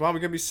 She's like, "Mom,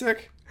 you gonna be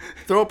sick?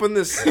 Throw open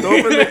this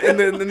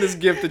in this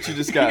gift that you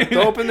just got.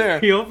 Throw open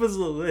there." He opens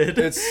the lid.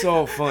 It's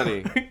so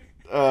funny.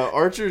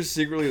 Archer is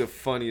secretly the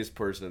funniest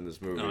person in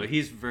this movie. No,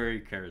 he's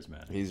very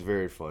charismatic. He's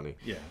very funny.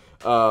 Yeah.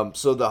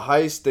 So the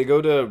heist, they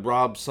go to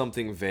rob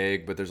something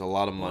vague, but there's a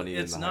lot of money in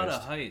the heist. It's not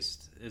a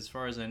heist. As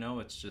far as I know,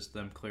 it's just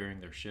them clearing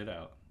their shit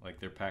out. Like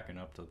they're packing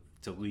up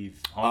to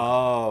leave Hong Kong.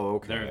 Oh,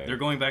 okay. They're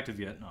going back to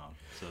Vietnam.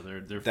 So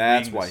they're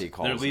That's why he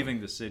calls They're leaving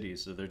the city,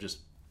 so they're just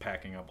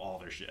packing up all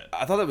their shit.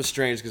 I thought that was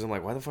strange because I'm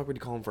like, why the fuck would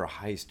you call him for a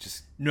heist?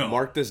 Just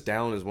mark this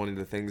down as one of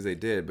the things they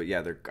did. But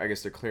yeah, I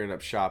guess they're clearing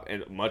up shop.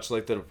 And much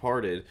like The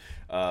Departed,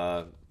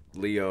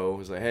 Leo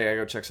was like, hey, I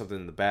gotta check something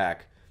in the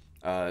back.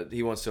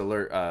 He wants to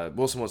alert,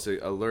 Wilson wants to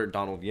alert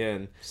Donald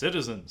Yen.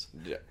 Citizens.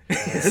 Yeah.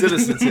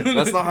 Citizens.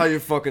 That's not how you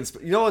fucking...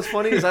 You know what's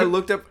funny is I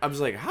looked up, I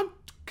was like, how...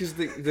 Because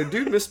the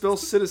dude misspells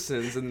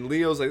citizens, and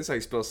Leo's like, this is how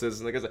you spell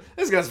citizens. Like, I was like,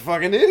 this guy's a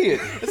fucking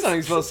idiot. That's not how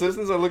you spell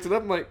citizens. I looked it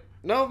up, I'm like,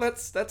 no,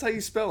 that's how you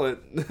spell it.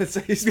 That's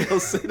how you spell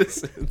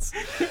citizens.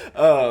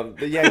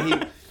 But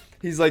yeah,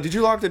 he's like, did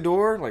you lock the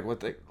door? Like, what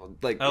the...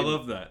 Like, I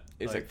love that.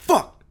 He's like,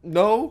 fuck,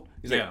 no.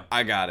 He's like, Yeah.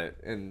 I got it.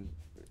 And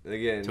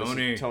again,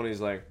 Tony's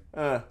like,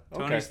 okay.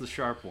 Tony's the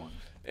sharp one.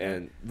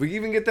 And we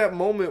even get that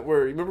moment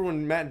where, you remember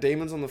when Matt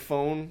Damon's on the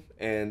phone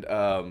and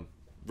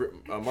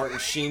Martin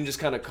Sheen just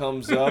kind of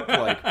comes up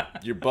like,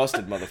 you're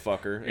busted,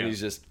 motherfucker. And he's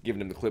just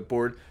giving him the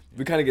clipboard.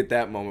 We kind of get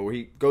that moment where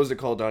he goes to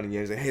call Donnie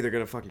Yen. He's like, hey, they're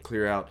going to fucking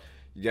clear out.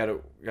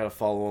 You gotta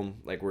follow them.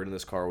 Like, we're in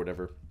this car or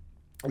whatever.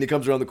 And he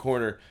comes around the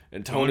corner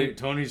and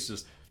Tony's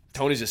just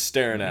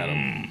staring at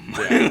him.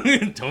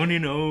 Yeah. Tony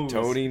knows.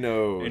 Tony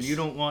knows. And you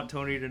don't want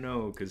Tony to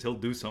know because he'll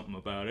do something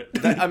about it.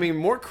 I mean,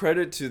 more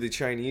credit to the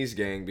Chinese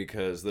gang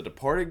because the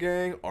Departed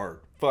gang are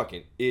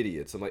fucking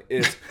idiots. I'm like,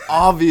 it's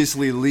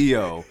obviously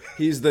Leo.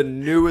 He's the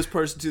newest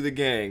person to the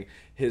gang.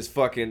 His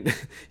fucking...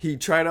 He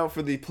tried out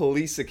for the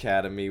police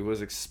academy,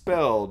 was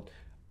expelled.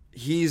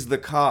 He's the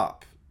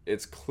cop.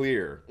 It's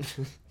clear.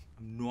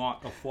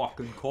 Not a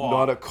fucking cop.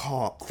 Not a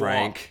cop,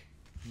 Frank.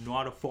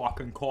 Not a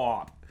fucking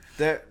cop.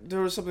 There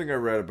was something I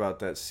read about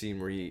that scene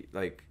where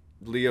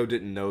Leo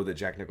didn't know that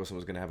Jack Nicholson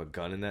was going to have a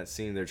gun in that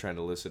scene. They're trying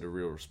to elicit a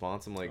real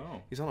response. I'm like,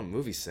 he's on a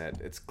movie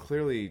set. It's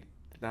clearly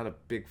not a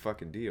big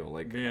fucking deal.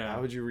 Like, how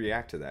would you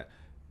react to that?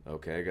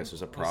 Okay, I guess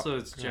there's a problem. Also,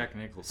 it's Jack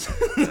Nicholson.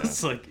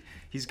 It's like,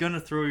 he's going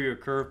to throw you a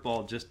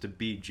curveball just to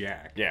be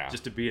Jack. Yeah.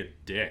 Just to be a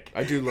dick.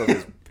 I do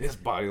love his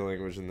body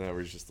language in that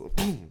where he's just like,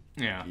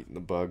 eating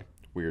the bug.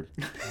 Weird.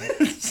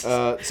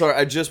 Sorry,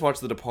 I just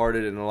watched The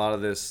Departed, and a lot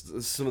of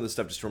some of this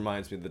stuff just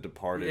reminds me of The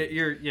Departed.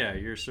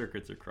 Your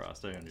circuits are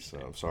crossed. I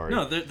understand. So, I'm sorry.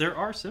 No, there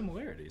are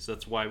similarities.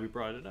 That's why we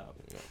brought it up.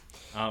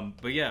 Yeah.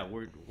 But yeah,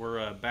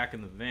 we're back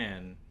in the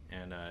van,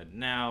 and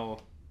now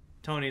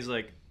Tony's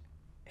like,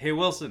 "Hey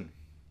Wilson,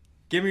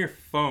 give me your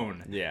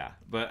phone." Yeah.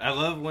 But I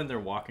love when they're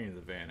walking to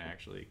the van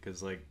actually,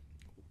 because like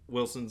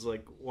Wilson's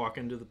like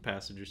walking to the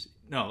passenger seat.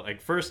 No,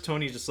 like first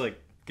Tony just like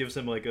gives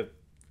him like a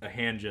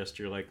hand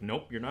gesture like,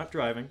 nope, you're not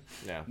driving.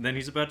 Yeah. And then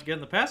he's about to get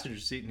in the passenger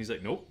seat and he's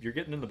like, nope, you're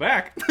getting in the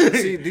back.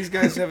 See, these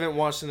guys haven't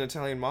watched an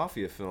Italian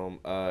mafia film.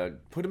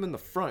 Put him in the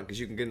front because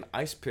you can get an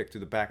ice pick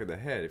through the back of the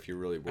head if you're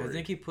really worried. I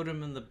think he put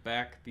him in the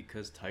back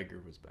because Tiger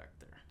was back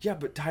there. Yeah,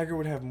 but Tiger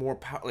would have more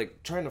power.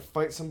 Like trying to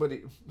fight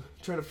somebody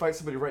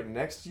right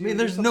next to you. I mean,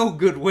 there's no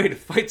good way to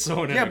fight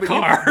someone in a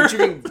car.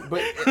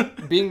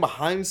 But being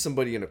behind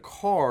somebody in a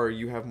car,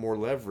 you have more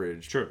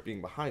leverage. True.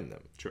 Being behind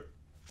them. True.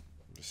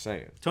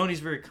 Saying. Tony's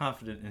very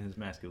confident in his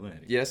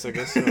masculinity. Yes, I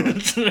guess so.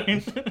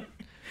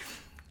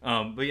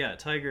 But yeah,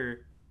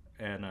 Tiger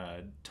and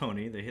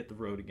Tony, they hit the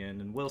road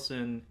again, and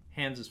Wilson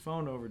hands his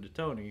phone over to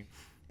Tony,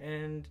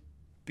 and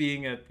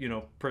being a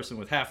person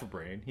with half a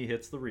brain, he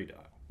hits the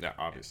redial. Yeah,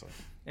 obviously.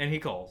 And he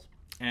calls,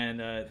 and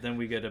then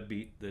we get a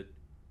beat that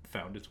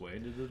found its way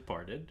into The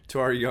Departed. To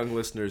our young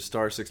listeners,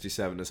 star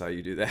 67 is how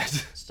you do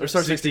that. Or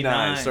star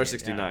 69. Star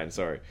 69.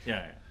 Sorry.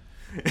 Yeah.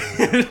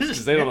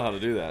 Because they don't know how to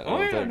do that.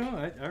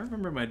 I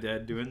remember my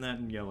dad doing that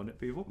and yelling at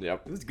people.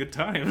 Yep. It was good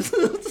times.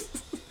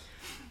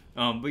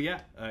 But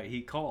yeah,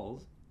 he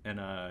calls, and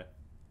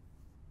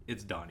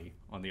it's Donnie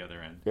on the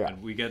other end. Yeah.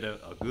 And we get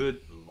a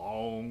good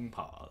long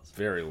pause.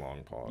 Very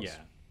long pause. Yeah.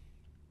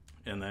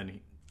 And then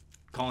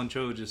Colin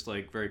Cho just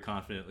like very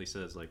confidently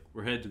says like,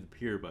 we're headed to the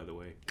pier, by the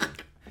way.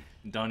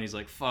 And Donnie's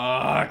like,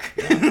 fuck.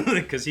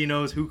 Because he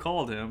knows who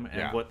called him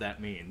and what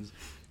that means.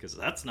 Because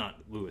that's not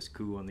Louis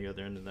Koo on the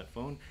other end of that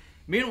phone.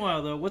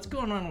 Meanwhile, though, what's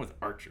going on with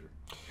Archer?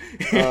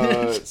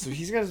 So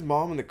he's got his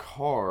mom in the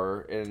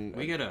car, and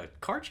we get a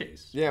car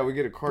chase. Yeah, we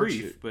get a car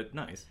chase. Brief, but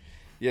nice.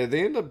 Yeah,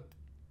 they end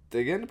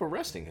up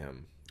arresting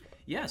him.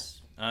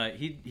 Yes,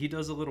 he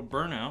does a little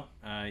burnout.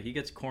 He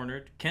gets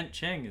cornered. Kent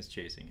Cheng is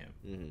chasing him.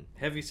 Mm-hmm.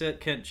 Heavyset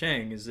Kent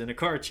Cheng is in a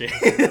car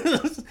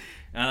chase,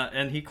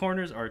 and he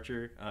corners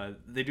Archer.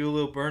 They do a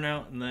little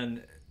burnout, and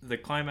then the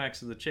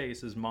climax of the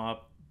chase is Ma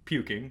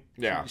puking.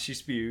 Yeah, she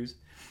spews.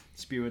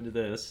 Spew into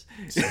this.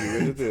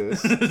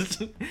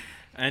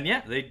 And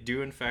yeah, they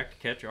do in fact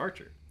catch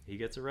Archer. He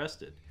gets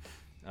arrested.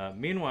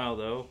 Meanwhile,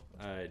 though,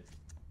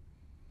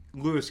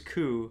 Louis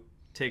Koo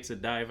takes a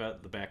dive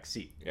out the back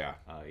seat. Yeah.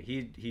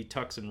 He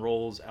tucks and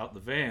rolls out the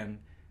van,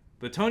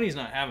 but Tony's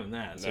not having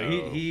that. So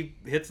he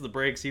hits the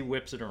brakes, he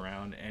whips it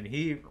around, and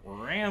he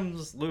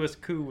rams Louis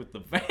Koo with the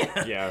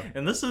van. Yeah.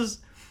 And this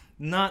is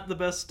not the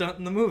best stunt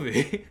in the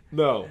movie.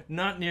 No.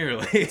 Not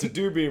nearly. It's a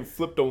dude being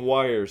flipped on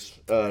wires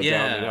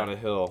down a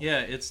hill. Yeah,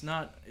 it's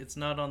not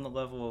on the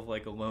level of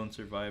like a lone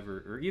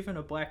survivor or even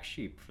a black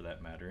sheep for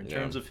that matter. In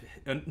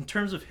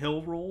terms of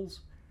hill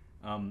rolls,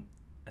 I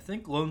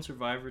think Lone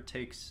Survivor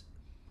takes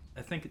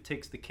I think it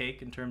takes the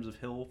cake in terms of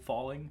Hill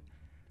falling.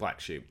 Black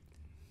Sheep.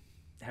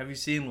 Have you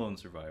seen Lone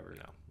Survivor?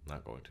 No,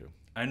 not going to.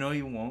 I know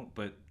you won't,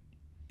 but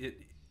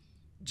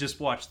just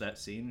watch that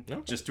scene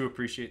Okay. just to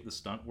appreciate the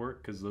stunt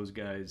work, because those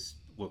guys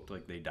looked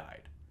like they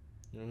died.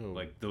 Oh.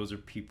 Like, those are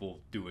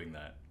people doing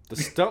that. The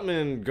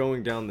stuntman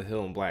going down the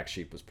hill in Black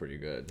Sheep was pretty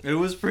good. It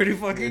was pretty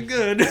fucking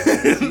good.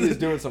 He was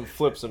doing some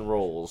flips and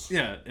rolls.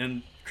 Yeah,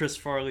 and Chris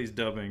Farley's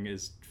dubbing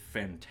is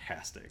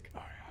fantastic. Oh,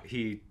 yeah.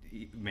 He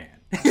man.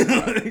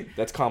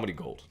 That's comedy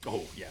gold.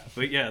 Oh yeah,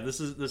 but yeah, this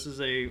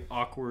is a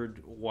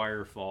awkward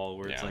wire fall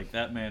where it's Yeah. like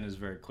that man is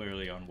very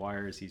clearly on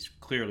wires. He's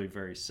clearly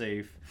very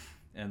safe,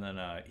 and then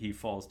he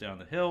falls down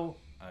the hill.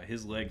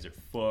 His legs are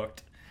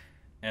fucked,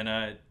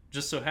 and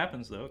just so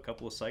happens though, a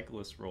couple of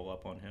cyclists roll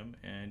up on him,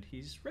 and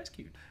he's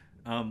rescued.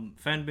 Fan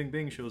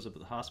Bingbing shows up at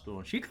the hospital,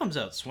 and she comes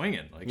out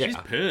swinging like she's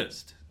Yeah.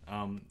 pissed.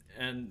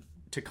 And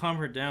to calm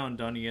her down,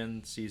 Donnie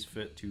Yen sees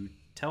fit to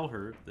tell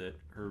her that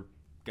her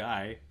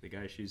guy, the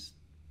guy she's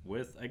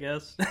with, I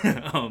guess,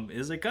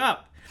 is a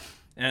cop.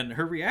 And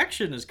her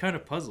reaction is kind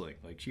of puzzling.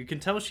 Like, you can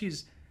tell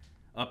she's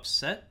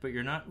upset, but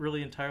you're not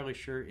really entirely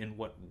sure in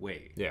what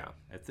way. Yeah.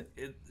 I think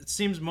it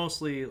seems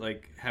mostly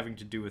like having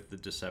to do with the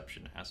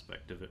deception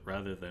aspect of it,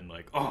 rather than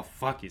like, oh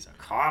fuck, he's a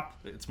cop.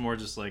 It's more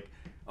just like,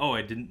 oh,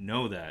 I didn't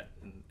know that,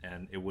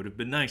 and it would have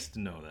been nice to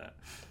know that.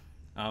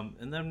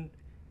 And then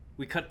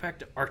we cut back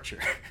to Archer,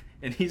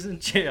 and he's in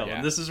jail. Yeah.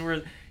 And this is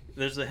where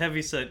there's a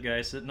heavyset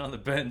guy sitting on the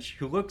bench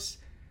who looks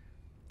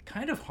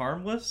kind of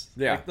harmless.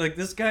 Yeah. Like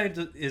this guy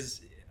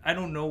is. I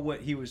don't know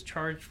what he was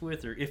charged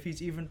with, or if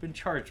he's even been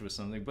charged with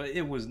something, but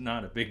it was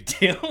not a big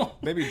deal.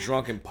 Maybe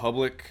drunk in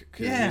public,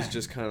 because Yeah. he's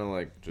just kind of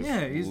like just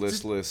Yeah, he's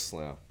listless.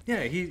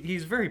 Yeah,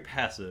 he's very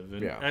passive.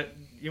 And Yeah.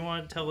 you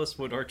want to tell us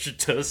what Archer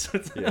does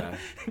with that?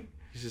 Yeah.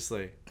 He's just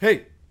like, hey,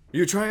 are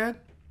you a triad?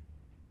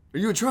 Are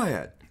you a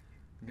triad?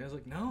 The guy's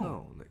like,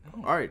 no.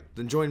 No. All right,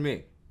 then join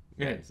me.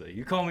 Yeah, he's like,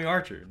 you call me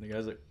Archer. And the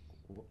guy's like,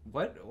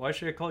 what? Why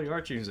should I call you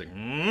Archer? He's like,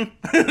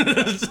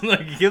 It's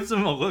like, he gives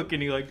him a look,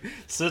 and he like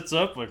sits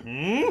up like,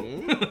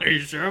 Are you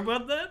sure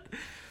about that?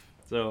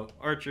 So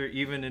Archer,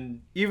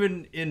 even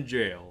in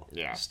jail,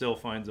 Yeah. still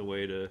finds a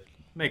way to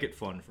make it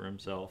fun for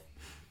himself.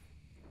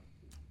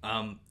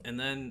 And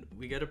then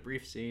we get a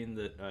brief scene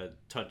that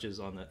touches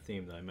on that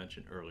theme that I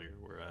mentioned earlier,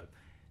 where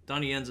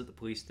Donnie Yen's at the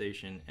police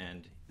station,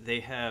 and they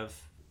have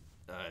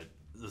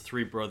the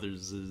three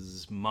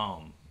brothers'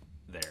 mom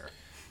there.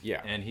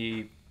 Yeah. And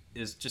he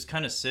is just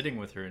kind of sitting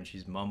with her, and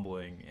she's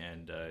mumbling,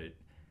 and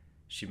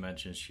she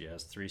mentions she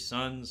has 3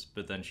 sons,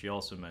 but then she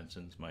also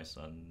mentions my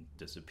son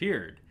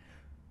disappeared,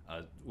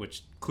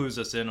 which clues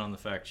us in on the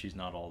fact she's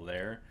not all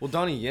there. Well,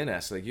 Donnie Yen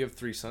asked, like, you have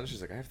 3 sons?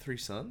 She's like, I have 3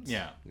 sons?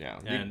 Yeah. Yeah.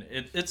 And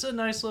it's a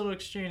nice little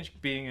exchange,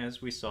 being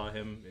as we saw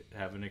him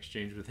have an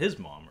exchange with his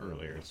mom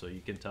earlier. So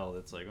you can tell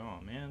it's like,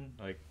 oh, man,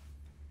 like,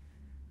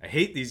 I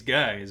hate these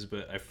guys,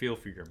 but I feel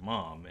for your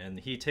mom. And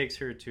he takes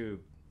her to,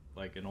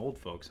 like, an old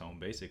folks home,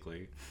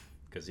 basically,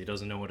 because he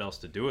doesn't know what else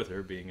to do with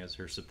her, being as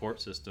her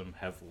support system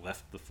have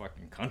left the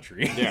fucking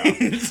country. Yeah.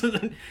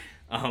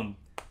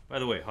 By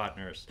the way, hot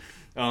nurse.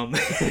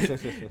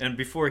 And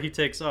before he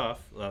takes off,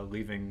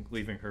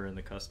 leaving her in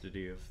the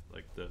custody of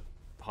like the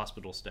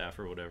hospital staff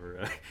or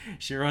whatever,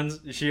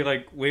 she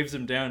like waves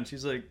him down.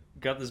 She's like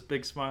got this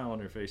big smile on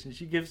her face, and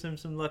she gives him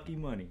some lucky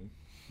money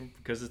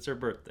because it's her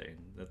birthday,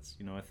 and that's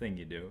a thing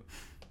you do.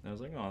 And I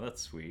was like, oh,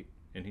 that's sweet.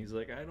 And he's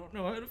like, I don't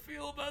know how to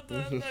feel about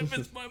that. I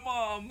miss my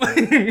mom.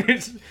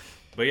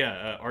 But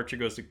yeah, Archer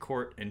goes to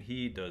court, and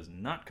he does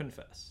not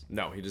confess.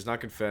 No, he does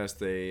not confess.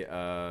 They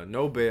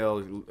no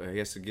bail. He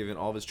has to give in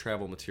all of his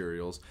travel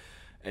materials,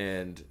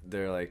 and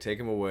they're like, take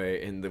him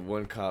away. And the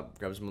one cop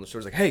grabs him on the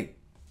shoulder, like, hey,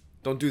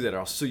 don't do that, or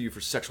I'll sue you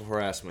for sexual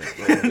harassment.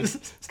 Like,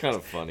 it's kind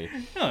of funny.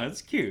 No,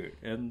 it's cute.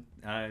 And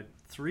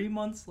 3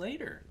 months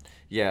later.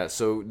 Yeah,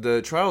 so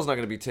the trial's not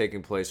going to be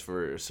taking place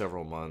for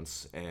several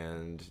months,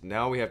 and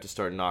now we have to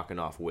start knocking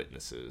off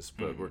witnesses.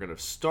 But we're going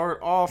to start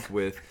off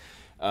with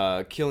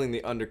killing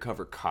the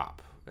undercover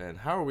cop. And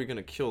how are we going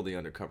to kill the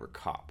undercover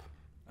cop?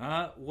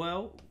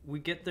 Well, we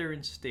get there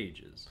in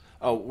stages.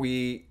 Oh,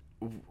 we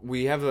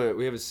have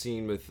a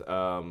scene with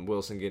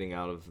Wilson getting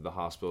out of the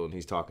hospital, and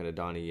he's talking to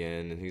Donnie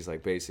Yen, and he's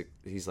like,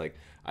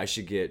 I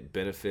should get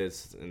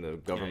benefits, and the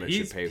government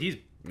should pay. He's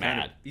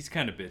mad. He's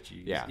kind of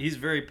bitchy. Yeah. He's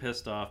very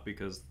pissed off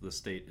because the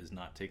state is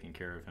not taking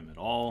care of him at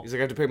all. He's like,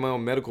 I have to pay my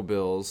own medical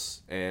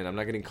bills, and I'm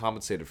not getting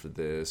compensated for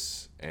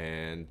this,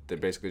 and they're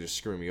basically just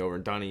screwing me over.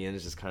 And Donnie Yen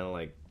is just kind of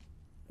like,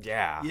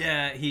 yeah.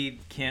 Yeah, he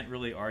can't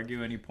really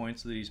argue any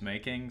points that he's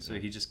making, so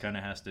he just kind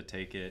of has to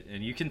take it.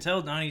 And you can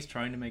tell Donnie's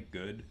trying to make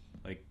good.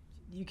 Like,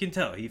 you can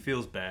tell he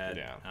feels bad.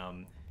 Yeah.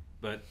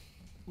 But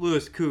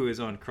Louis Koo is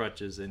on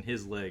crutches, and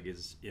his leg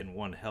is in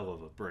one hell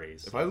of a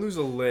brace. If I lose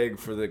a leg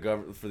for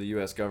the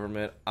U.S.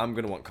 government, I'm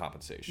gonna want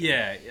compensation.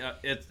 Yeah,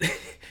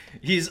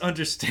 he's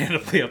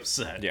understandably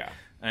upset. Yeah.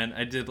 And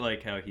I did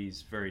like how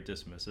he's very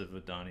dismissive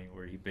of Donnie,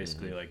 where he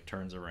basically like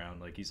turns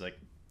around, like he's like,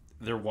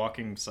 they're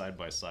walking side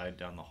by side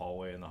down the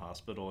hallway in the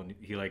hospital, and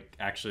he like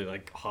actually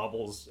like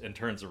hobbles and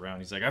turns around.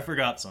 He's like, I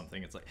forgot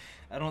something. It's like,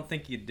 I don't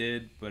think you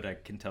did, but I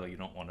can tell you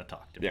don't want to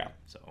talk to me. Yeah.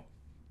 So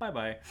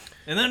bye.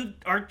 And then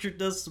Archer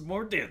does some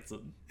more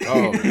dancing.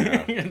 Oh,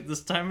 yeah.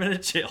 This time in a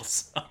jail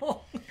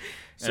cell.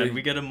 So And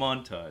we get a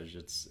montage.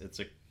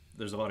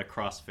 There's a lot of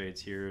crossfades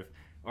here of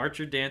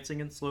Archer dancing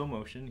in slow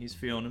motion. He's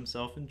feeling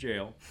himself in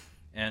jail.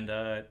 And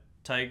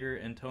Tiger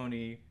and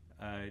Tony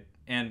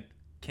and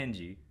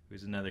Kenji,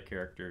 who's another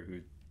character who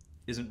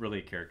isn't really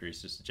a character,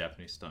 he's just a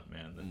Japanese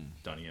stuntman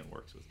that Donnie Yen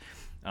works with.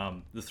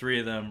 The three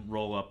of them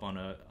roll up on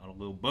a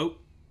little boat,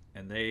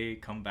 and they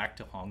come back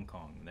to Hong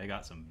Kong. They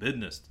got some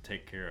business to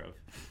take care of.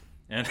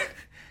 And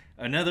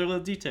another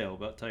little detail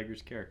about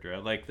Tiger's character, I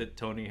like that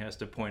Tony has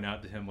to point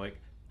out to him,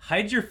 like,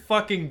 hide your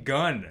fucking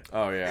gun.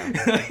 Oh, yeah.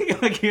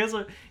 Like he has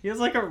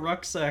like a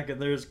rucksack,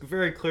 and there's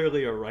very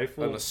clearly a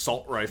rifle. An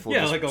assault rifle.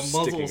 Yeah, just like a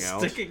muzzle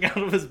sticking out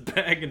of his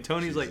bag, and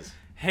Tony's like,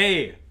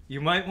 hey,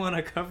 you might want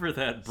to cover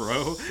that,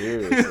 bro.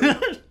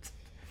 Seriously.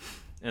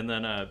 And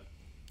then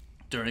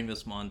during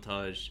this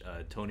montage,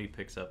 Tony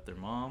picks up their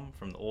mom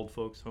from the old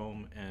folks'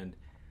 home, and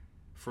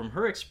from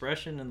her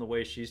expression and the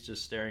way she's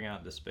just staring out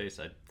into space,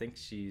 I think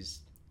she's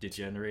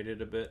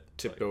degenerated a bit.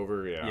 Tipped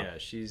over, yeah. Yeah,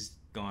 she's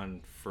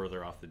gone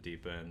further off the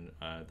deep end.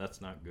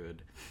 That's not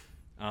good.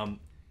 And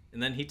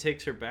then he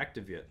takes her back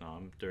to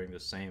Vietnam during the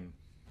same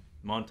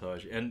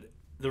montage. And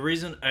the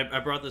reason I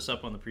brought this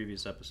up on the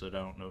previous episode, I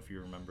don't know if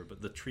you remember,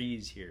 but the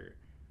trees here,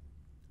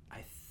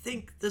 I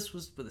think this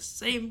was for the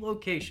same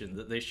location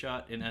that they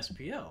shot in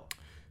SPL.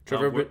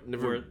 Trevor,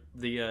 where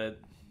the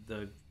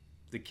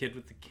kid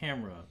with the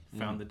camera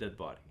found the dead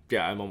body.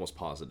 Yeah, I'm almost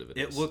positive it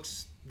is. It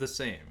looks the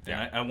same.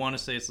 Yeah. And I want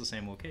to say it's the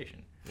same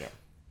location. Yeah.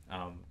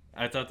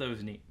 I thought that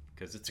was neat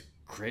because it's a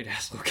great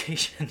ass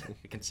location.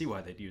 I can see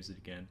why they'd use it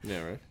again.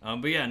 Yeah,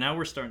 right. But yeah, now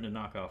we're starting to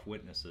knock off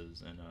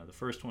witnesses, and the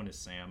first one is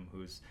Sam,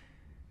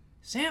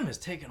 Sam has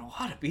taken a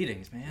lot of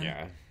beatings, man.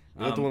 Yeah. Is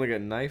that the one that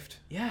got knifed?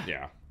 Yeah.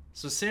 Yeah.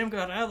 So Sam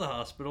got out of the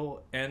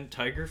hospital, and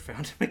Tiger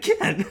found him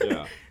again.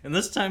 Yeah. And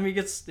this time he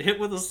gets hit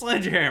with a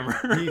sledgehammer.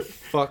 He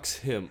fucks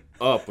him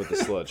up with the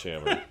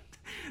sledgehammer.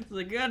 It's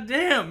like, God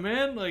damn,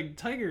 man. Like,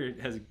 Tiger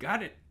has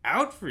got it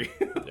out for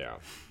you. Yeah.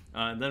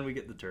 And then we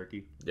get the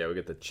turkey. Yeah, we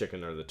get the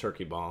chicken or the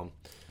turkey bomb.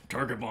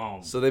 Turkey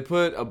bomb. So they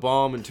put a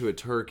bomb into a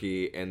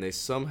turkey, and they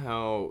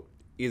somehow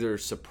either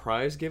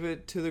surprise give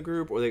it to the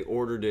group, or they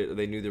ordered it, or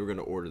they knew they were going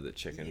to order the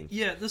chicken.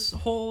 Yeah, this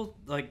whole,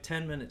 like,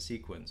 10-minute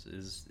sequence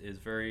is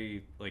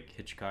very, like,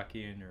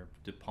 Hitchcockian or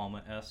De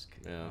Palma-esque.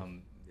 Yeah.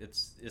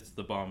 It's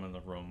the bomb in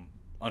the room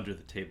under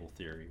the table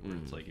theory, where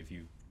it's like, if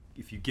you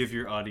give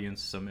your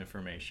audience some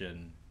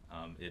information,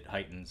 it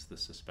heightens the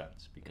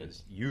suspense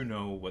because you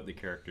know what the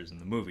characters in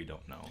the movie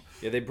don't know.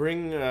 Yeah, they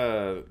bring,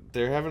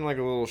 they're having like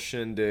a little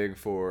shindig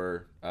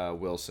for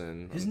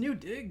Wilson. His new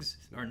digs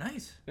are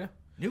nice. Yeah.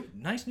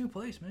 Nice new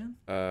place, man.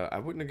 I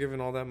wouldn't have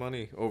given all that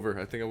money over.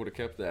 I think I would have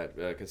kept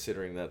that,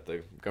 considering that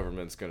the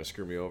government's going to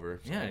screw me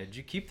over. So. Yeah, did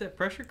you keep that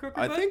pressure cooker?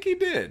 I think he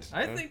did.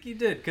 I think he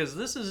did, because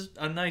this is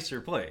a nicer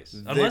place.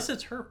 Unless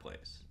it's her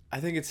place. I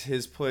think it's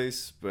his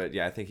place, but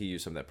yeah, I think he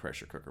used some of that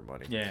pressure cooker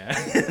money.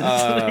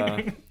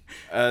 Yeah.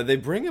 They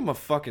bring him a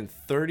fucking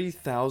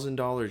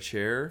 $30,000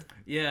 chair.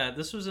 Yeah,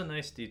 this was a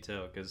nice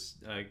detail because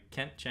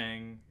Kent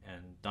Chang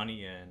and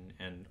Donnie Yen,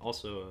 and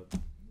also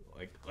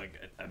like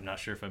I'm not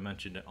sure if I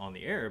mentioned it on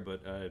the air,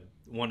 but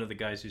one of the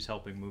guys who's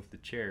helping move the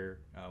chair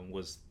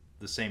was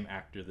the same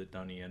actor that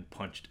Donnie Yen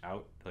punched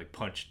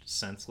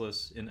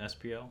senseless in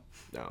SPL.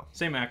 No.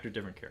 Same actor,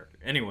 different character.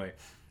 Anyway,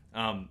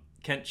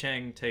 Kent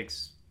Chang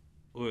takes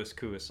Louis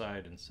Koo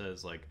aside and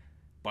says, like,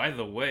 by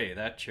the way,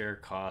 that chair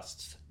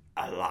costs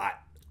a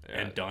lot,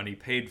 and Donnie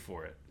paid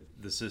for it.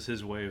 This is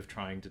his way of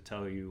trying to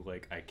tell you,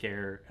 like, I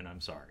care and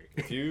I'm sorry.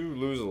 If you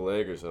lose a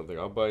leg or something,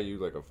 I'll buy you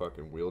like a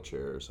fucking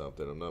wheelchair or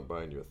something. I'm not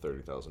buying you a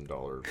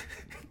 $30,000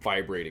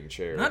 vibrating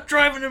chair. Not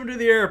driving him to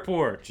the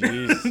airport.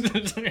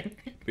 Jeez.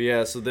 But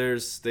yeah, so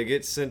they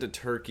get sent a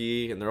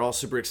turkey, and they're all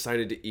super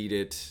excited to eat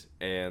it.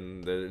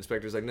 And the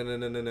inspector's like,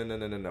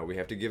 no. We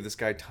have to give this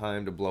guy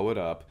time to blow it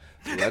up.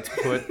 So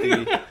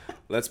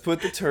let's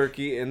put the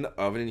turkey in the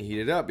oven and heat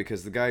it up,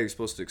 because the guy who's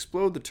supposed to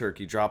explode the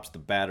turkey drops the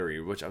battery.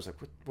 Which I was like,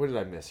 what did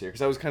I miss here?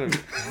 Because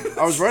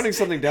I was writing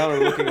something down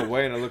and looking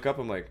away, and I look up,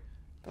 I'm like,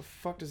 the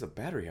fuck does a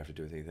battery have to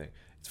do with anything?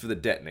 It's for the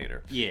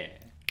detonator. Yeah.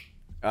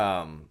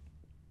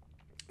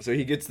 So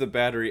he gets the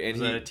battery, and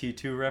Was that a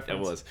T2 reference?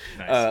 It was.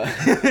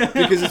 Nice.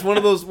 Because it's one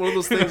of those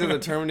things that the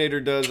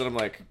Terminator does, and I'm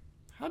like,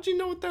 how'd you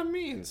know what that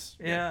means?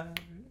 Yeah.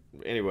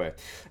 Anyway.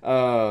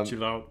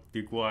 Chill out,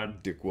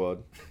 dickwad.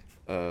 Dickwad.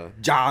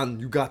 John,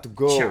 you got to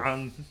go.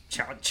 John,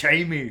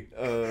 Jamie.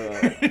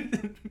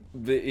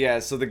 But yeah,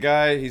 so the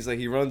guy,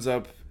 he runs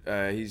up,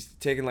 he's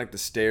taking like the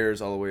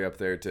stairs all the way up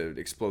there to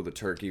explode the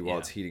turkey while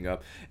it's heating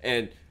up.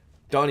 And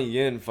Donnie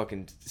Yen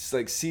fucking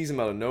like sees him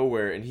out of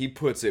nowhere, and he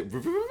puts it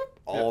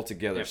all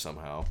together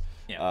somehow.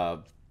 Yeah.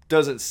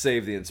 Doesn't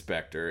save the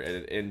inspector, and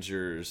it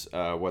injures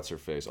what's her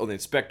face. Oh, the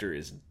inspector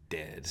is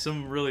dead.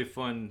 Some really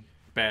fun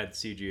bad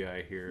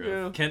CGI here.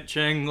 Yeah. Kent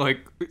Cheng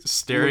like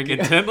staring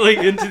intently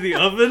into the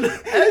oven.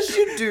 As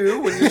you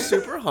do when you're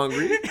super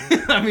hungry.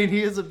 I mean,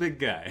 he is a big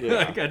guy. Yeah.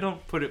 Like, I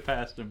don't put it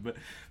past him, but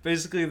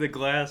basically the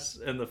glass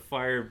and the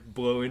fire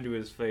blow into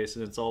his face,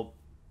 and it's all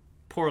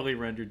poorly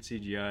rendered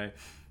CGI.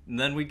 And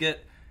then we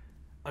get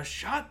a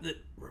shot that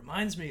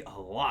reminds me a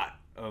lot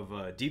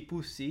of Deep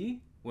Blue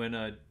Sea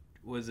when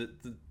was it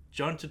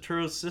John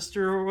Turturro's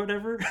sister or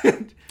whatever?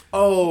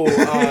 Oh,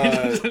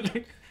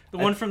 the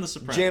one from The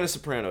Sopranos. Jana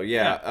Soprano,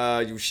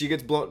 yeah. She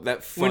gets blown.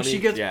 That funny, When she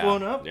gets yeah,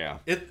 blown up, yeah.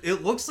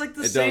 it looks like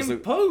the same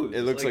pose.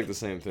 It looks like the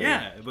same thing.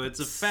 Yeah, but it's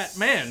a fat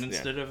man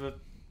instead of a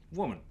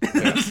woman.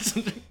 Yeah.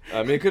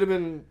 I mean, it could have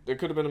been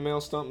a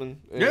male stuntman.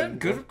 Yeah,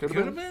 could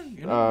have been.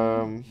 You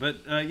know?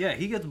 But yeah,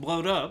 he gets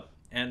blown up,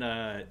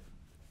 and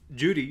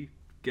Judy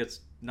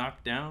gets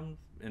knocked down,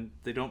 and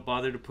they don't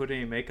bother to put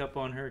any makeup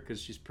on her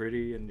because she's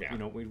pretty, and you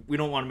know we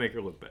don't want to make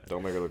her look bad.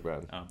 Don't make her look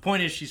bad.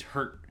 Point is, she's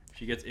hurt.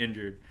 She gets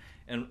injured,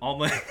 and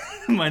all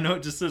my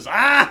note just says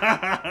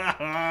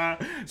ah,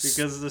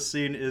 because the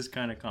scene is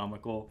kind of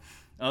comical.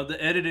 The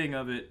editing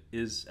of it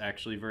is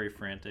actually very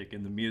frantic,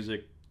 and the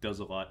music does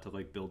a lot to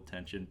like build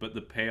tension, but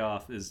the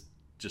payoff is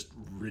just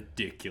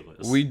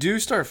ridiculous. We do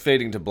start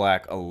fading to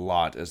black a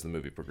lot as the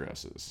movie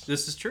progresses.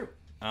 This is true.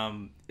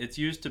 It's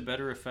used to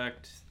better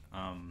effect.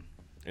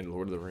 In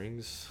Lord of the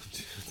Rings.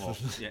 Well,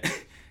 yeah.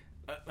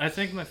 I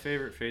think my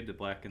favorite fade to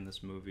black in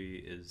this movie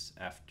is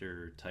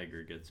after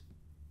Tiger gets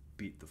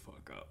beat the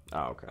fuck up.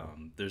 Oh, okay.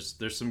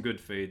 There's some good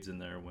fades in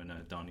there when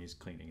Donnie's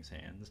cleaning his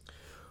hands.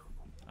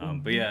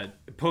 But yeah,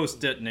 post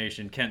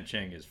detonation, Kent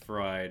Cheng is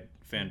fried,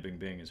 Fan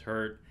Bingbing is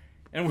hurt,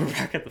 and we're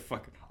back at the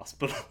fucking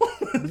hospital.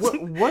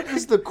 What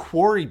is the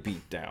quarry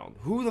beatdown?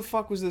 Who the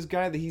fuck was this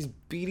guy that he's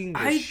beating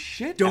the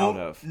shit out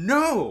of?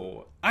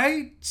 No,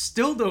 I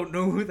still don't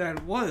know who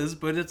that was,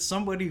 but it's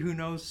somebody who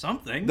knows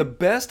something. The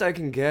best I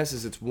can guess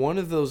is it's one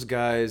of those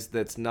guys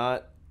that's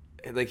not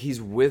like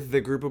he's with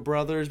the group of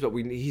brothers, but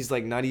he's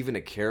like not even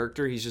a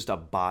character. He's just a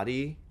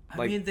body.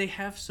 I mean, they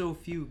have so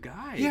few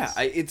guys. Yeah,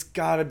 it's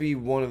gotta be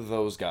one of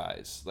those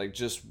guys, like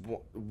just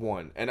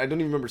one. And I don't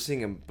even remember seeing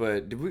him.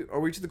 But are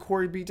we to the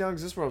quarry beatdown?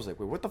 Because this is where I was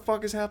like, wait, what the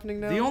fuck is happening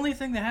now? The only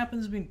thing that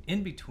happens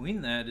in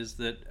between that is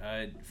that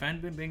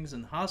Fan Bingbing's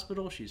in the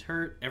hospital. She's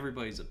hurt.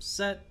 Everybody's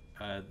upset.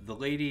 The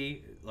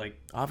lady, like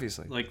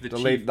obviously, like the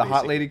chief, chief, the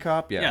hot lady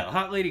cop, yeah, the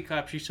hot lady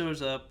cop. She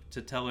shows up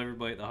to tell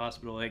everybody at the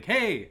hospital, like,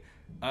 hey.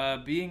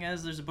 Being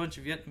as there's a bunch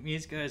of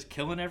Vietnamese guys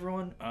killing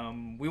everyone,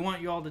 we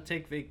want you all to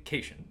take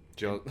vacation.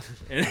 Joe.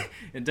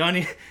 and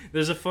Donnie,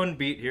 there's a fun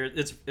beat here.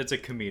 It's a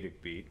comedic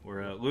beat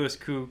where Louis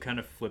Koo kind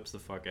of flips the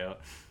fuck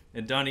out,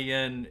 and Donnie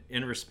Yen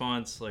in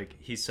response, like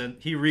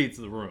he reads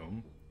the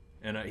room,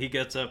 and he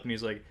gets up and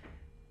he's like,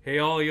 "Hey,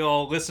 all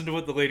y'all, listen to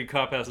what the lady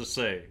cop has to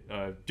say.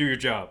 Do your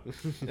job."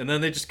 And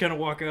then they just kind of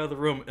walk out of the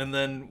room, and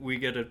then we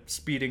get a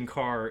speeding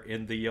car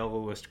in the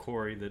yellowest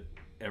quarry that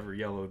ever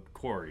yellowed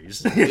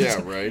quarries. Yeah,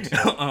 right.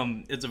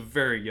 It's a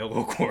very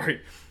yellow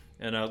quarry,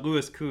 and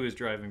Louis Koo is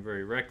driving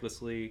very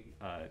recklessly.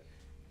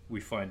 We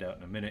find out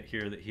in a minute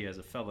here that he has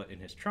a fella in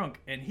his trunk,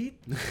 and he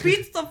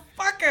beats the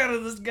fuck out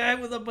of this guy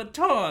with a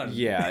baton.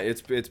 Yeah,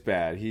 it's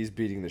bad. He's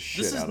beating the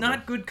shit out of him. This is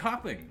not good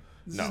copping.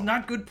 This is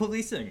not good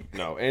policing.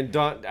 No, and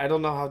I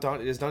don't know how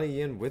is Donnie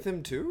Yen with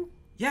him too?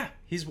 Yeah,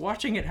 he's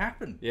watching it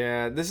happen.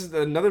 Yeah, this is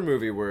another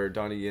movie where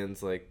Donnie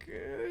Yen's like,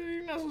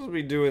 you're not supposed to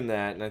be doing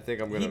that, and I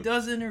think I'm gonna. He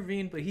does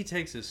intervene, but he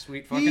takes his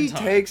sweet fucking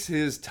time. He takes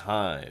his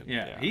time.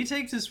 Yeah, he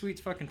takes his sweet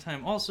fucking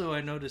time. Also,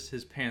 I noticed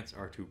his pants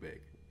are too big.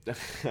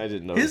 I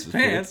didn't notice his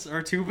pants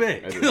are too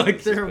big. Like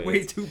Like they're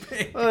way too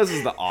big. Well, this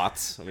is the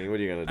aughts. I mean, what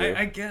are you gonna do?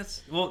 I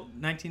guess. Well,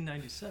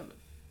 1997.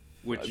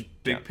 Which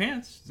big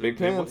pants? Big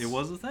pants. It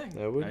was a thing.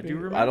 That would I be. do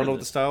remember. I don't know what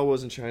the this. style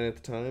was in China at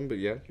the time, but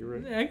yeah, you're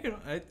right.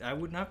 Yeah, I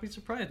would not be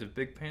surprised if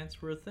big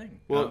pants were a thing.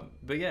 Well,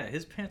 but yeah,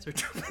 his pants are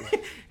too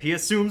big. He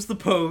assumes the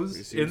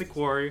pose in the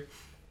quarry,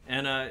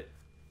 and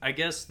I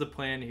guess the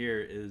plan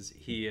here is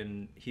he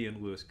and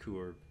Louis Koo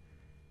are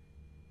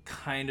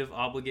kind of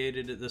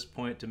obligated at this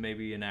point to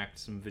maybe enact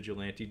some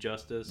vigilante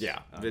justice. Yeah,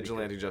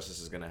 vigilante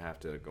justice is going to have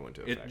to go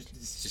into effect.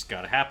 It's just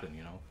got to happen,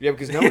 you know. Yeah,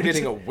 because now we're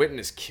getting a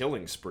witness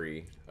killing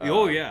spree.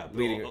 Oh yeah,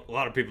 leading a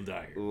lot of people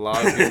die here. A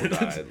lot of people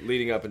died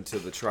leading up into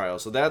the trial.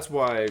 So that's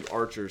why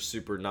Archer's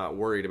super not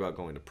worried about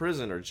going to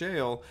prison or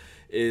jail.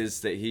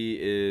 Is that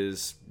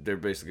they're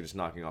basically just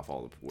knocking off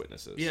all the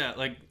witnesses. Yeah,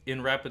 like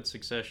in rapid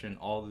succession,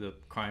 all the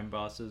crime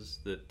bosses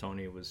that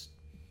Tony was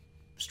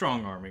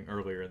strong-arming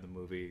earlier in the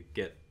movie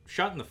get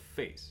shot in the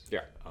face.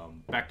 Yeah.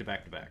 Back to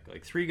back to back.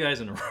 Like 3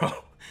 guys in a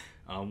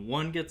row.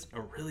 One gets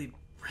a really,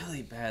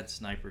 really bad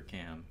sniper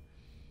cam.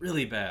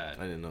 Really bad.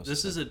 I didn't know.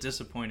 This is a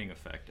disappointing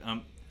effect.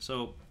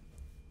 So,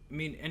 I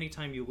mean,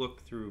 anytime you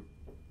look through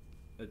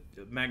a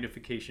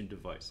magnification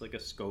device, like a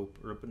scope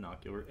or a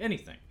binocular,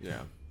 anything.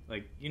 Yeah.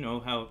 Like, you know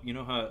how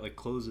it like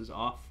closes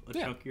off a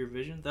Yeah. chunk of your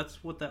vision?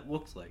 That's what that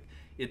looks like.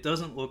 it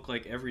doesn't look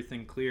like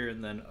everything clear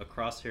and then a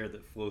crosshair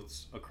that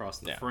floats across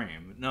the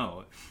frame.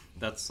 No,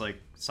 that's like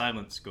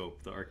Silent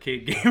Scope, the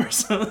arcade game or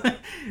something.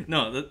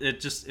 No,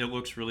 it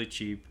looks really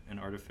cheap and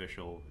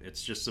artificial.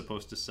 It's just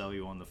supposed to sell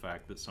you on the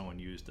fact that someone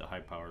used a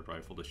high-powered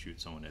rifle to shoot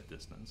someone at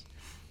distance.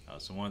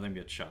 So one of them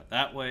gets shot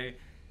that way.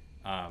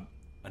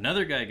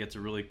 Another guy gets a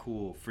really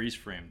cool freeze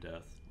frame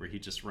death where he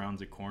just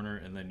rounds a corner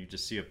and then you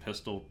just see a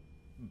pistol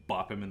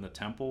bop him in the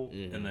temple,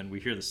 and then we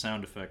hear the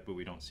sound effect, but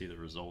we don't see the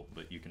result,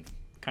 but you can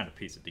kind of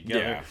piece it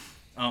together.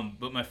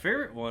 But my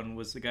favorite one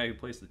was the guy who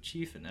plays the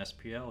chief in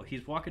SPL.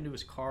 He's walking to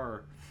his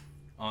car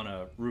on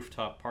a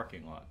rooftop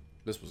parking lot.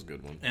 This was a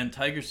good one. And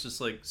Tiger's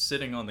just like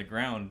sitting on the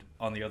ground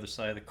on the other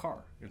side of the car.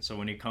 And so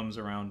when he comes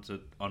around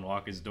to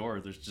unlock his door,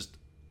 there's just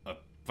a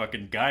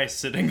fucking guy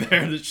sitting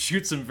there that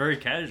shoots him very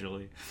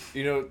casually.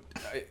 You know,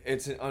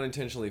 it's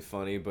unintentionally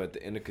funny, but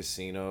in a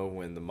casino,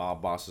 when the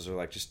mob bosses are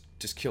like, just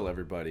kill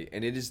everybody.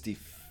 And it is the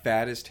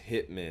fattest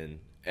hitmen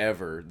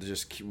ever. They're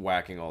just keep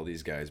whacking all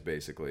these guys,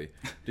 basically.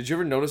 Did you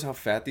ever notice how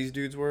fat these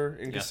dudes were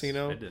in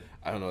Casino? I did.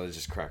 I don't know, it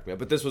just cracked me up.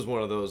 But this was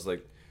one of those,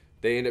 like,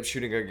 they end up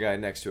shooting a guy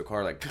next to a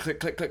car, like,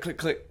 click, click, click, click,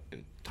 click.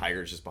 And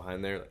Tiger's just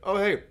behind there, like, oh,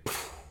 hey.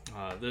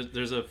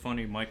 There's a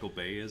funny Michael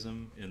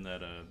Bay-ism in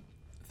that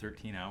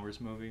 13 Hours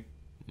movie.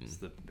 It's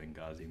the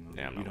Benghazi movie.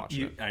 Yeah, I'm not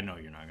watching it. I know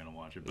you're not going to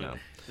watch it, but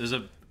there's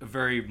a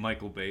very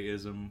Michael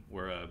Bay-ism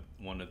where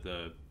one of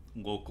the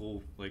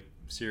local, like,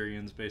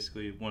 Syrians,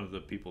 basically, one of the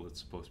people that's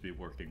supposed to be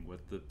working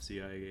with the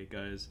CIA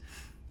guys,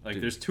 like,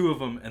 there's two of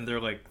them, and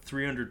they're, like,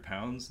 300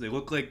 pounds. They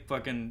look like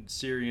fucking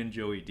Syrian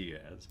Joey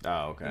Diaz.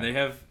 Oh, okay. And they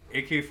have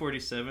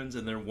AK-47s,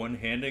 and they're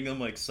one-handing them,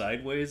 like,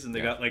 sideways, and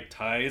they got, like,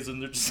 ties,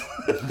 and they're just,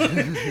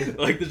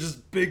 like, they're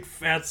just big,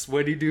 fat,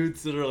 sweaty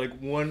dudes that are, like,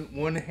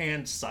 one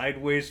hand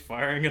sideways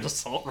firing at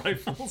assault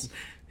rifles,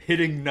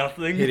 hitting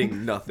nothing.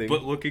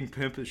 But looking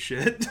pimp as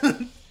shit.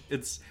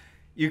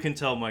 You can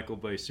tell Michael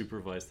Bay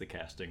supervised the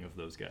casting of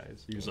those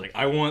guys. He was like,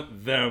 I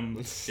want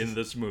them in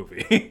this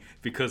movie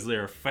because they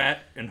are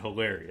fat and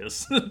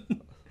hilarious.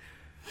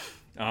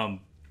 But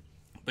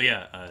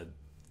yeah,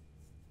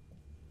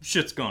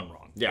 shit's gone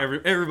wrong. Yeah.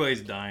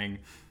 Everybody's dying.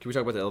 Can we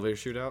talk about the elevator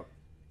shootout?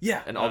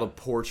 Yeah. And all the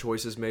poor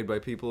choices made by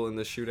people in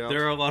this shootout?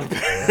 There are a lot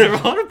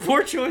of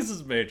poor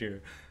choices made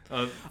here.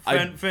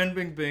 Fan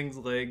Bingbing's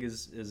leg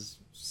is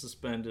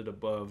suspended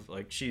above.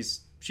 Like, she's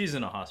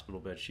in a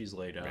hospital bed. She's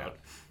laid out. Yeah.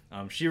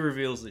 She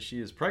reveals that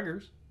she is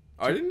preggers.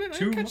 I didn't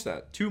catch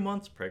that. 2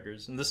 months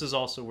preggers. And this is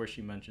also where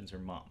she mentions her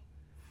mom.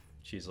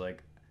 She's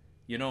like,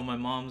 you know, my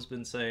mom's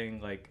been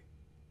saying, like,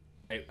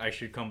 I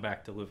should come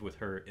back to live with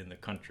her in the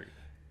country.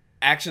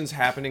 Action's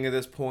happening at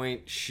this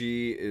point.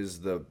 She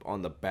is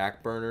on the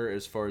back burner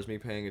as far as me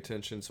paying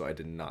attention, so I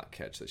did not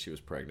catch that she was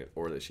pregnant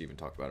or that she even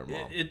talked about her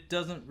mom. It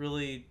doesn't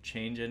really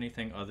change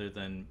anything other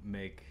than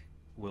make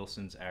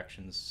Wilson's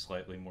actions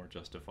slightly more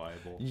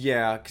justifiable.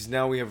 Yeah, because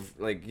now we have,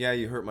 like, yeah,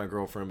 you hurt my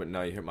girlfriend, but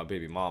now you hurt my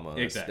baby mama.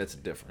 Exactly. That's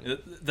different.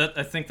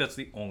 I think that's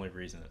the only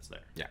reason it's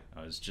there. Yeah.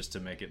 Is just to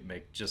make it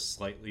make just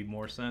slightly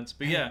more sense.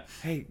 But yeah.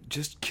 Hey,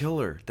 just kill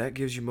her. That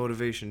gives you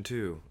motivation,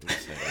 too.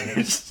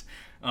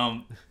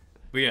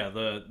 But yeah,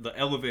 the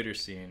elevator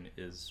scene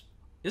is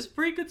a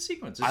pretty good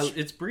sequence.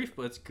 It's brief,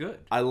 but it's good.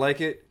 I like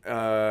it.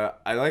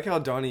 I like how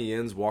Donnie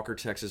Yen's Walker,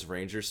 Texas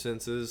Ranger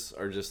senses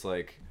are just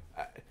like...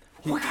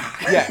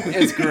 yeah,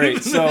 it's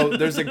great. So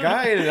there's a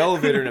guy in an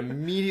elevator, and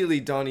immediately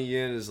Donnie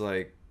Yen is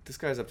like, "This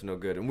guy's up to no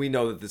good." And we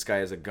know that this guy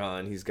has a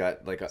gun. He's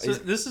got like a. So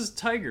this is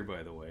Tiger,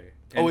 by the way.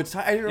 And it's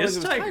Tiger. I didn't realize it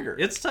was Tiger.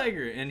 It's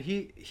Tiger, and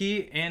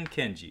he and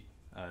Kenji,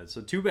 so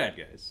two bad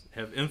guys,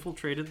 have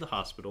infiltrated the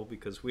hospital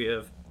because we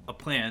have a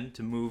plan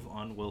to move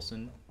on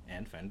Wilson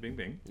and Fan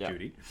Bingbing,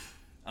 Judy.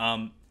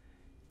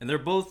 And they're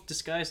both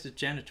disguised as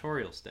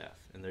janitorial staff,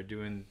 and they're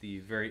doing the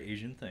very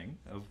Asian thing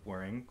of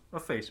wearing a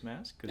face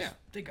mask because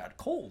they got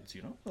colds,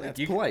 you know. Like,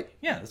 that's polite.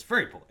 Yeah, that's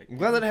very polite. I'm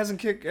glad that it hasn't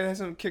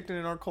kicked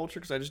in our culture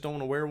because I just don't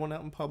want to wear one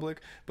out in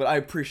public. But I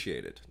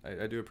appreciate it.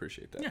 I do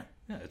appreciate that. Yeah,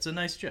 it's a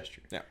nice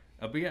gesture. Yeah.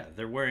 But yeah,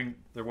 they're wearing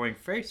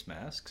face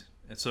masks,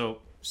 and so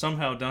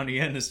somehow Donnie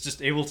Yen is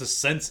just able to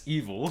sense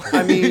evil.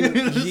 I mean,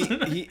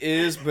 he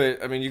is,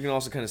 but I mean, you can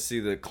also kind of see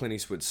the Clint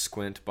Eastwood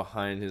squint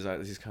behind his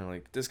eyes. He's kind of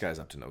like, this guy's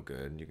up to no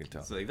good. You can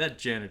tell. It's like that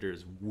janitor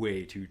is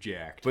way too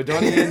jacked. But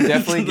Donnie Yen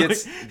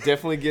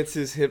definitely gets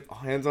his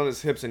hands on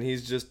his hips, and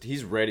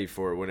he's ready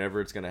for it whenever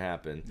it's gonna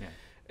happen. Yeah.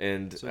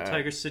 And so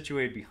Tiger's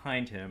situated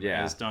behind him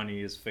as Donnie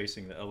is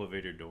facing the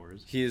elevator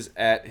doors. He is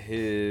at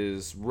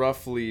his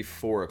roughly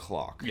 4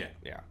 o'clock.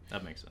 Yeah,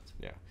 that makes sense.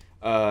 Yeah.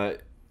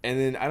 And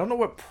then I don't know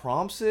what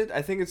prompts it.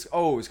 I think it's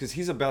because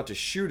he's about to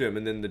shoot him,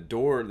 and then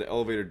the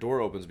elevator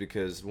door opens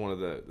because one of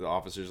the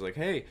officers is like,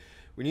 "Hey,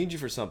 we need you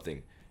for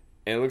something,"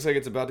 and it looks like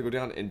it's about to go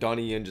down, and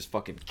Donnie Yen just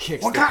fucking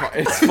kicks the car.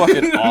 It's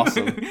fucking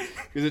awesome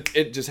because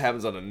it just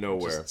happens out of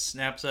nowhere. Just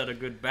snaps out a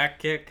good back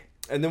kick.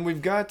 And then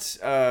we've got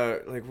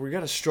we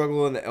got a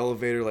struggle in the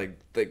elevator, like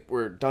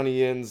where Donnie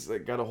Yen's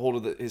got a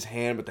hold of his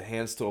hand, but the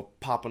hand's still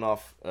popping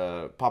off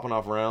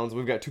rounds.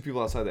 We've got two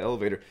people outside the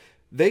elevator.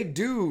 They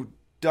do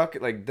duck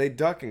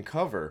and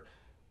cover,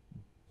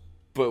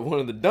 but one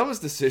of the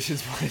dumbest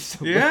decisions by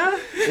somebody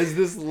is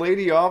this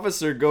lady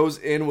officer goes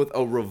in with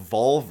a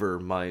revolver,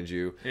 mind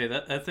you.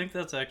 Hey, I think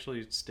that's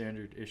actually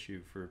standard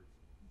issue for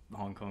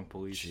Hong Kong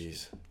police.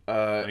 Jeez.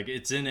 Like,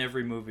 it's in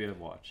every movie I've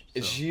watched.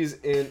 So. She's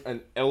in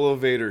an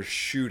elevator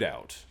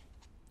shootout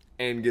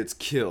and gets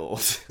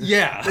killed.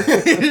 Yeah.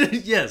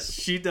 Yes,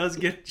 she does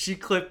she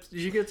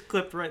gets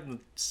clipped right in the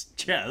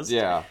chest.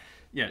 Yeah.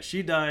 Yeah,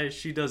 she dies.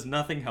 She does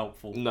nothing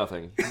helpful.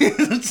 Nothing.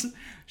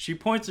 She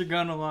points her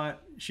gun a lot.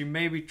 She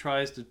maybe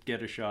tries to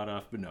get a shot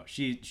off, but no,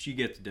 she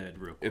gets dead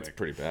real quick. It's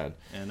pretty bad.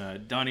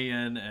 And Donnie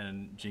Yen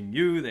and Jing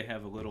Yu, they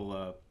have a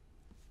little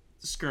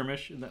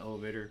skirmish in the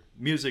elevator.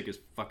 Music is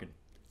fucking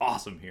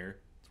awesome here.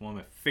 It's one of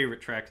my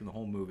favorite tracks in the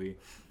whole movie.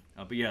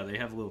 But yeah, they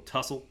have a little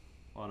tussle,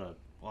 a lot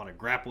of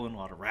grappling, a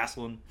lot of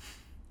wrestling.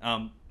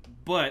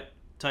 But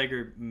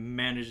Tiger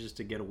manages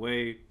to get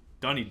away.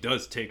 Donnie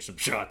does take some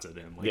shots at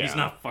him. Like, he's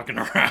not fucking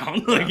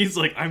around. Like, he's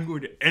like, I'm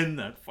going to end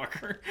that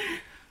fucker.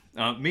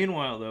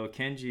 Meanwhile, though,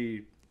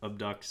 Kenji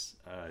abducts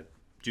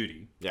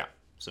Judy. Yeah.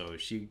 So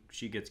she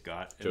gets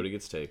got. Judy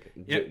gets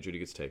taken. Yep. Judy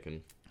gets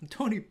taken.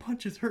 Tony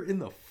punches her in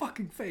the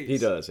fucking face. He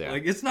does, yeah.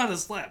 Like, it's not a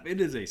slap.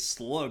 It is a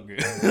slug.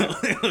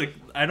 Like,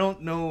 I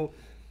don't know.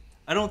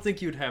 I don't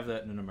think you'd have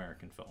that in an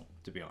American film,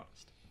 to be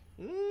honest.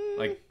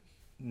 Like,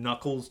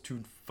 knuckles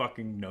to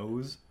fucking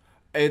nose.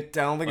 I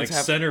don't think Like, it's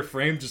happened. center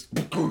frame, just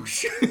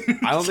boosh.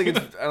 I don't think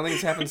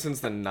it's happened since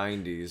the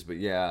 90s, but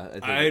yeah.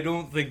 I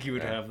don't think you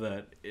would have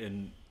that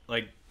in,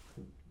 like,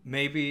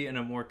 maybe in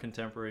a more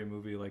contemporary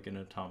movie like an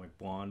Atomic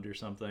Blonde or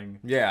something.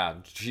 Yeah,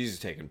 she's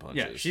taking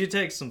punches. Yeah, she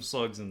takes some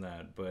slugs in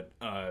that, but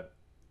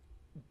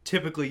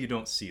typically you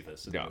don't see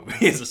this in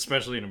movies,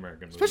 especially in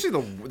American movies.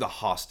 Especially the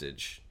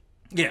hostage.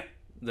 Yeah,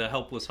 the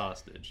helpless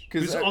hostage.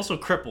 Who's 'Cause also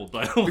crippled,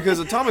 by the way. Because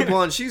Atomic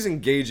Blonde, she's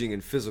engaging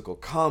in physical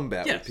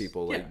combat Yes, with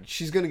people. Like, yeah.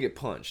 she's gonna get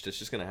punched. It's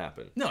just gonna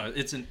happen. No,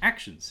 it's an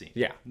action scene.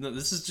 Yeah. No,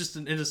 this is just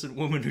an innocent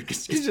woman who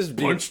gets just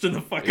being- punched in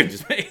the fucking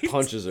Just face.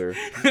 punches her.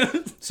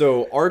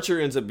 So Archer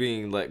ends up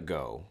being let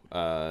go.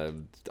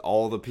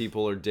 All the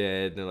people are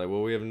dead. And they're like,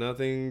 well, we have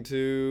nothing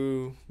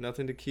to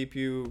keep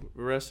you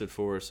arrested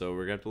for, so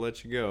we're gonna have to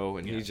let you go.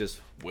 And he's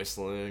just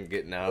whistling,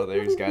 getting out of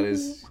there. He's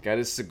got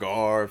his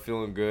cigar,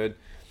 feeling good.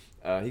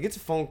 He gets a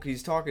phone.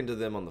 He's talking to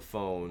them on the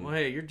phone. Well,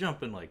 hey, you're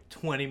jumping like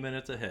 20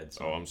 minutes ahead.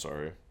 So I'm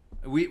sorry.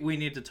 we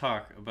need to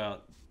talk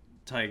about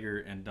Tiger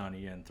and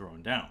Donnie Yen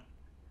throwing down.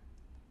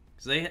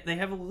 Because they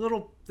have a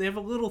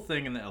little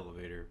thing in the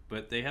elevator,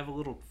 but they have a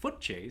little foot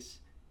chase,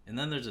 and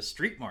then there's a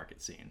street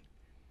market scene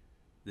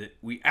that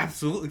we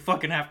absolutely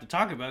fucking have to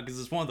talk about because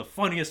it's one of the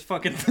funniest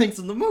fucking things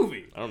in the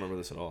movie. I don't remember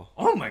this at all.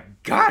 Oh my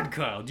god,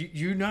 Kyle! Do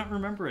you not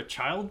remember a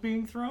child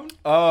being thrown?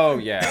 Oh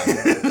yeah.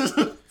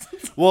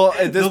 Well,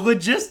 The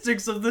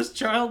logistics of this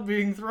child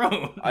being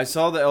thrown. I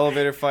saw the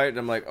elevator fight, and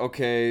I'm like,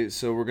 okay,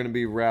 so we're gonna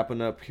be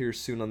wrapping up here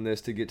soon on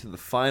this to get to the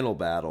final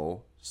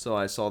battle. So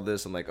I saw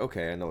this. I'm like,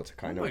 okay, I know it's a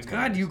kind. Oh my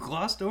god, you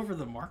glossed over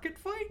the market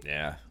fight?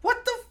 Yeah.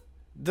 What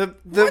the?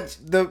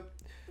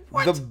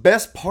 The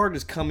best part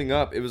is coming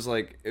up. It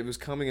was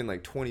coming in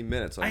like 20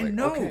 minutes. I'm I like,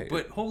 know, okay.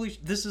 but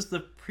this is the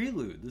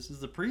prelude. This is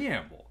the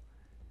preamble.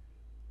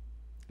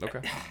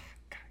 Okay.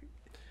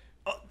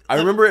 I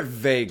remember it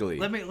vaguely.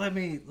 Let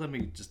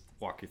me just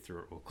walk you through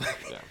it real quick.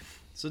 Yeah.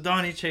 So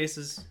Donnie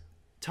chases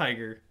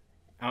Tiger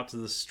out to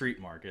the street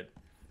market.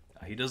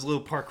 He does a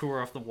little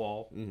parkour off the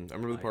wall. I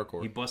remember the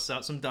parkour. He busts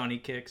out some Donnie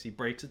kicks. He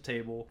breaks a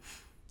table.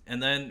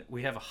 And then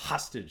we have a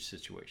hostage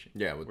situation.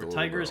 Yeah, with where the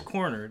Tiger little is girl.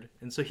 cornered,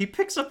 and so he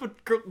picks up a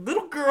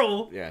little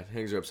girl Yeah,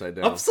 hangs her upside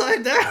down.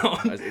 upside down.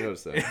 I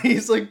noticed that. And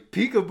he's like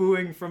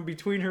peekabooing from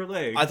between her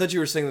legs. I thought you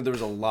were saying that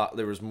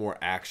there was more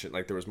action,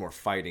 like there was more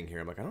fighting here.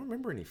 I'm like, I don't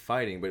remember any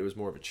fighting, but it was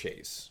more of a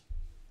chase.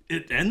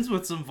 It ends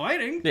with some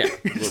fighting. Yeah,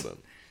 a little bit.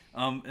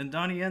 And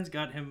Donnie Yen's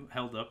got him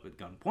held up at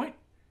gunpoint,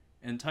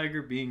 and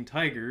Tiger, being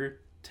Tiger,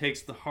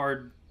 takes the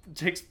hard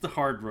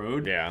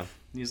road. Yeah.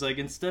 He's like,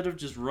 instead of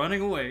just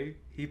running away,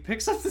 he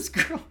picks up this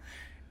girl,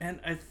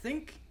 and I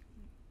think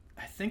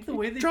the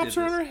way they Drops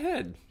did her on this, her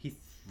head. he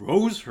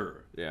throws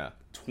her Yeah.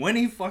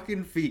 20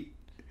 fucking feet.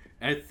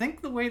 And I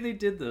think the way they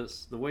did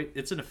this,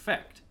 it's an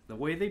effect. The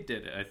way they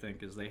did it, I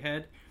think, is they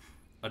had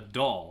a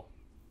doll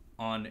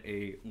on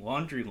a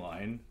laundry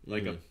line,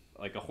 like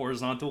a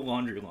horizontal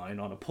laundry line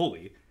on a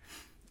pulley,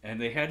 and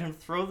they had him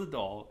throw the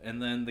doll,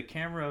 and then the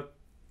camera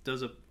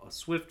does a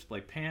swift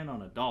like pan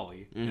on a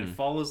dolly, and it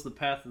follows the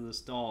path of this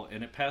doll,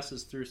 and it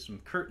passes through some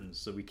curtains,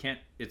 so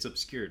it's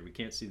obscured, we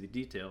can't see the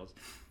details.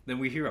 Then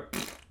we hear a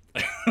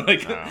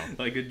like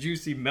a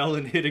juicy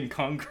melon hitting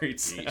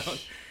concrete sound.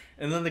 Yeesh.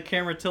 And then the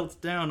camera tilts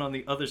down on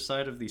the other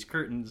side of these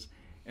curtains,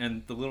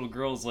 and the little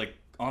girl's like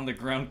on the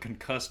ground,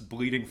 concussed,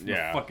 bleeding from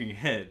the fucking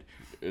head.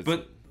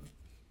 But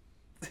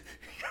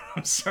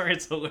I'm sorry,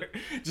 it's hilarious.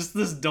 Just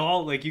this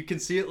doll, like you can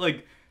see it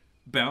like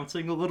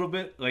bouncing a little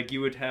bit, like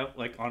you would have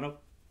like on a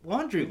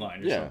laundry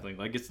line or something.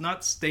 Like it's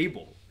not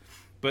stable.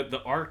 But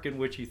the arc in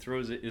which he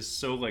throws it is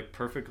so like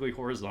perfectly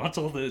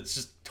horizontal that it's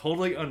just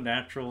totally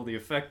unnatural. The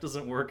effect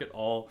doesn't work at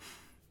all,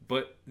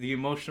 but the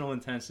emotional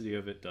intensity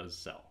of it does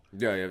sell.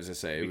 Yeah, I was gonna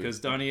say Because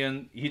Donnie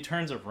Yen, he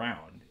turns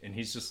around and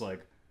he's just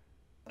like,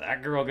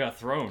 that girl got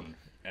thrown.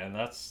 and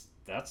that's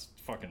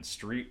fucking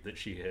street that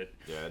she hit.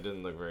 Yeah, it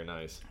didn't look very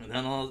nice. And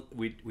then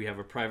we have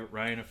a Private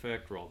Ryan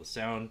effect where all the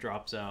sound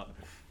drops out,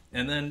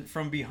 and then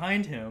from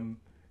behind him,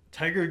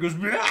 Tiger goes,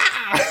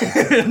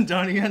 and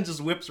Donnie Yen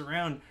just whips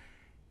around,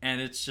 and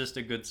it's just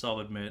a good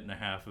solid minute and a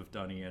half of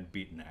Donnie Yen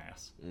beating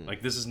ass.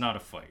 Like, this is not a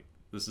fight.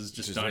 This is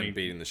just Donnie him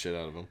beating the shit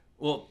out of him.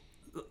 Well,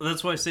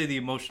 that's why I say the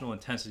emotional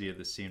intensity of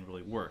this scene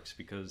really works,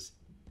 because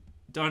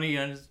Donnie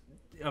Yen is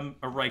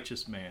a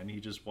righteous man. He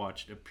just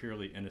watched a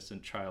purely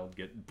innocent child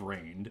get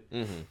brained.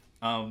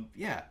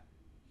 Yeah,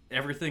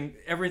 everything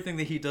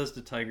that he does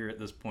to Tiger at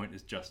this point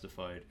is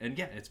justified, and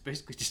yeah, it's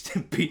basically just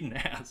him beating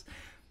ass.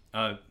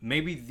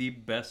 Maybe the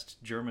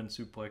best German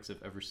suplex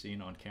I've ever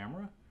seen on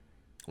camera.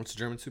 What's a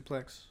German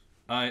suplex?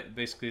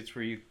 Basically, it's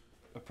where you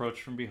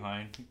approach from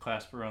behind, you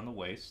clasp around the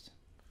waist,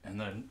 and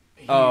then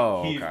heave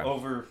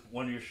over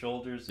one of your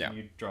shoulders, and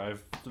you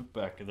drive the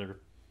back of their,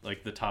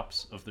 like, the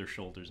tops of their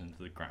shoulders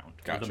into the ground.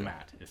 Or the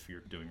mat, if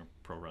you're doing a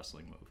pro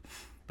wrestling move.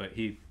 But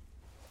he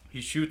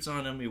shoots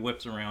on him, he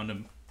whips around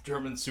him,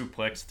 German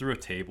suplex through a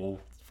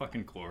table. It's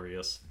fucking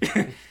glorious.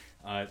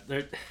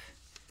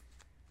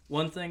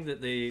 One thing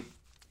that they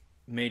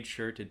made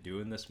sure to do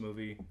in this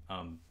movie,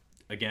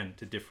 again,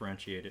 to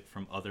differentiate it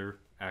from other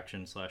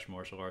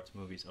action/martial arts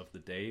movies of the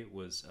day,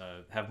 was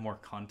have more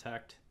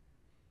contact.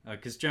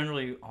 Because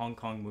generally Hong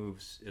Kong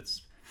moves,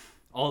 it's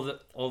all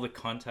the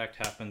contact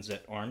happens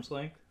at arm's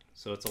length,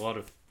 so it's a lot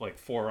of like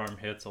forearm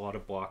hits, a lot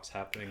of blocks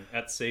happening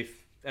at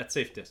safe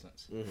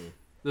distance.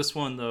 This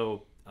one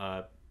though,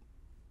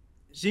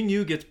 Xing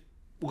Yu gets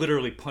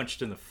literally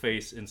punched in the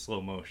face in slow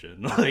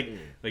motion.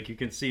 Like you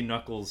can see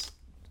Knuckles,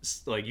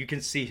 like you can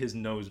see his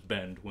nose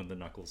bend when the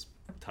Knuckles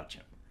touch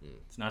him.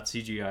 It's not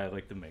CGI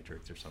like The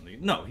Matrix or something.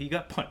 No, he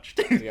got punched.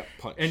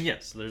 And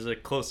yes, there's a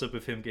close-up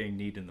of him getting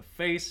kneed in the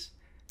face.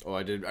 Oh,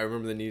 I did. I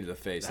remember the knee to the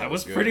face. That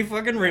was pretty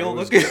fucking real.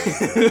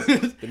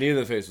 The knee to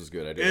the face was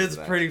good. I did. It's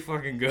pretty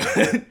fucking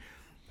good.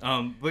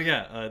 But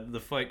yeah, the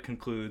fight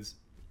concludes,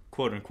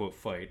 quote unquote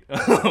fight,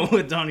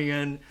 with Donnie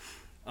Yen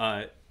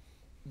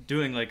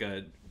doing like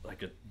a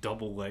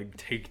double leg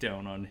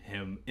takedown on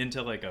him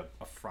into like a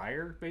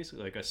fryer,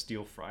 basically like a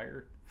steel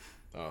fryer.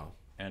 Oh.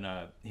 And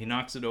he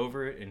knocks it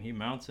over, and he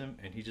mounts him,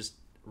 and he just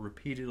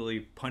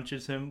repeatedly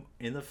punches him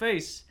in the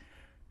face,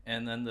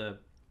 and then the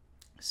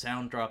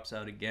sound drops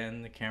out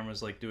again. The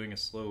camera's like doing a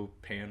slow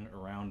pan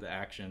around the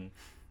action,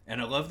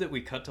 and I love that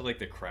we cut to like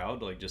the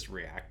crowd like just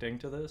reacting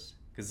to this,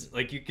 because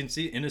like you can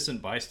see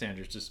innocent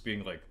bystanders just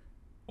being like,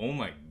 oh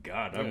my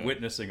god, I'm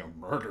witnessing a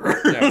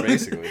murder. Yeah,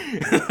 basically.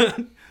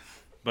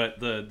 But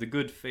the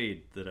good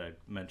fade that I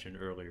mentioned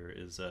earlier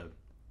is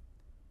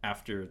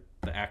after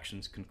the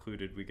action's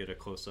concluded, we get a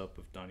close-up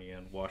of Donnie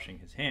Yen washing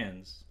his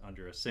hands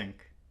under a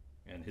sink,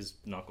 and his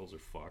knuckles are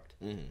fucked,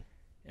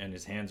 and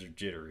his hands are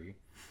jittery.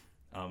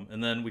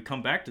 And then we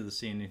come back to the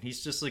scene, and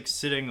he's just like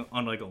sitting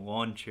on like a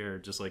lawn chair,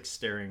 just like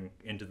staring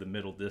into the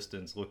middle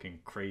distance, looking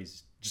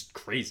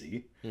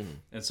crazy.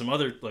 And some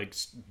other like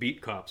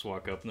beat cops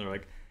walk up, and they're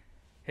like,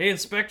 "Hey,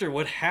 Inspector,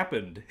 what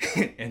happened?"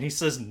 And he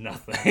says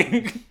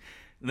nothing.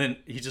 And then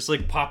he just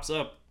like pops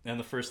up, and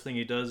the first thing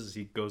he does is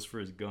he goes for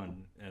his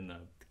gun, and the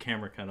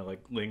camera kind of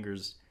like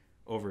lingers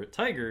over at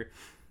Tiger,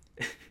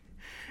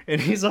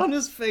 and he's on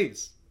his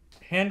face,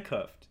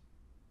 handcuffed,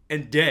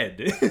 and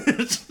dead.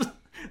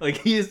 Like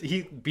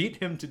he beat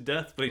him to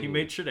death, but he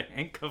made sure to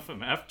handcuff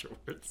him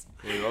afterwards.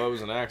 Well, it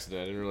was an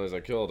accident. I didn't realize I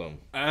killed him.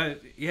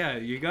 Yeah,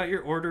 you got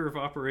your order of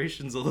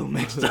operations a little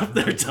mixed up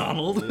there,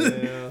 Donald.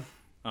 Yeah.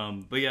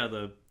 But yeah,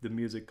 the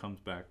music comes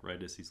back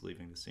right as he's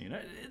leaving the scene.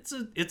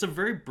 It's a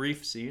very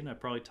brief scene. I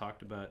probably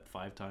talked about it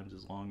 5 times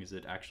as long as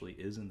it actually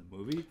is in the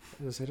movie.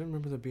 I didn't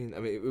remember that being. I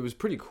mean, it was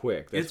pretty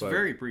quick. That's it's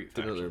very brief.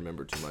 Didn't really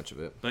remember too much of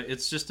it. But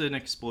it's just an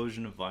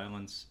explosion of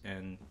violence,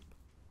 and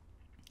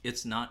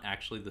it's not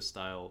actually the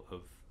style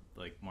of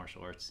like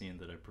martial arts scene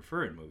that I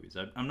prefer in movies.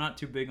 I'm not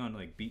too big on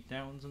like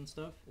beatdowns and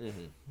stuff.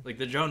 Like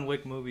the John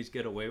Wick movies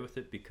get away with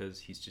it because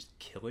he's just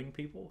killing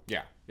people.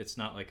 Yeah, it's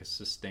not like a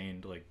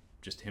sustained like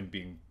just him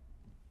being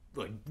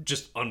like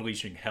just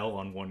unleashing hell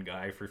on one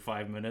guy for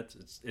 5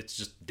 minutes. It's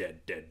just dead.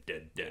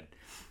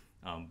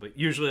 But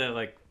usually I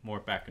like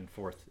more back and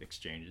forth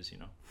exchanges, you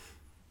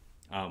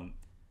know.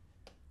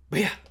 But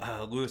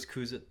yeah, Louis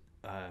Kuzet,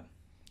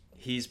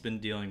 he's been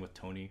dealing with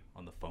Tony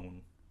on the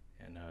phone,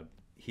 and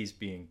he's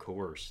being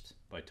coerced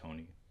by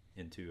Tony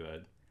into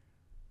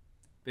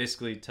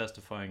basically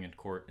testifying in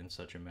court in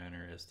such a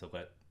manner as to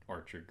let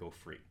Archer go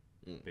free.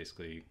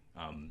 Basically,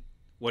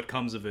 what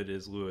comes of it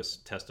is Louis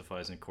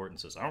testifies in court and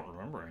says, I don't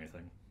remember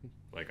anything.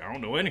 Like, I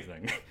don't know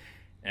anything.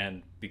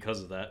 And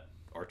because of that,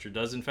 Archer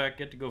does in fact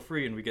get to go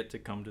free, and we get to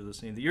come to the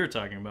scene that you're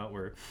talking about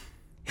where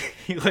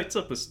he lights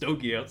up a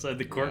stogie outside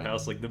the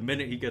courthouse like the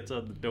minute he gets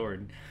out the door,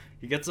 and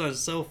he gets on his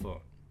cell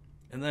phone.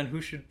 And then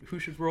who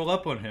should roll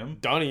up on him?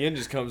 Donnie Yen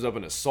just comes up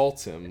and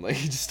assaults him. Like,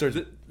 he just starts.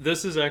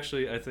 This is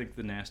actually, I think,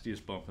 the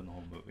nastiest bump in the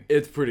whole movie.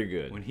 It's pretty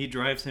good. When he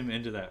drives him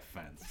into that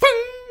fence.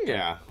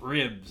 Yeah.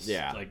 Ribs.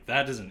 Yeah. Like,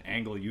 that is an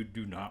angle you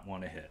do not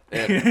want to hit.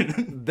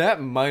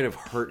 That might have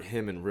hurt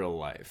him in real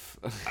life.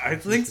 I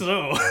think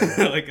so.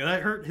 Like,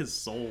 that hurt his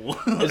soul.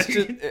 It's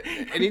just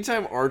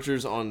anytime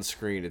Archer's on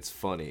screen, it's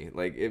funny.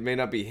 Like, it may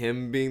not be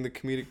him being the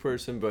comedic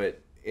person,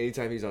 but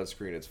anytime he's on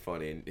screen, it's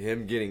funny. And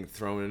him getting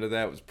thrown into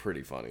that was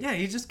pretty funny. Yeah,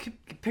 he just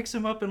picks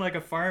him up in like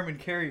a fireman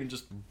carry and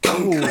just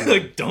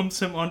like dumps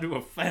him onto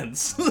a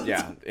fence.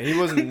 Yeah, and he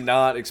was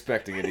not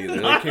expecting it either.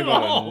 That came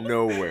out of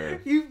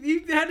nowhere.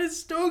 He had his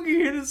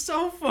stogie and his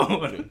cell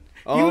phone.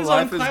 Oh, he was on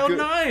life is cloud good.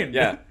 9.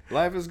 Yeah,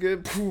 life is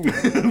good.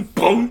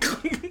 Bonk.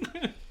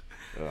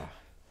 Ugh.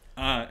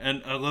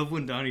 And I love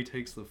when Donnie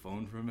takes the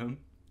phone from him.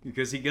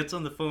 Because he gets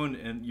on the phone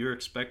and you're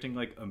expecting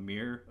like a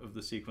mirror of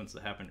the sequence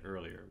that happened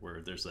earlier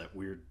where there's that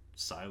weird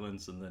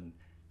silence and then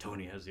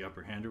Tony has the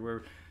upper hand or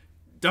where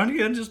Donnie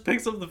Yen just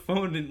picks up the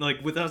phone and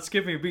like without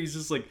skipping a beat he's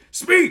just like,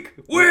 speak!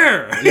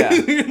 Where? Yeah,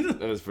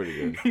 that was pretty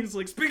good. He's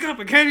like, speak up,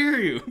 I can't hear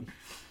you.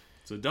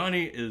 So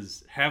Donnie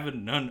is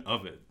having none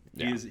of it.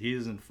 Yeah. He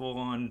is in full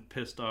on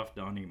pissed off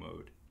Donnie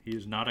mode. He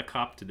is not a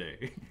cop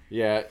today.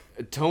 Yeah,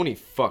 Tony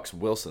fucks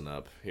Wilson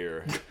up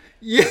here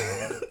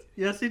Yeah.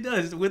 Yes, he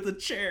does with a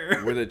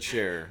chair. with a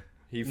chair.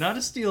 Not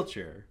a steel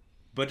chair,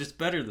 but it's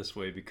better this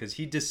way because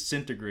he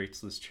disintegrates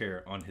this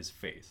chair on his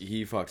face.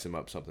 He fucks him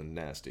up something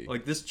nasty.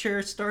 Like, this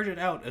chair started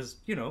out as,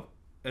 you know,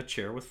 a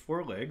chair with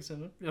 4 legs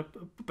and a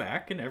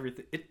back and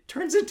everything. It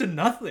turns into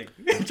nothing.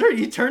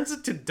 He turns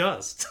it to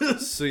dust.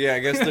 So yeah, I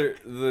guess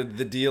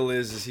the deal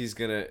is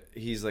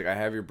he's like, I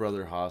have your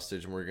brother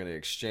hostage and we're gonna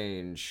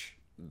exchange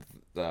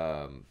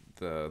the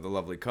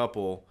lovely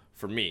couple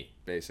for me,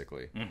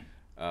 basically.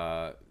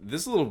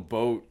 This little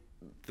boat,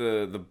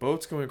 the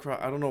boat's going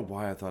across. I don't know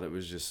why I thought it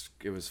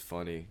was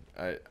funny.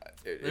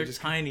 They're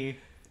tiny,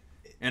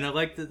 and I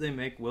like that they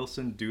make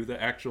Wilson do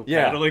the actual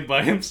Yeah. paddling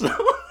by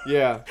himself.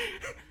 Yeah,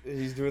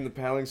 he's doing the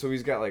paddling, so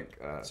he's got like.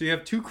 So you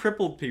have 2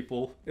 crippled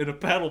people in a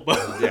paddle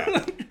boat.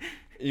 Yeah,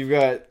 you've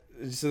got.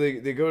 So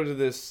they go to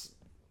this.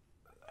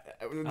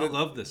 I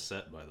love this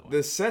set, by the way.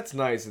 The set's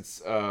nice. It's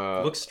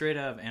Looks straight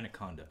out of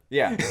Anaconda.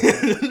 yeah.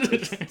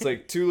 It's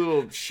like 2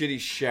 little shitty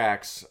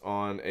shacks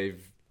on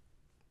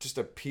just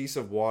a piece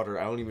of water.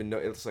 I don't even know.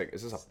 It's like,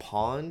 is this a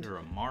pond? Or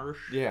a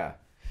marsh. Yeah.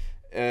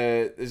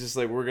 It's just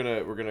like we're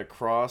gonna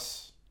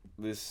cross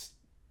this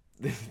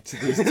to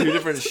these 2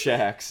 different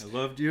shacks. I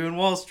loved you in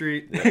Wall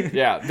Street.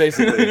 Yeah,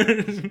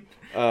 basically.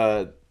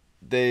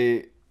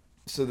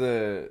 So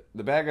the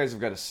bad guys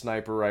have got a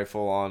sniper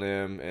rifle on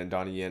him, and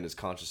Donnie Yen is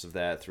conscious of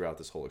that throughout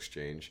this whole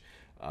exchange.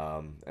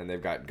 And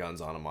they've got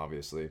guns on him,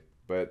 obviously.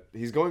 But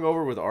he's going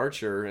over with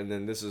Archer, and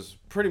then this is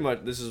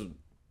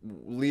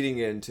leading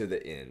into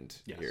the end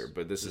here.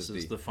 But this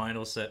is the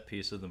final set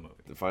piece of the movie.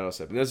 The final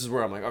step. And this is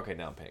where I'm like, okay,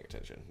 now I'm paying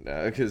attention.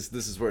 Because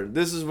this is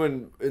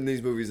when, in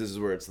these movies, this is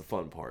where it's the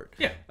fun part.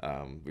 Yeah.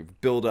 We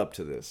build up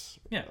to this.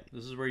 Yeah,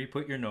 this is where you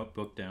put your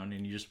notebook down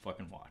and you just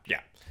fucking watch.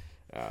 Yeah.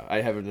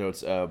 I have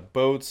notes.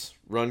 Boats,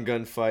 run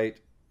gun fight,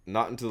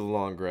 not into the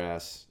long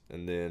grass,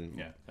 and then...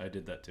 Yeah, I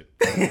did that too.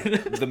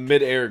 the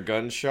mid-air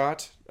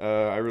gunshot,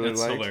 I really liked.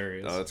 It's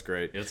hilarious. Oh, that's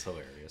great. It's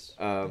hilarious.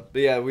 But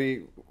yeah,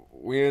 we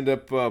end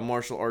up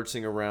martial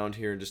artsing around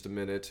here in just a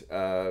minute.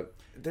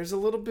 There's a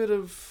little bit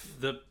of...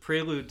 The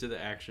prelude to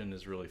the action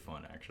is really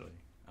fun, actually.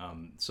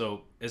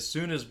 So as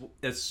soon as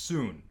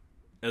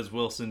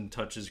Wilson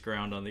touches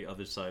ground on the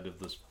other side of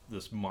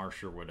this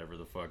marsh or whatever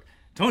the fuck,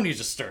 Tony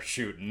just starts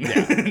shooting.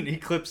 Yeah. And he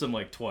clips him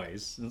like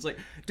twice. And it's like,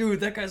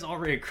 dude, that guy's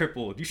already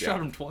crippled. You shot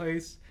him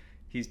twice.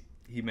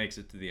 He makes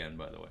it to the end,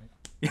 by the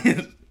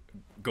way.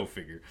 Go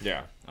figure.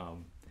 Yeah.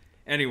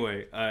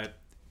 Anyway,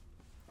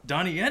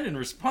 Donnie Yen, in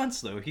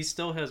response, though, he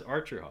still has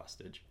Archer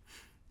hostage.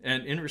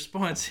 And in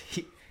response,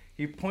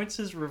 he points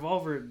his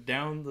revolver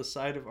down the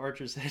side of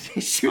Archer's head.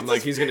 He shoots. I'm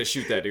like, he's gonna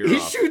shoot that ear off. He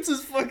shoots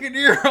his fucking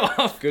ear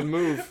off. Good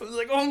move. I was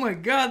like, oh my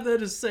god,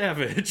 that is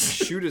savage.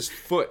 Shoot his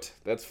foot.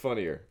 That's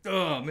funnier.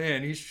 Oh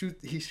man, he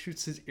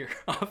shoots his ear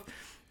off.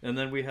 And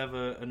then we have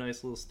a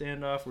nice little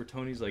standoff where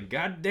Tony's like,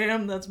 God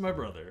damn, that's my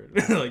brother.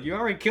 Like, you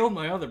already killed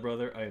my other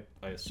brother,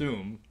 I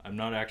assume. I'm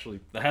not actually...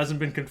 That hasn't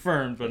been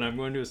confirmed, but I'm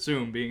going to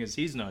assume, being as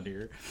he's not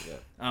here.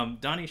 Yeah.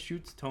 Donnie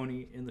shoots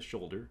Tony in the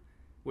shoulder,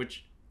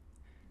 which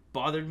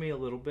bothered me a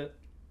little bit,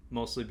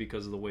 mostly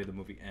because of the way the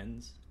movie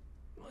ends.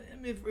 I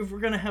mean, if we're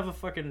going to have a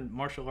fucking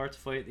martial arts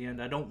fight at the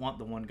end, I don't want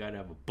the one guy to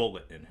have a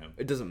bullet in him.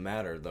 It doesn't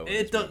matter, though.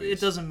 It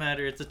doesn't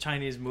matter. It's a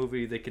Chinese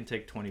movie. They can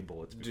take 20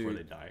 bullets before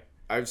they die.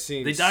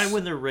 They die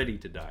when they're ready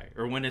to die,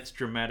 or when it's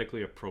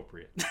dramatically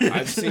appropriate.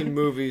 I've seen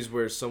movies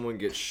where someone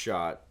gets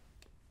shot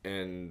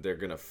and they're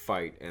gonna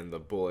fight, and the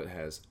bullet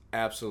has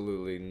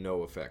absolutely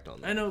no effect on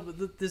them. I know,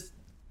 but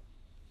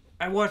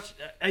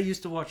I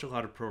used to watch a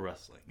lot of pro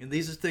wrestling, and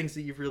these are things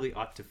that you really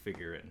ought to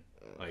figure in.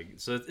 Like,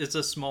 so it's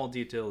a small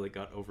detail that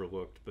got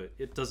overlooked, but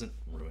it doesn't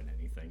ruin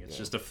anything. It's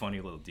just a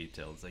funny little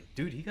detail. It's like,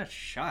 dude, he got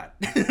shot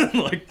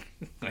like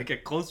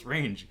at close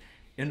range.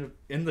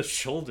 In the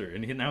shoulder,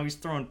 and now he's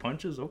throwing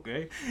punches.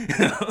 Okay.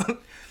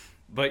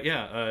 But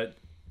yeah,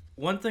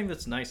 one thing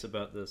that's nice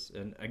about this,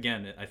 and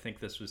again, I think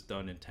this was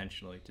done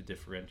intentionally to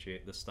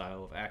differentiate the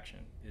style of action,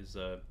 is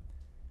the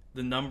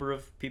number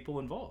of people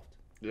involved.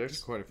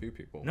 There's quite a few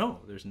people. No,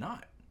 there's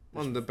not.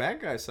 On the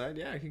bad guy side,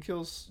 yeah, he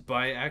kills.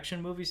 By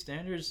action movie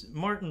standards,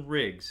 Martin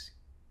Riggs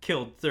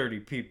killed 30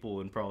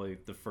 people in probably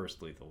the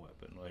first Lethal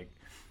Weapon. Like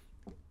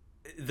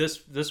this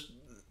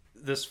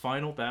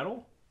final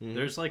battle,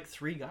 there's like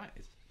 3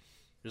 guys.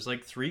 There's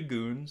like 3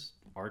 goons,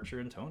 Archer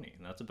and Tony,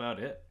 and that's about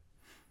it.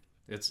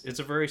 It's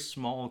a very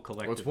small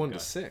collective. Well, it's 1 to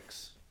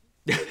 6.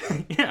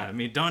 Yeah, I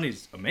mean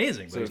Donnie's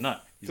amazing, but So he's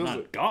not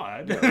like,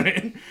 God. No. I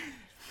mean,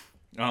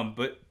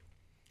 but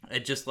I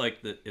just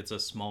like that it's a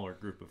smaller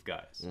group of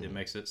guys. It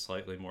makes it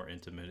slightly more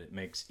intimate. It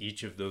makes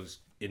each of those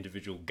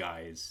individual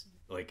guys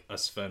like a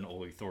Sven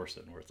Ole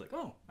Thorson, where it's like,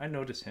 oh, I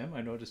notice him, I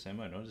notice him,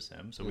 I notice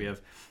him. So we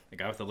have a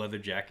guy with a leather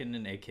jacket and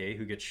an AK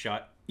who gets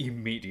shot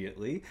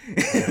immediately.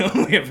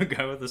 We have a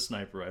guy with a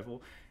sniper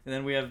rifle, and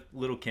then we have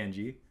little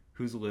Kenji,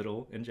 who's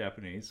little in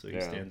Japanese, so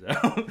he stands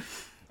out.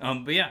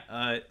 But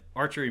yeah,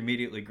 Archer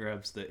immediately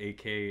grabs the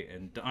AK,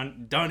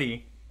 and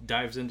Donnie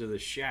dives into the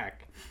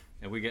shack.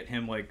 And we get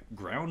him like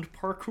ground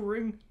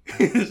parkouring.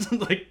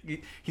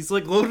 he's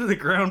like low to the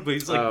ground, but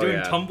he's like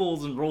doing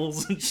tumbles and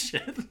rolls and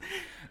shit.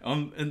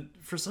 And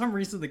for some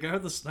reason, the guy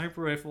with the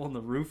sniper rifle on the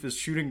roof is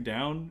shooting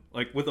down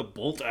like with a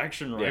bolt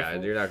action rifle.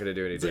 Yeah, you're not gonna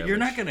do any damage. Like, you're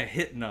not gonna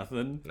hit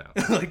nothing. No.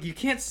 Like you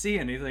can't see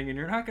anything, and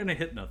you're not gonna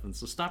hit nothing.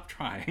 So stop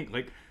trying.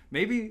 Like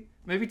maybe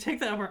take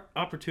that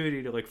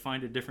opportunity to like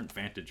find a different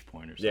vantage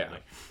point or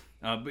something.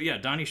 Yeah. But yeah,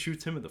 Donnie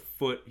shoots him in the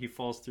foot. He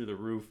falls through the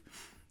roof.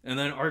 And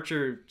then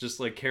Archer just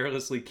like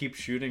carelessly keeps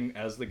shooting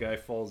as the guy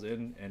falls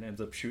in and ends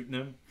up shooting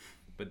him.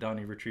 But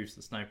Donnie retrieves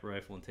the sniper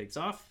rifle and takes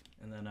off.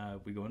 And then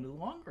we go into the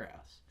long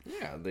grass.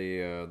 Yeah,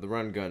 the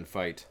run gun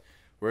fight,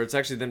 where it's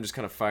actually them just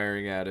kind of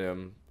firing at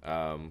him.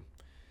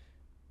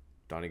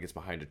 Donnie gets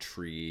behind a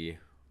tree.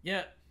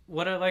 Yeah,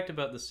 what I liked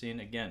about the scene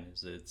again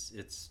is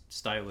it's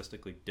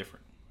stylistically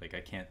different. Like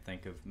I can't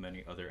think of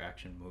many other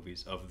action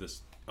movies of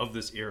this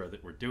era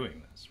that were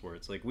doing this, where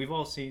it's like we've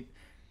all seen.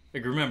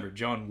 Like remember,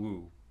 John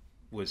Woo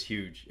was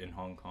huge in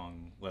Hong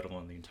Kong, let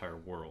alone the entire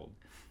world.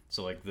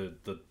 So like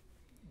the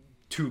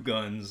 2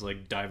 guns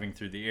like diving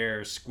through the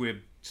air,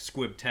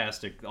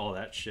 squibtastic, all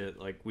that shit.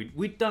 Like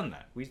we'd done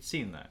that. We'd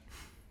seen that.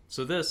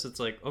 So this, it's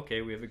like,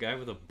 okay, we have a guy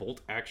with a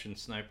bolt action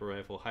sniper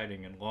rifle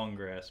hiding in long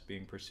grass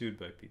being pursued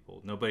by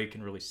people. Nobody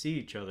can really see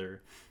each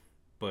other,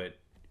 but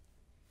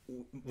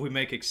we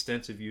make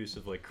extensive use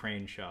of like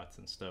crane shots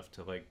and stuff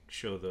to like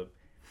show the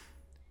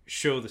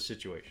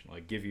situation,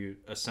 like give you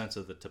a sense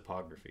of the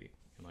topography.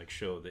 Like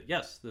show that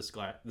yes,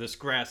 this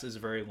grass is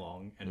very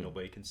long and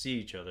nobody can see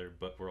each other,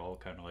 but we're all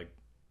kind of like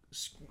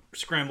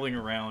scrambling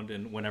around,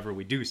 and whenever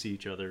we do see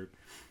each other,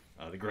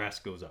 the grass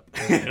goes up.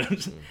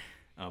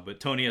 But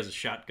Tony has a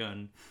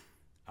shotgun.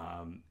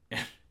 And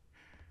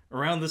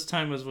around this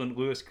time is when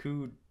Louis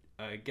Koo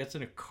gets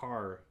in a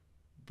car,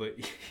 but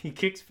he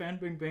kicks Fan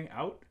Bingbing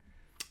out.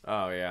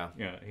 Oh yeah.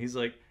 Yeah, he's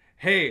like,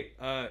 hey,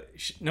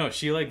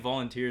 she like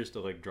volunteers to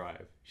like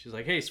drive. She's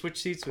like, hey,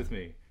 switch seats with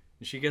me,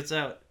 and she gets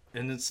out.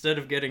 And instead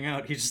of getting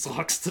out, he just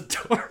locks the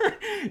door.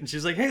 And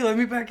she's like, hey, let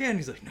me back in.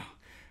 He's like, no,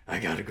 I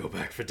gotta go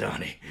back for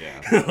Donnie.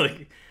 Yeah.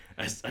 Like,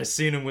 I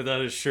seen him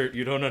without his shirt.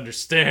 You don't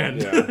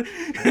understand. Yeah.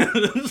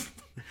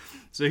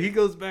 So he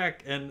goes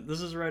back, and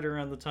this is right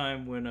around the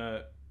time when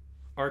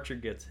Archer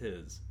gets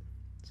his.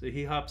 So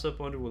he hops up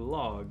onto a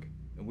log,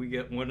 and we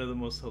get one of the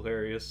most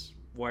hilarious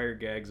wire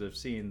gags I've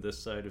seen this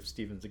side of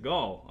Steven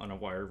Seagal on a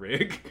wire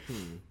rig.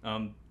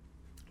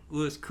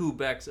 Louis Koo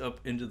backs up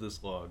into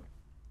this log,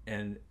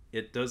 and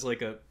it does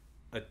like a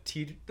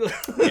teeter.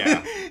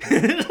 Yeah.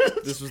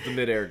 This was the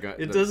midair gun.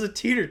 It does a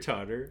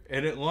teeter-totter,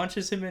 and it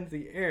launches him into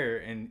the air,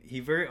 and he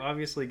very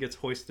obviously gets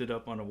hoisted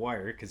up on a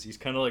wire because he's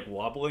kind of like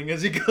wobbling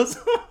as he goes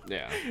up.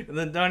 Yeah. And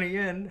then Donnie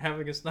Yen,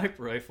 having a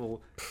sniper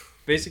rifle,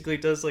 basically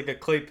does like a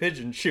clay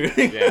pigeon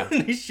shooting. Yeah.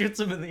 And he shoots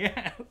him in the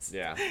ass.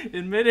 Yeah.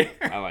 In midair.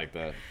 I like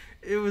that.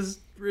 It was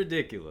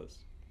ridiculous,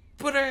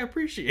 but I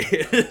appreciate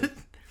it.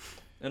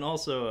 And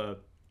also,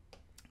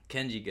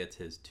 Kenji gets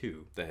his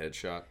too. The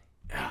headshot.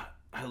 Yeah,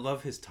 I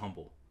love his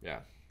tumble. Yeah.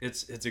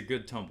 It's a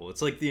good tumble.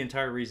 It's like the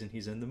entire reason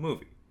he's in the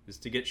movie is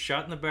to get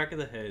shot in the back of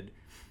the head,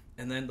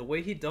 and then the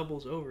way he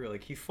doubles over,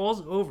 like he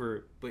falls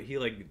over, but he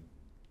like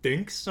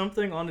dinks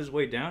something on his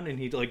way down, and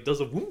he like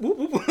does a whoop whoop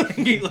whoop.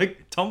 And he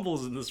like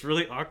tumbles in this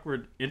really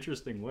awkward,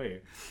 interesting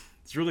way.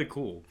 It's really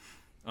cool.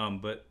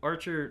 But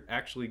Archer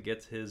actually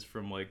gets his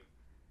from like,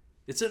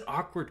 it's an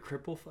awkward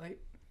cripple fight.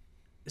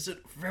 It's a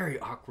very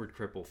awkward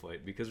cripple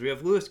fight because we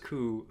have Louis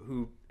Koo,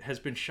 who has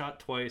been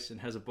shot twice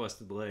and has a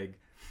busted leg,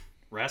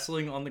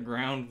 wrestling on the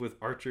ground with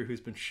Archer,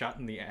 who's been shot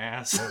in the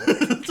ass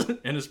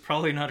and is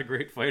probably not a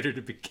great fighter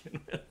to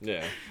begin with.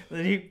 Yeah.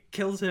 Then he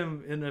kills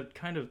him in a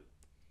kind of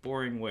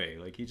boring way.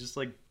 Like he just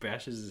like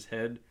bashes his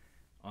head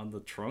on the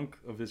trunk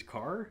of his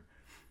car.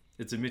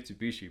 It's a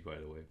Mitsubishi, by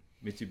the way.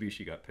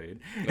 Mitsubishi got paid.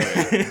 Oh,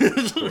 yeah.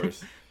 Of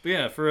course. But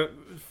yeah,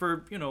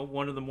 for you know,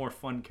 one of the more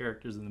fun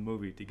characters in the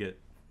movie to get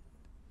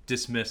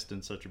dismissed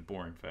in such a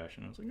boring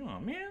fashion, I was like, oh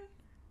man,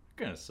 that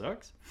kind of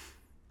sucks.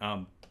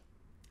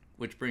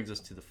 Which brings us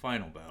to the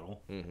final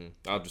battle.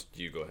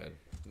 You go ahead.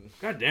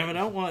 God damn it!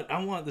 I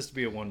want this to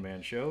be a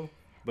one-man show,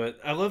 but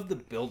I love the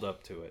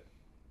build-up to it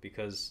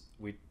because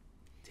we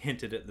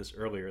hinted at this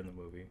earlier in the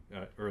movie,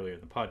 earlier in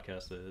the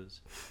podcast. That is,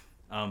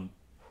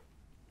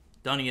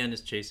 Donnie Yen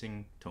is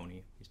chasing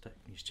Tony.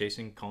 He's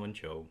chasing Colin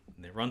Cho,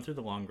 and they run through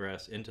the long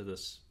grass into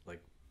this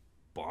like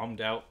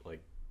bombed out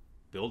like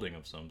building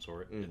of some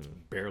sort. It's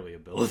barely a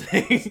building.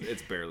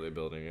 It's barely a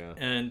building, yeah.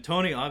 And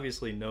Tony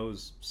obviously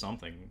knows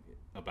something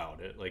about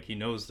it. Like he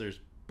knows there's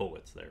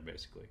bullets there,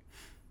 basically.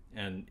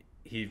 And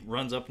he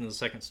runs up into the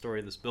second story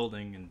of this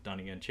building, and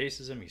Donnie Yen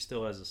chases him. He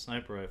still has a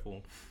sniper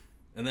rifle.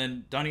 And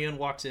then Donnie Yen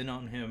walks in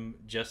on him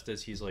just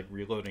as he's like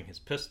reloading his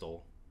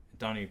pistol.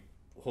 Donnie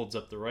holds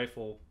up the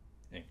rifle,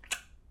 and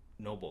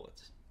no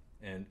bullets.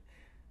 And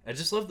I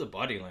just love the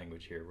body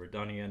language here, where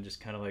Donnie Yen just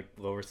kind of like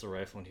lowers the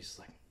rifle, and he's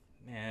like,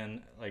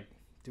 "Man, like,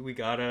 do we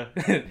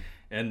gotta?"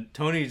 And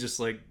Tony just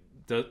like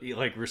he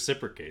like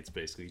reciprocates,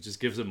 basically. He just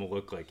gives him a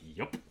look like,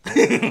 "Yup."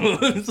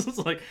 It's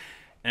just like,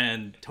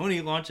 and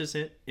Tony launches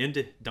it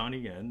into Donnie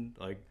Yen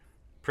like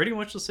pretty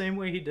much the same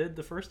way he did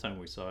the first time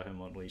we saw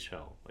him unleash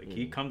hell. Like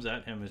he comes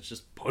at him, it's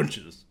just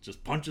punches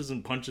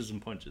and punches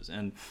and punches.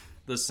 And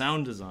the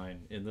sound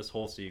design in this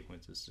whole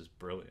sequence is just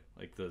brilliant.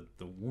 Like the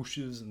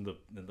whooshes and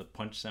the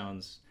punch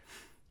sounds,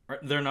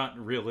 they're not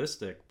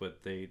realistic,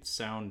 but they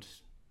sound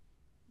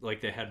like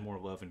they had more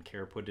love and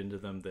care put into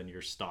them than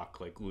your stock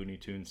like Looney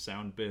Tunes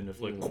sound bin of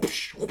like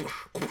whoosh, whoosh,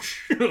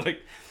 whoosh.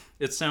 Like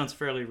it sounds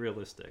fairly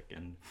realistic.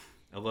 And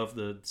I love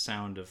the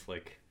sound of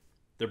like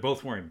they're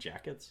both wearing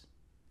jackets.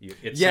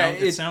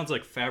 It sounds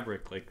like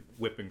fabric like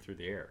whipping through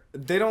the air.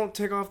 They don't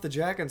take off the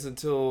jackets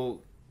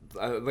until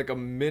like a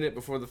minute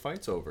before the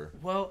fight's over.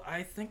 Well,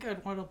 I think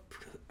I'd want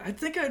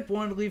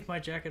to leave my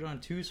jacket on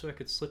too, so I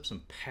could slip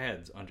some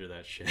pads under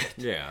that shit.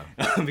 Yeah,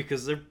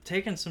 because they're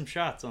taking some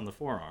shots on the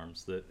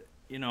forearms that,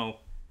 you know.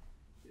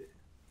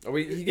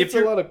 He gets a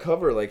lot of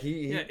cover. Like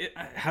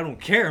I don't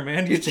care,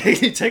 man. You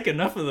take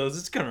enough of those,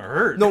 it's gonna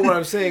hurt. No, what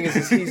I'm saying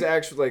is he's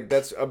actually like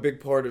that's a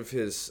big part of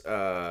his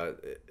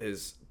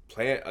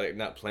plan, like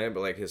not plan,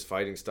 but like his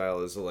fighting style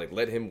is to like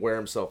let him wear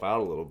himself out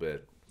a little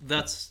bit.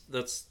 That's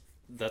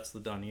the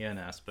Donnie Yen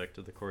aspect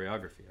of the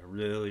choreography. I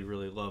really,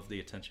 really love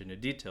the attention to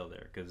detail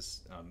there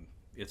because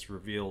it's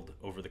revealed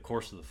over the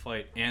course of the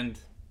fight and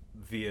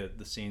via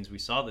the scenes we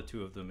saw the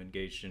two of them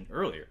engaged in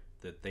earlier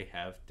that they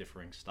have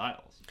differing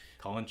styles.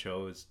 Colin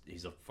Cho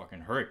he's a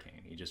fucking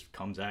hurricane. He just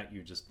comes at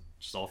you just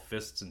all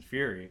fists and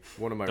fury.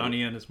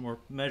 Donnie Yen is more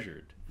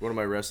measured. One of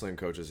my wrestling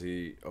coaches,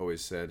 he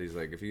always said, he's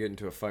like, if you get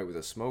into a fight with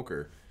a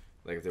smoker,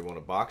 like if they want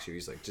to box you,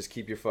 he's like, just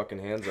keep your fucking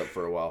hands up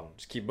for a while.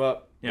 Just keep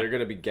up. Yep. They're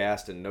going to be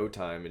gassed in no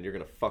time, and you're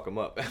going to fuck them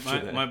up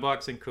after that. My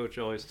boxing coach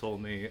always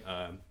told me,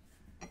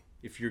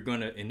 if you're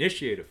going to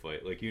initiate a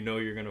fight, like you know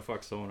you're going to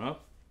fuck someone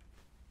up,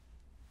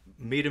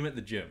 meet him at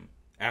the gym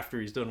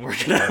after he's done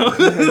working out.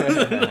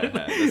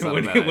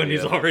 when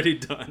he's already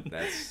done.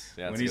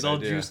 When he's all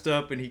juiced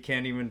up and he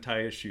can't even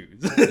tie his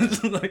shoes.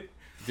 Like,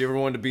 if you ever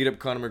wanted to beat up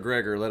Conor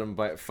McGregor, let him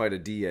fight a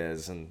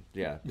Diaz, and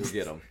yeah, you'll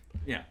get him.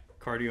 Yeah.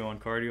 Cardio on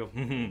cardio.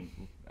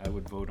 I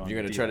would vote on.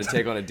 You're gonna try to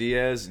take on a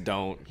Diaz?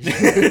 Don't.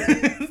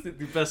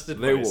 The best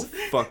advice. They will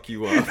fuck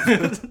you up.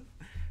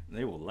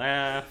 They will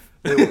laugh.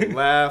 They will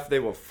laugh. They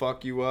will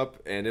fuck you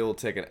up, and it will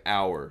take an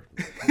hour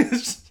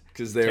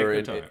because they are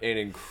in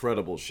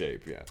incredible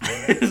shape. Yeah.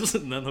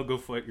 And then they'll go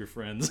fight your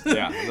friends.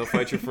 Yeah, and they'll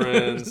fight your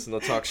friends, and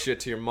they'll talk shit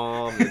to your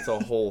mom. It's a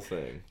whole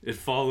thing. It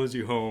follows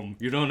you home.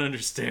 You don't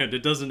understand.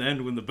 It doesn't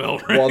end when the bell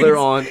rings. While they're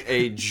on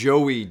a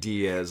Joey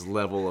Diaz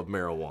level of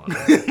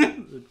marijuana.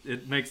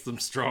 It makes them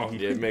strong.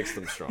 Yeah, it makes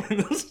them strong.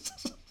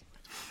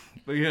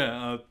 But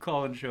yeah,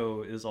 Colin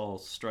Cho is all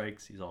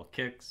strikes. He's all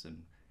kicks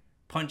and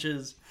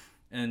punches,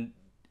 and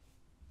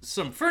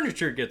some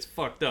furniture gets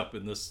fucked up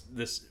in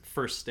this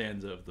first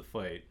stanza of the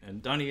fight.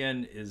 And Donnie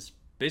Yen is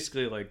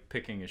basically like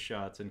picking his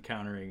shots and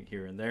countering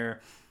here and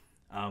there,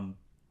 and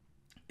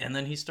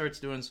then he starts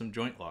doing some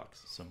joint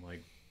locks, some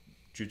like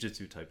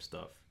jiu-jitsu type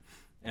stuff.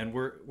 And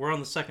we're on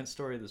the second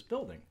story of this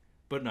building.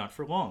 But not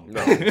for long.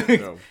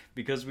 No.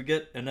 Because we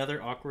get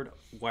another awkward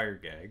wire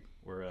gag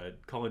where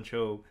Colin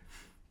Cho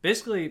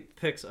basically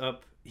picks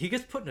up... He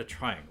gets put in a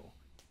triangle.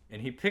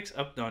 And he picks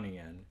up Donnie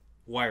Yen,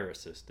 wire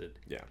assisted.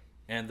 Yeah.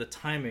 And the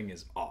timing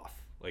is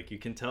off. Like, you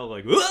can tell,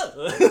 like...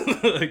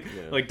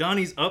 like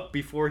Donnie's up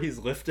before he's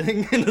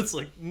lifting. And it's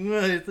like,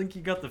 I think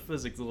you got the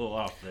physics a little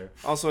off there.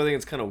 Also, I think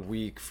it's kind of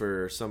weak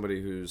for somebody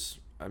who's...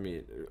 I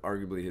mean,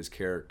 arguably his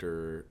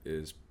character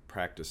is...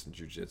 practice in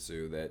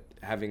jiu-jitsu, that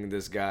having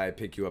this guy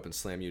pick you up and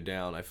slam you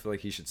down, I feel like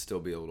he should still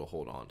be able to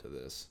hold on to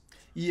this.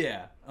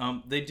 Yeah,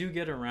 they do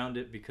get around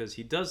it because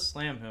he does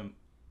slam him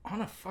on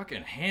a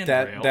fucking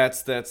handrail.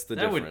 That's the difference.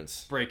 That would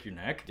break your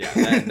neck. Yeah,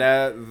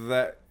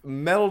 that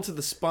metal to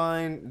the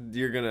spine,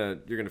 you're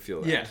gonna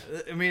feel that. Yeah,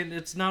 I mean,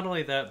 it's not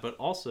only that, but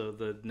also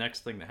the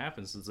next thing that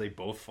happens is they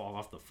both fall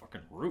off the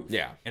fucking roof.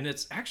 Yeah, and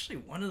it's actually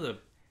one of the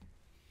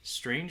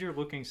stranger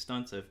looking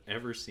stunts I've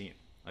ever seen.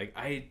 Like,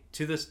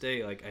 to this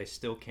day, like, I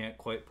still can't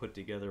quite put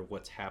together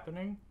what's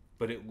happening,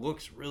 but it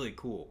looks really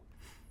cool.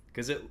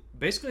 because it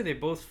basically they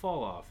both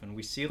fall off, and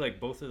we see like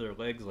both of their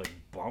legs like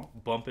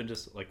bump into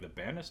like the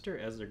banister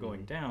as they're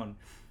going down,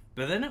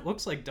 but then it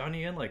looks like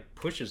Donnie Yen like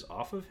pushes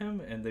off of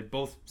him, and they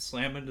both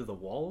slam into the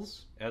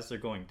walls as they're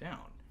going down.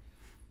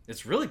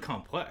 It's really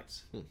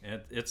complex,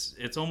 and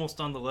it's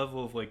almost on the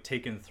level of like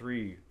Taken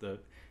 3.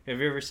 Have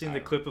you ever seen the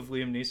clip of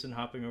Liam Neeson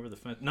hopping over the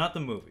fence? Not the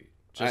movie,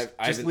 just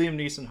Liam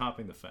Neeson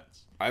hopping the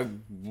fence.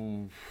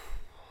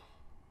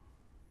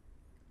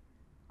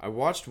 I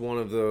watched one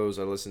of those.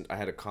 I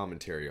had a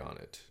commentary on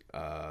it.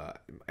 I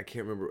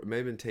can't remember. It may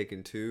have been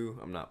Taken 2.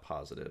 I'm not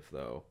positive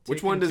though.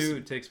 Which one does? 2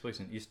 takes place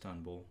in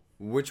Istanbul.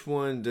 Which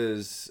one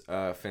does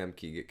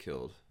Famke get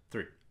killed?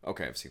 3.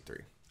 Okay, I've seen 3.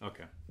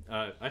 Okay.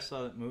 I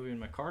saw that movie and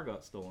my car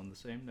got stolen the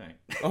same night.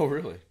 Oh,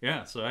 really?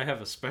 Yeah, so I have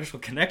a special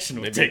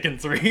connection with Taken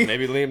 3.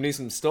 Maybe Liam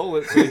Neeson stole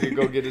it so he could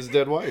go get his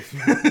dead wife.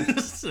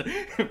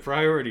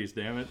 Priorities,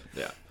 damn it.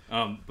 Yeah.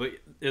 But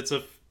it's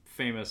a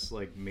famous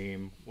like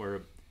meme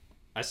where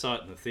I saw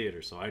it in the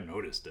theater, so I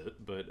noticed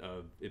it, but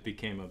it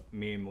became a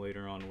meme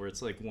later on where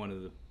it's like one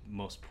of the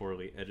most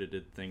poorly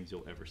edited things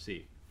you'll ever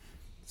see.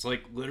 It's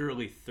like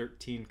literally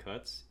 13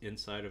 cuts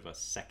inside of a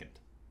second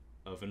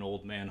of an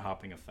old man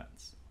hopping a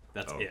fence.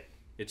 That's it.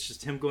 It's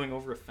just him going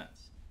over a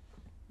fence.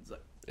 It's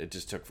like, it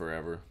just took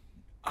forever.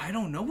 I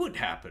don't know what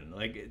happened.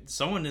 Like,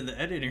 someone in the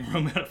editing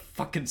room had a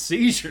fucking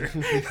seizure.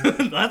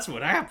 That's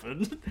what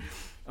happened.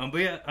 But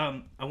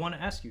yeah, I want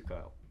to ask you,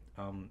 Kyle.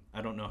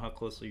 I don't know how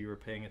closely you were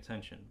paying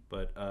attention,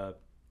 but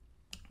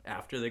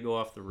after they go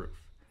off the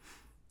roof,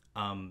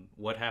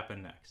 what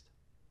happened next?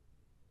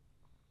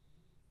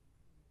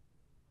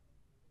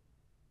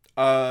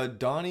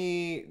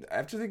 Donnie,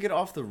 after they get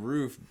off the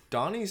roof,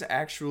 Donnie's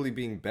actually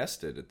being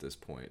bested at this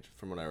point,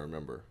 from what I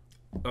remember.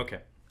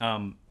 Okay.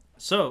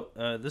 So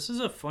this is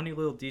a funny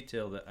little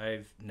detail that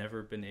I've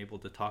never been able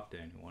to talk to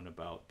anyone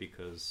about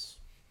because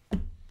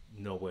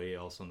nobody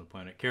else on the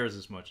planet cares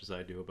as much as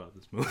I do about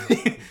this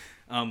movie.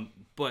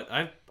 But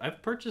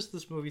I've purchased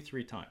this movie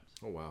 3 times.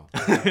 Oh wow.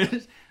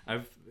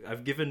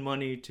 I've given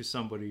money to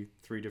somebody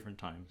 3 different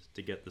times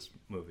to get this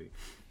movie.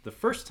 The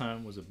first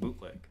time was a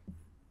bootleg,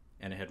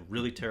 and it had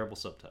really terrible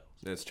subtitles.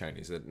 It's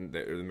Chinese.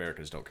 The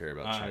Americans don't care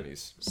about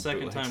Chinese.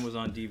 Second time was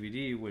on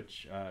DVD,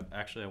 which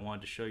actually I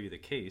wanted to show you the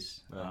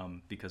case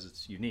because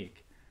it's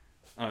unique.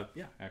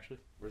 Yeah, actually.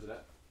 Where's it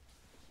at?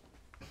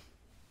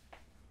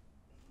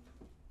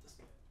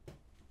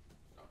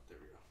 Oh, there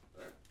we go.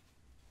 All right.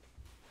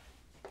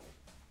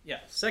 Yeah,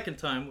 second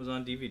time was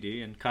on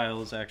DVD, and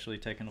Kyle is actually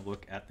taking a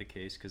look at the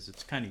case because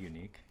it's kind of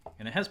unique,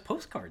 and it has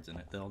postcards in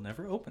it they'll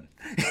never open.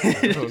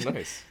 Oh,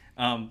 nice.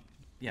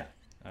 Yeah.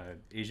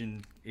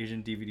 Asian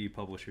DVD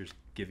publishers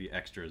give you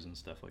extras and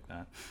stuff like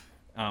that.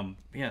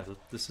 Yeah,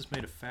 this is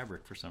made of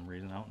fabric for some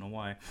reason. I don't know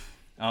why.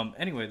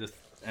 Anyway,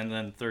 and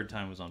then third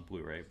time was on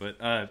Blu-ray.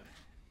 But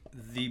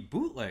the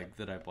bootleg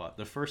that I bought,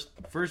 the first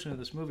version of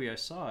this movie I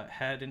saw,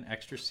 had an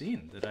extra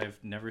scene that I've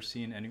never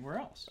seen anywhere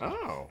else.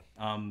 Oh.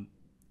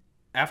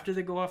 After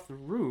they go off the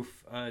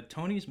roof,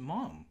 Tony's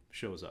mom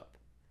shows up.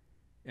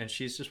 And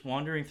she's just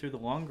wandering through the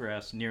long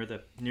grass near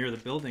the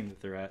building that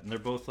they're at, and they're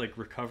both like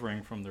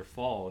recovering from their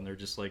fall, and they're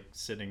just like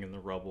sitting in the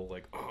rubble,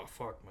 like, oh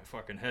fuck, my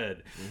fucking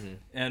head. Mm-hmm.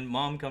 And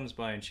mom comes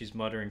by and she's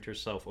muttering to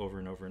herself over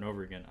and over and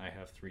over again, I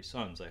have 3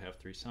 sons, I have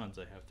 3 sons,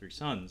 I have 3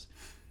 sons.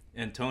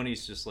 And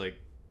Tony's just like,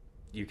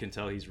 you can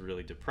tell he's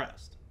really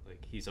depressed.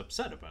 Like, he's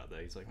upset about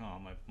that. He's like, oh,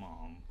 my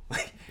mom.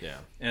 Yeah.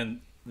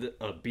 And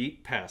a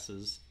beat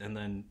passes, and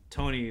then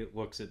Tony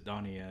looks at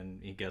Donnie and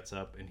he gets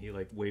up and he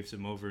like waves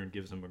him over and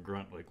gives him a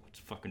grunt, like, let's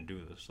fucking do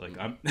this. Like,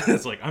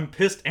 it's like, I'm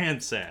pissed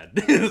and sad.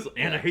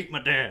 And I hate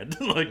my dad.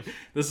 Like,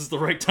 this is the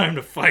right time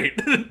to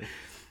fight.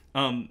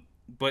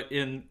 But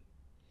in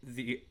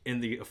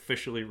the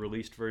officially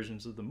released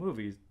versions of the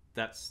movie,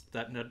 that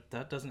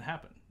doesn't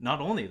happen. Not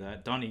only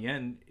that, Donnie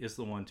Yen is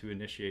the one to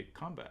initiate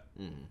combat.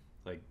 Mm-hmm.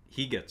 Like,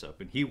 he gets up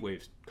and he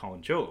waves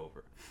Colin Cho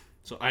over.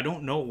 So I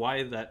don't know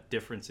why that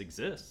difference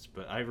exists,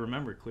 but I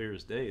remember clear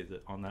as day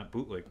that on that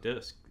bootleg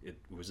disc, it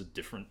was a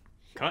different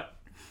cut.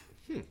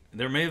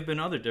 There may have been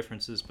other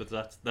differences, but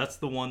that's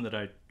the one that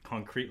I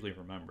concretely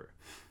remember.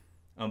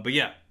 But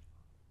yeah,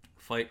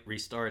 fight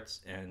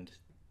restarts, and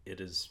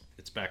it's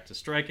back to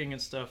striking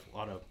and stuff. A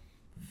lot of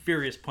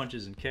furious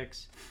punches and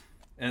kicks.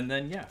 And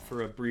then, yeah,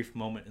 for a brief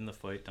moment in the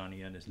fight,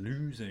 Donnie Yen is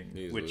losing.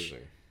 He's losing.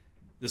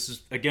 This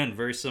is, again,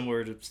 very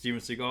similar to Steven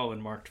Seagal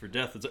in Marked for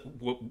Death. It's like,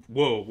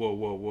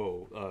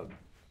 whoa.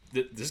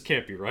 This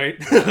can't be right.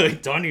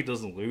 Like, Donnie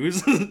doesn't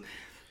lose.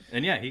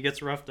 And yeah, he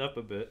gets roughed up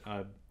a bit.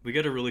 We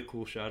get a really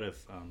cool shot of...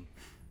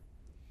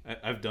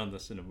 I've done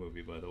this in a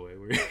movie, by the way,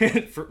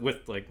 where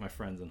with like my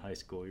friends in high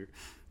school.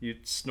 You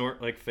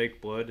snort like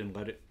fake blood and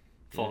let it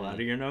fall out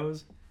of your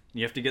nose.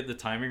 You have to get the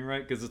timing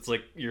right because it's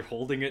like you're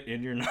holding it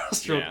in your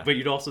nostril, but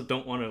you also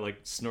don't want to like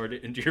snort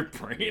it into your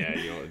brain. Yeah,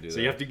 you don't want to do that. So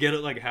you have to get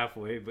it like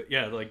halfway. But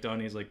yeah, like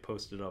Donnie's like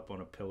posted up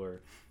on a pillar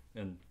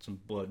and some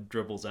blood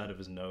dribbles out of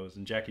his nose.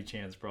 And Jackie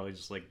Chan's probably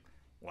just like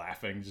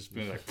laughing, just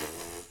being like,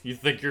 you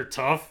think you're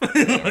tough?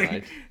 Yeah, like,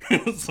 right.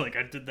 It's like,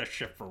 I did that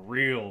shit for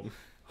real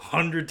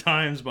 100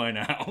 times by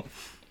now.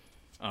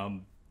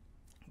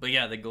 But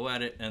yeah, they go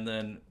at it, and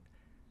then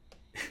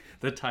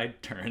the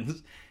tide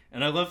turns.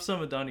 And I love some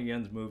of Donnie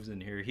Yen's moves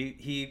in here.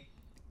 He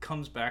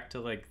comes back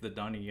to like the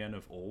Donnie Yen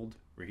of old,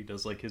 where he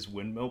does like his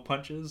windmill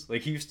punches.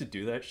 Like he used to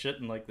do that shit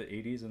in like the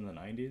 80s and the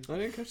 90s. I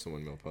didn't catch the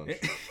windmill punch.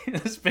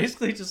 It's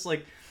basically just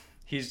like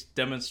he's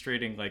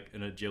demonstrating like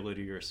an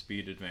agility or a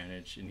speed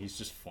advantage, and he's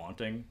just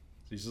flaunting.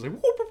 So he's just like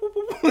whoop, whoop,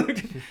 whoop, whoop.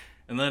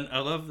 And then I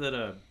love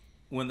that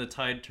when the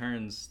tide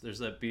turns, there's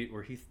that beat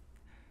where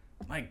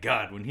my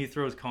God, when he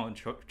throws Colin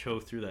Cho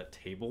through that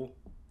table,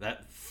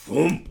 that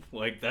thump,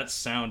 like that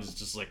sound is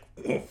just like,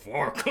 oh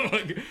fuck.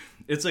 Like,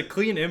 it's a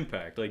clean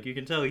impact. Like you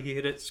can tell he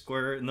hit it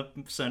square in the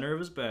center of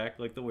his back,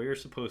 like the way you're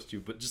supposed to,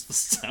 but just the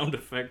sound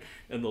effect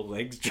and the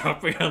legs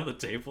dropping on the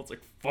table, it's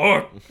like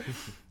fuck.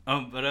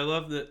 But I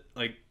love that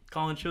like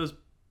Colin Cho's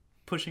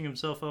pushing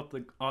himself up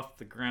off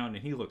the ground,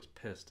 and he looks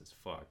pissed as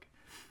fuck.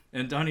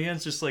 And Donnie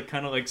Yen's just like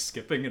kind of like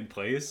skipping in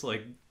place,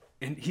 like,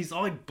 and he's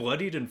all like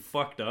bloodied and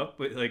fucked up,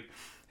 but like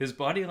his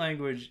body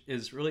language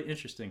is really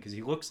interesting because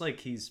he looks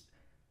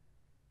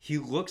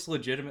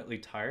legitimately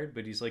tired,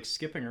 but he's like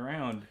skipping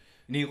around,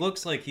 and he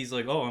looks like he's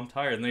like, oh, I'm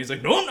tired, and then he's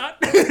like, no, I'm not.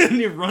 And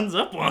he runs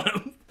up on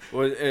him.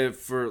 Well,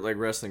 for like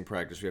wrestling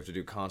practice, we have to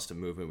do constant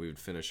movement. We would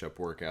finish up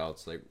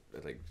workouts, like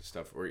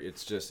stuff where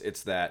it's just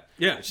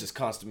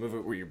constant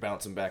movement where you're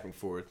bouncing back and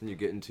forth, and you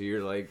get into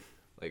your like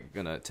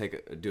gonna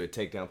do a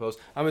takedown pose.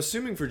 I'm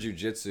assuming for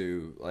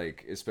jiu-jitsu,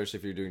 like especially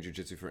if you're doing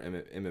jiu-jitsu for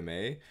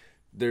MMA,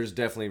 there's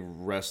definitely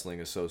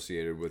wrestling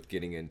associated with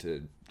getting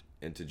into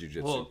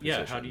jiu-jitsu. Well, yeah,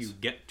 positions. how do you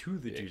get to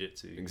the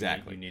jiu-jitsu?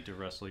 Exactly. You need to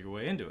wrestle your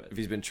way into it. If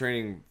he's been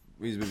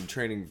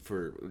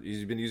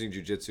using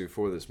jiu-jitsu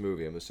for this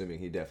movie, I'm assuming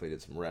he definitely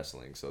did some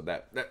wrestling. So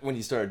that when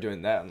he started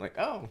doing that, I'm like,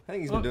 oh, I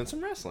think he's been doing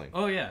some wrestling.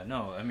 Oh yeah,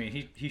 no, I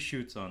mean he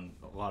shoots on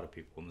a lot of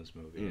people in this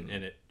movie,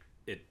 and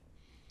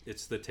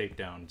it's the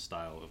takedown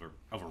style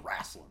of a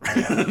wrestler.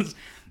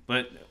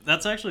 But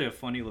that's actually a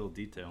funny little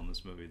detail in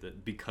this movie,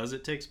 that because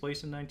it takes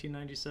place in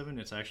 1997,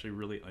 it's actually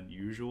really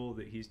unusual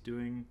that he's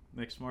doing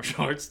mixed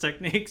martial arts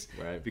techniques,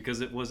 right?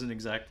 Because it wasn't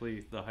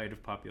exactly the height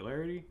of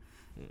popularity.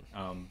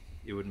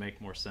 It would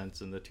make more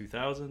sense in the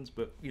 2000s,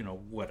 but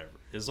whatever.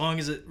 As long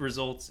as it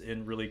results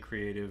in really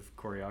creative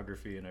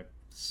choreography and a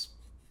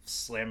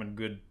slamming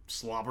good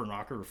slobber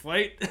knocker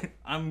fight,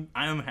 I'm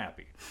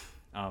happy.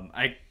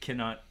 I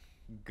cannot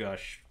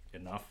gush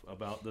enough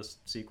about this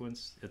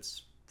sequence.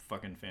 It's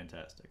fucking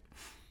fantastic.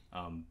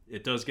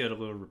 It does get a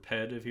little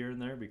repetitive here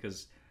and there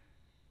because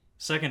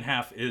second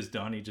half is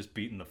Donnie just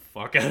beating the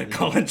fuck out of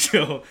Colin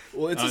Cho.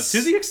 Well,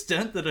 to the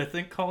extent that I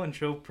think Colin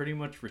Cho pretty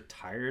much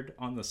retired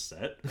on the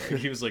set. Like,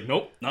 he was like,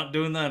 nope, not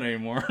doing that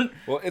anymore.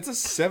 Well, it's a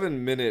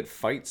 7-minute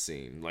fight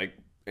scene, like,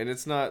 and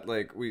it's not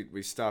like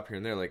we stop here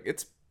and there. Like,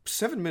 it's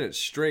 7 minutes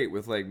straight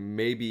with like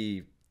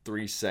maybe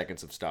 3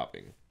 seconds of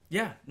stopping.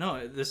 Yeah,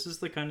 no, this is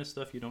the kind of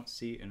stuff you don't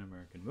see in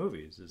American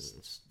movies.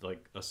 It's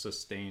like a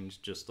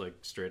sustained, just like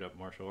straight up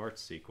martial arts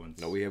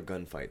sequence. No, we have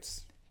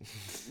gunfights.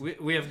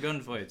 we have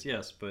gunfights,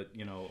 yes, but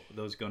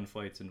those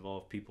gunfights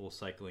involve people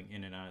cycling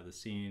in and out of the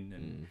scene,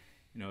 and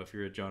if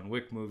you're a John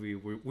Wick movie,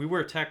 we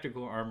wear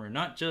tactical armor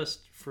not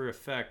just for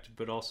effect,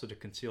 but also to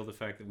conceal the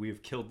fact that we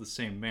have killed the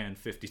same man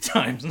 50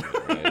 times.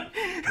 Right.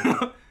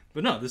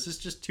 But no, this is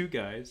just two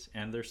guys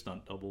and their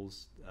stunt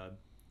doubles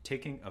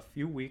taking a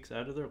few weeks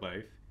out of their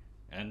life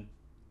and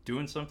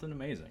doing something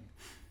amazing.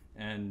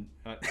 And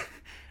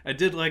I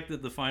did like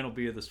the final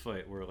beat of this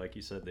fight where, like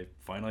you said, they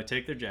finally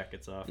take their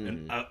jackets off.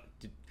 And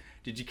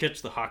did you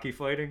catch the hockey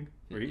fighting?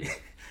 Where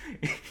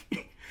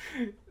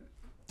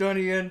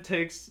Donnie Yen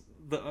takes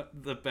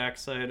the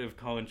backside of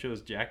Colin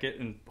Cho's jacket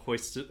and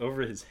hoists it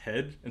over his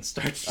head and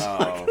starts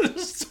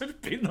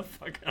beating the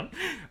fuck out.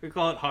 We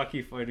call it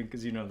hockey fighting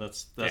because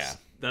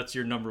that's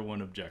your number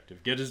one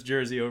objective. Get his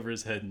jersey over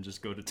his head and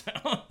just go to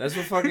town. That's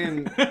what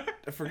fucking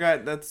I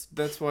forgot.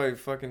 That's why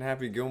fucking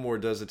Happy Gilmore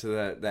does it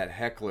to that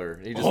heckler.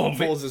 He just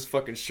pulls his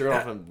fucking shirt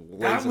off and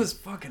lays that was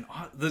fucking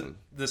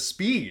the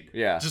speed.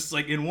 Yeah, just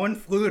like in one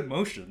fluid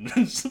motion.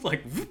 Just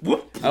like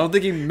whoop. I don't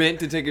think he meant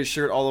to take his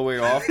shirt all the way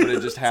off, but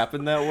it just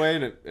happened that way,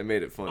 and it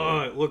made it funny. Oh,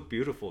 it looked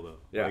beautiful though.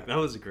 Yeah, like that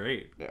was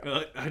great.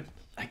 Yeah.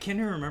 I can't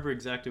even remember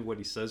exactly what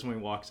he says when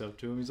he walks up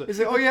to him. He's like,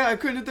 "Oh yeah, I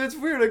couldn't. That's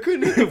weird. I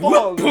couldn't hit the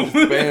ball."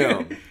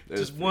 Bam!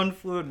 Just one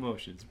fluid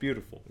motion. It's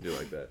beautiful. I do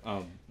like that.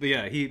 But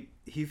yeah,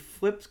 he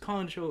flips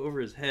Colin Cho over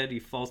his head. He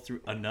falls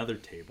through another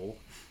table,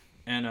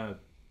 and I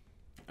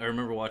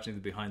remember watching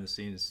the behind the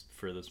scenes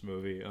for this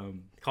movie.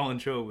 Colin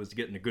Cho was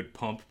getting a good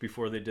pump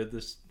before they did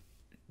this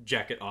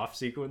jacket off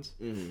sequence.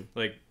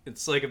 Like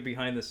it's like a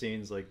behind the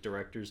scenes like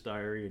director's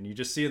diary, and you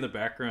just see in the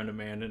background a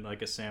man in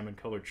like a salmon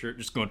colored shirt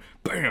just going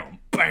bam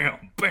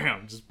bam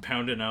bam, just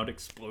pounding out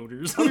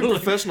exploders. I mean,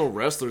 professional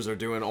wrestlers are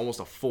doing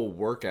almost a full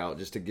workout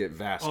just to get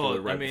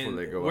vascular before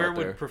they go out there. Where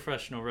would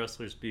professional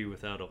wrestlers be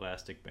without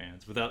elastic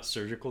bands, without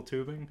surgical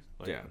tubing?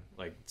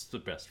 Like it's the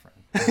best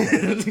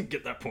friend.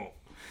 Get that pump.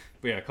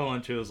 But yeah,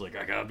 Colin Cho's like,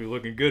 I gotta be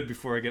looking good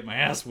before I get my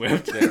ass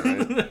whipped. Yeah,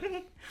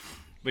 right.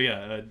 But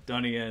yeah,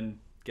 Donnie Yen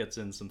gets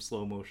in some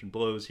slow motion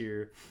blows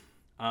here.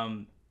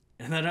 And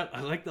And then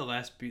I like the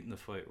last beat in the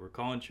fight where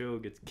Colin Cho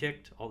gets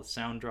kicked, all the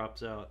sound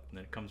drops out, and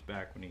then it comes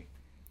back when he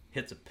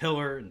hits a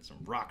pillar and some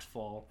rocks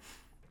fall.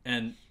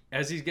 And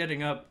as he's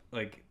getting up,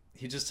 like,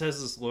 he just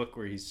has this look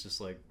where he's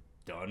just like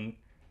done.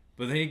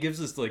 But then he gives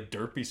this like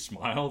derpy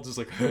smile, just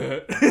like,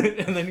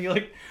 and then he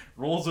like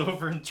rolls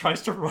over and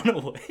tries to run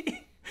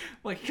away.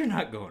 Like, you're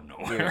not going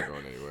nowhere. You're not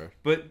going anywhere.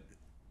 But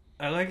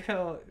I like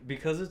how,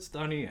 because it's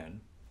Donnie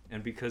Yen,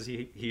 and because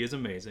he is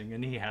amazing,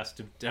 and he has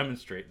to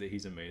demonstrate that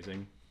he's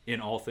amazing in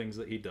all things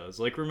that he does.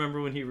 Like,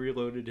 remember when he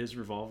reloaded his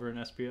revolver in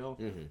SPL?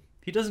 Mm-hmm.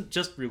 He doesn't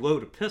just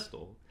reload a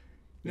pistol.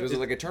 He does it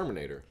like a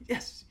Terminator.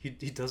 Yes, he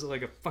does it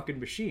like a fucking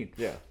machine.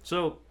 Yeah.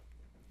 So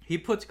he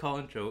puts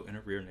Colin Cho in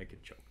a rear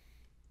naked choke.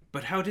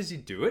 But how does he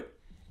do it?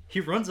 He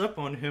runs up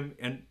on him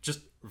and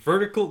just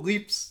vertical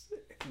leaps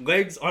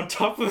legs on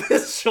top of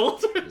his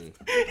shoulders.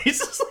 He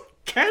just like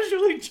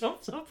casually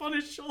jumps up on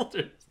his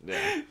shoulders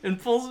and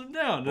pulls him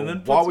down. And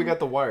then while we got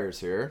the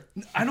wires here,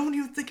 I don't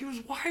even think it was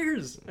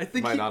wires. I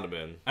think might not have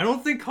been. I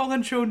don't think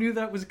Colin Cho knew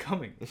that was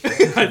coming.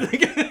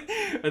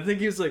 I think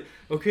he was like,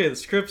 okay, the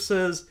script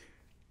says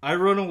I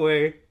run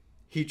away,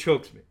 he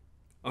chokes me.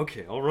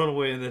 Okay, I'll run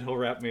away and then he'll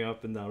wrap me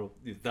up and that'll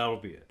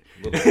be it.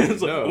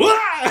 It's like,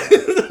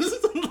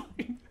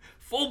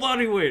 full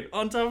body weight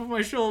on top of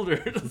my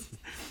shoulders.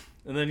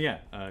 And then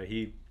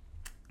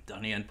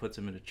Donnie Yen puts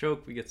him in a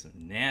choke. We get some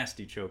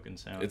nasty choking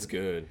sound. It's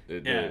good.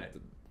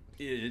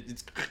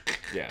 It's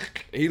yeah.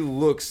 He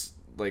looks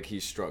like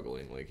he's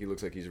struggling. Like, he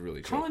looks like he's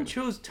really choking. Colin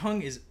Cho's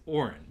tongue is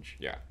orange.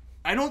 Yeah.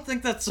 I don't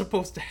think that's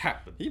supposed to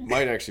happen. He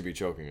might actually be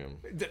choking him.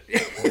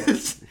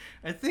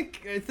 I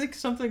think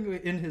something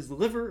in his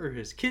liver or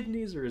his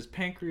kidneys or his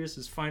pancreas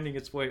is finding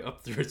its way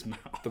up through his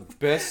mouth. The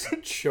best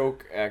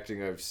choke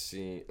acting I've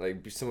seen,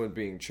 like someone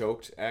being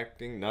choked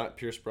acting, not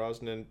Pierce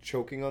Brosnan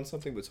choking on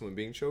something, but someone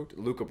being choked.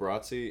 Luca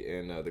Brasi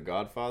in The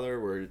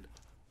Godfather, where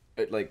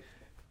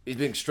he's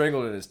being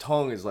strangled and his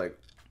tongue is like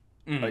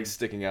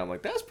sticking out. I'm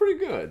like, that's pretty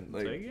good.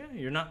 Like,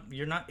 you're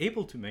not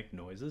able to make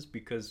noises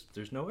because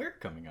there's no air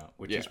coming out,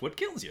 which is what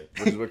kills you.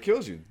 Which is what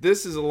kills you.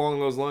 This is along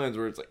those lines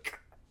where it's like,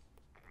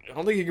 I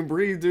don't think he can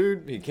breathe,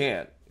 dude. He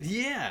can't.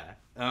 Yeah.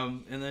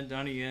 And then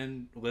Donnie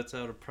Yen lets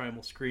out a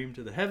primal scream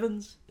to the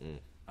heavens.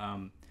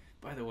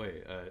 By the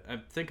way, I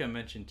think I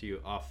mentioned to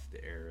you off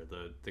the air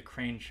the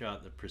crane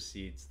shot that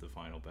precedes the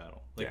final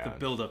battle, like the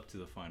build up to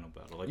the final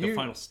battle, like the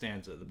final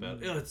stanza of the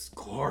battle. It's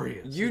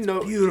glorious. It's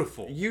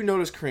beautiful. You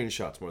notice crane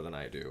shots more than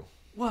I do.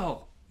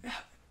 Well,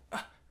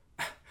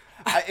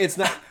 it's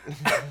not.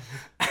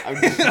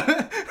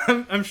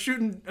 I'm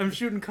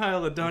shooting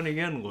Kyle a Donnie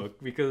Yen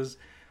look because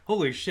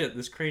holy shit,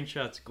 this crane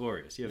shot's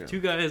glorious. You have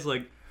two guys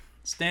like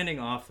standing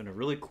off in a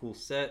really cool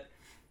set.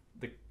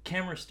 The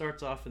camera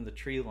starts off in the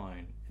tree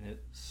line and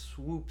it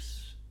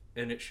swoops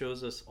and it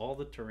shows us all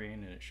the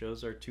terrain and it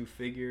shows our two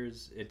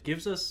figures. It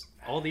gives us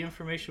all the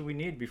information we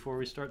need before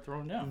we start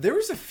throwing down. There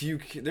was a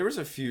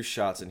few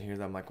shots in here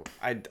that I'm like,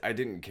 I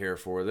didn't care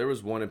for. There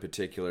was one in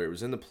particular. It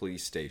was in the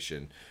police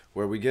station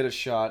where we get a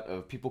shot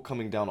of people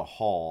coming down a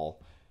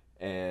hall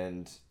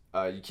and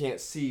you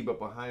can't see, but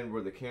behind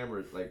where the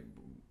camera's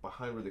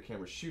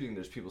shooting,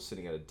 there's people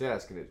sitting at a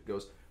desk and it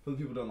goes from the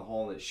people down the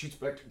hall and it shoots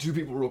back to two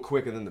people real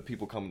quick and then the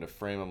people come into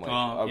frame. I'm like,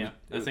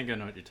 I think I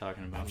know what you're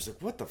talking about. I was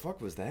like, what the fuck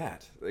was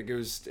that? Like, it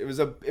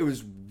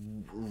was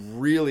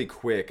really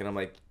quick and I'm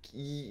like,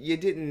 you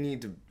didn't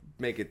need to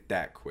make it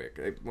that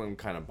quick. One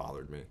kind of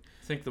bothered me.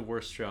 I think the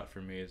worst shot for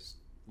me is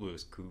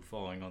Louis Koo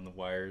falling on the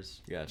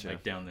wires, gotcha,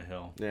 like down the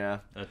hill. Yeah,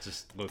 that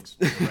just looks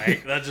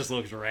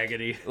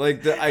raggedy.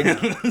 Like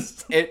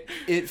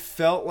it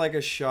felt like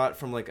a shot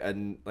from like a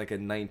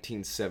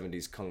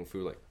 1970s kung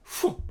fu, like.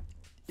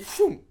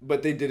 Whew,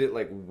 but they did it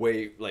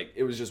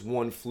it was just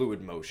one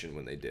fluid motion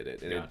when they did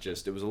it, and it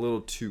was a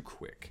little too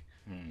quick.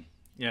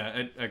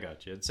 Yeah, I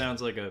got you. It sounds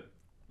like a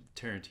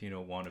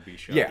Tarantino wannabe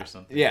shot or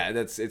something. Yeah,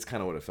 it's kind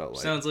of what it felt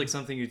like. Sounds like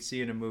something you'd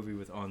see in a movie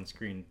with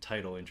on-screen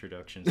title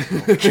introductions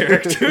to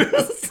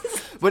characters.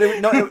 But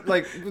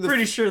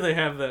pretty sure they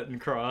have that in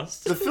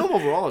Crossed. The film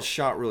overall is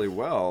shot really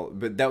well,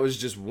 but that was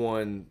just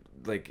one,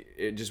 like,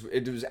 it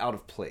was out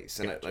of place,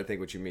 and I think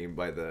what you mean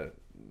by the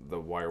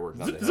wire work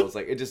on the hill, it's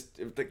like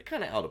it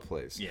kind of out of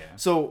place. Yeah.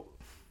 So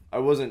I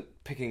wasn't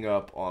picking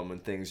up on when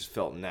things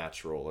felt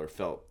natural or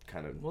felt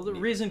kind of. Well, the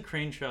reason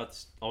crane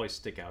shots always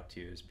stick out to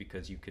you is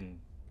because you can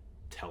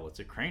tell it's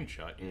a crane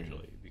shot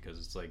usually, because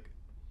it's like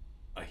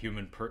a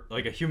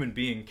human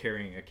being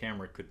carrying a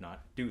camera could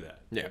not do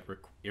that. Yeah.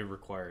 It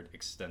required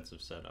extensive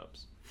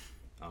setups.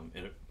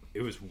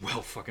 It was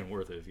well fucking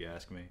worth it if you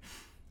ask me.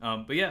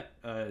 But yeah,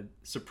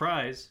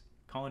 surprise,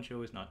 Colin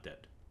Cho is not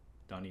dead.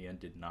 Donnie Yen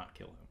did not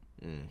kill him.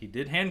 He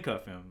did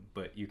handcuff him,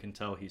 but you can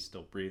tell he's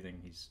still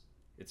breathing.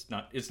 It's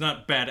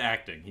not bad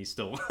acting. He's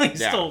still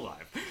still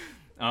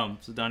alive.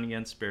 So Donnie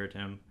Yen spared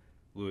him.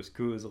 Louis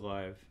Koo is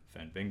alive.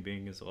 Fan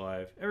Bingbing is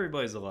alive.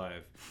 Everybody's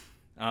alive.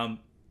 And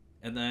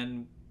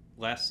then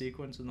last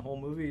sequence in the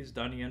whole movie is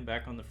Donnie Yen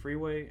back on the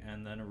freeway,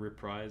 and then a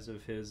reprise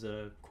of his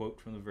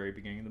quote from the very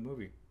beginning of the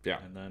movie. Yeah.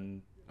 And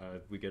then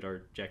we get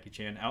our Jackie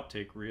Chan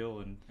outtake reel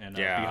and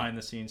Yeah. behind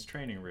the scenes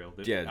training reel.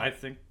 That Yeah. I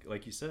think,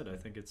 like you said, I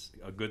think it's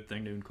a good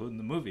thing to include in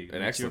the movie. It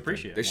An makes you excellent thing.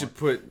 appreciate They it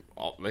should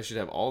more. they should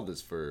have all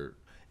this for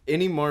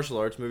any martial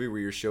arts movie where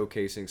you're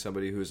showcasing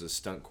somebody who's a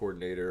stunt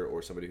coordinator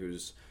or somebody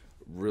who's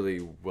really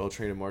well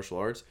trained in martial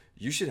arts.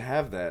 You should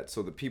have that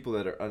so the people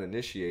that are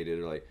uninitiated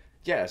are like,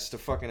 yeah, it's just a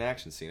fucking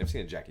action scene. I've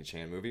seen a Jackie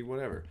Chan movie,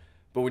 whatever.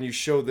 But when you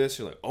show this,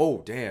 you're like,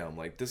 oh damn,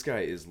 like this guy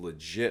is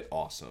legit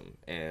awesome.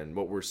 And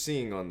what we're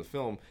seeing on the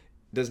film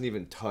doesn't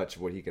even touch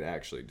what he could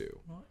actually do.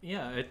 Well,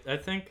 yeah, I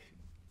think.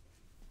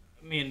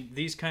 I mean,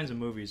 these kinds of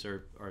movies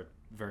are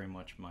very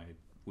much my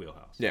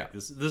wheelhouse. Yeah. Like,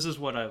 this is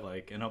what I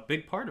like, and a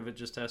big part of it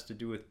just has to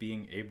do with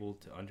being able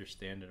to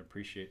understand and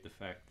appreciate the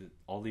fact that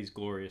all these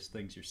glorious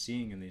things you're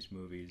seeing in these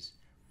movies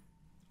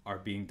are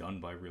being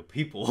done by real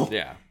people.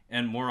 Yeah.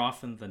 And more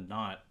often than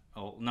not,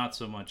 not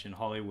so much in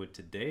Hollywood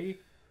today.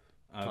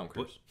 Tom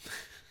Cruise.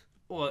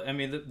 Well, I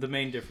mean, the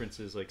main difference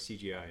is like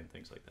CGI and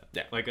things like that.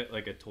 Yeah.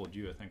 Like I told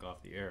you, I think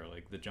off the air,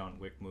 like the John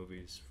Wick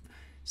movies.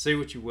 Say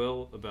what you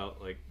will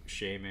about like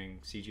shaming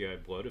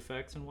CGI blood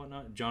effects and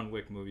whatnot. John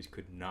Wick movies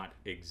could not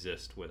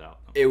exist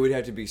without them. It would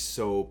have to be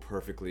so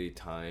perfectly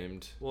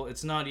timed. Well,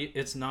 it's not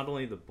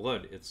only the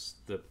blood; it's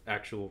the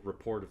actual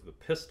report of the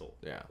pistol.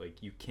 Yeah.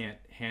 Like you can't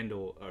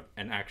handle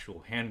an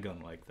actual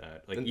handgun like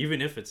that. Like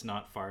even if it's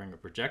not firing a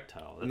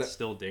projectile, that's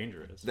still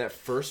dangerous. That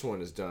first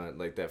one is done,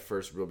 like that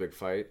first real big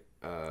fight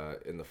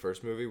in the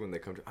first movie when they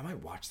come to. I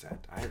might watch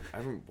that. I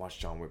haven't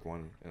watched John Wick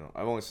 1.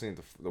 I've only seen it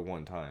the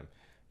one time.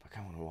 I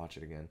kind of want to watch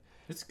it again.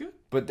 It's good.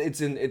 But it's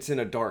in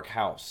a dark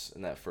house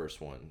in that first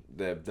one.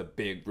 The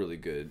big really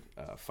good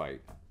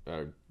fight,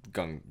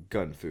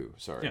 gun fu.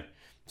 Sorry. Yeah.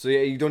 So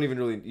yeah, you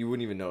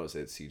wouldn't even notice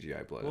it's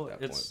CGI blood Well, at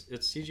that it's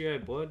point.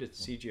 CGI blood,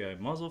 it's CGI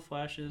muzzle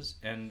flashes,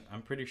 and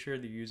I'm pretty sure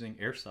they're using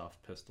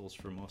airsoft pistols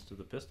for most of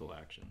the pistol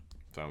action,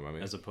 Fine by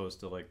me. as opposed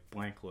to like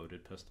blank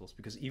loaded pistols,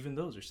 because even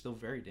those are still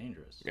very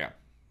dangerous. Yeah.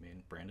 I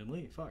mean, Brandon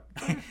Lee, fuck.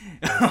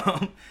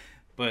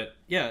 But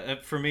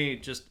yeah, for me,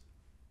 just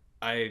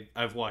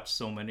I've watched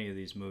so many of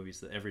these movies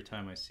that every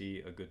time I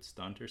see a good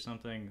stunt or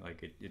something,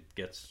 like it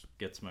gets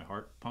my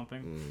heart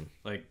pumping.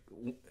 Like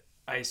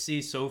I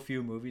see so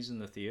few movies in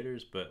the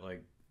theaters, but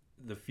like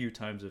the few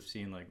times I've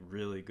seen like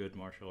really good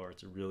martial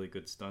arts or really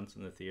good stunts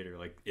in the theater,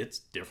 like it's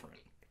different.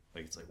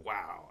 Like it's like,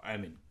 wow,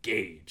 I'm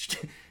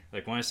engaged.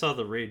 Like when I saw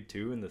The Raid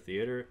 2 in the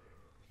theater,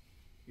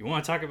 you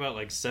want to talk about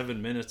like 7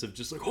 minutes of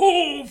just like,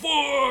 oh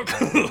fuck.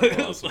 Like,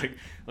 I was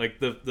like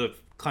the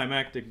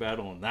climactic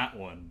battle in that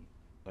one.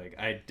 Like,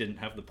 I didn't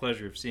have the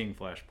pleasure of seeing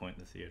Flashpoint in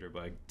the theater,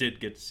 but I did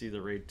get to see The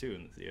Raid 2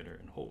 in the theater,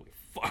 and holy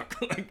fuck,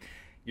 like,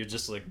 you're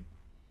just like,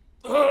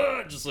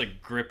 just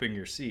like gripping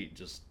your seat,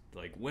 just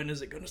like, when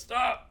is it gonna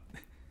stop?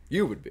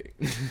 You would be.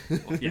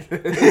 Well, yeah.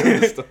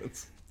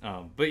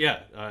 But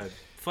yeah,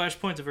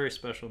 Flashpoint's a very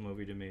special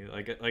movie to me.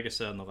 Like I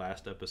said in the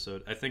last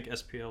episode, I think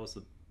SPL is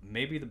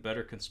maybe the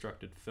better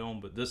constructed film,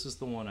 but this is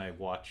the one I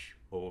watch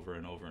over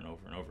and over and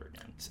over and over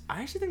again.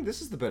 I actually think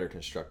this is the better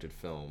constructed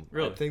film.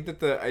 Really? I think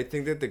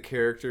that the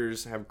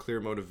characters have clear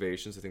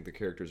motivations. I think the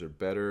characters are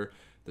better.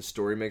 The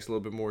story makes a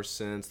little bit more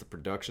sense. The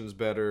production's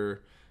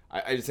better.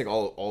 I just think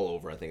all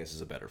over, I think this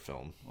is a better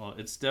film. Well,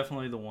 it's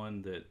definitely the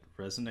one that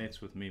resonates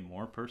with me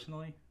more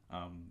personally.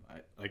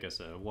 Like I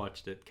said, I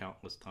watched it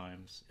countless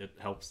times. It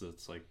helps that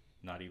it's like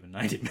not even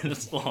 90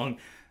 minutes long.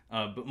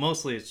 But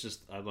mostly it's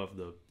just, I love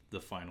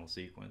the final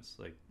sequence.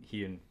 Like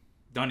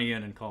Donnie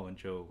Yen and Colin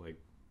Joe, like,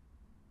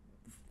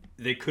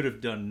 they could have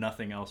done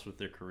nothing else with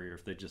their career.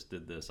 If they just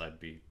did this, I'd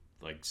be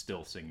like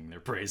still singing their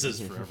praises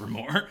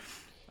forevermore.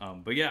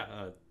 But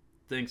yeah,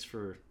 thanks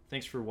for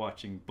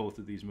watching both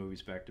of these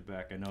movies back to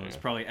back. I know it's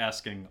probably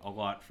asking a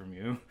lot from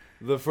you.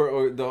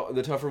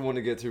 The tougher one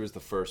to get through is the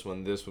first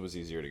one. This one was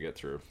easier to get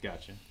through.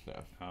 Gotcha.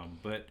 Yeah.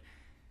 But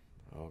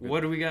what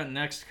do we got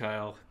next,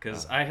 Kyle?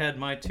 Because I had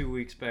my 2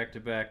 weeks back to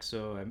back,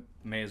 so I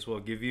may as well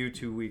give you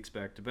 2 weeks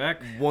back to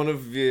back. The one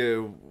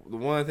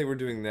I think we're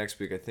doing next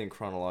week, I think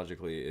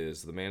chronologically,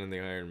 is The Man in the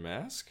Iron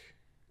Mask.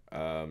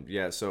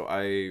 So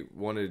I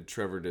wanted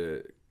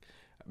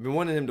I've been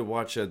wanting him to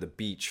watch The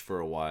Beach for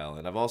a while,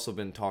 and I've also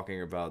been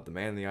talking about The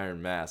Man in the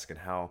Iron Mask and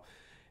how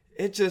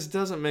it just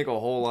doesn't make a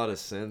whole lot of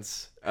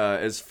sense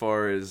as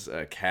far as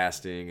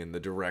casting and the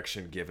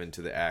direction given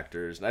to the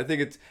actors. And I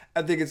think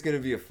it's going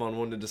to be a fun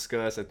one to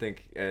discuss. I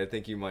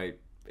think you might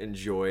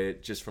enjoy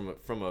it just from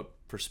a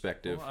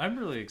perspective. Well, I'm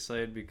really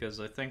excited because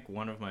I think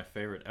one of my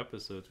favorite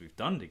episodes we've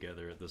done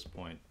together at this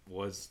point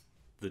was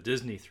the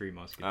Disney Three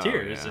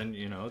Musketeers, and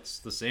it's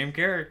the same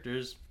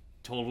characters,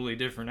 totally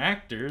different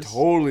actors,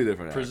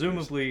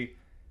 presumably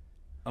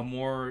a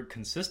more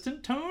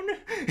consistent tone.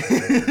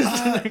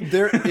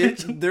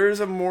 There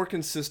is a more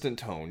consistent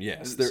tone,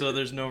 yes. So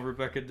there's no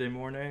Rebecca De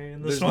Mornay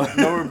in this one? There's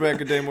no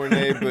Rebecca De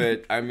Mornay,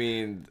 but I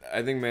mean,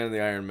 I think Man in the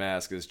Iron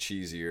Mask is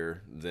cheesier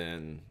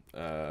than...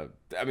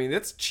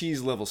 it's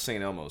cheese level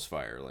St. Elmo's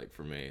Fire, like,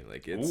 for me.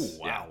 Like, it's...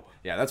 Ooh, wow.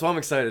 Yeah, that's why I'm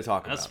excited to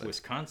talk about it. That's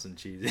Wisconsin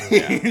cheese.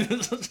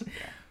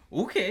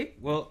 Okay,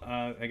 well,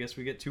 I guess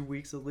we get 2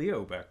 weeks of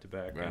Leo back to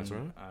back. That's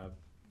right.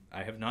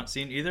 I have not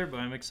seen either,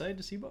 but I'm excited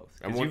to see both.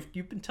 And Because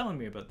you've been telling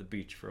me about The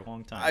Beach for a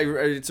long time.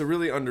 It's a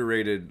really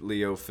underrated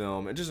Leo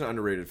film, and just an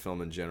underrated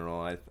film in general.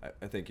 I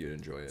think you'd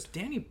enjoy it. It's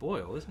Danny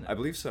Boyle, isn't it? I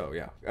believe so.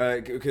 Yeah,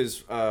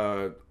 because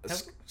Have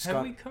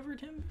we covered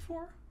him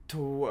before?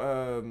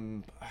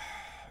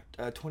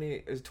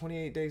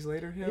 28 days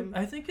later him.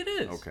 I think it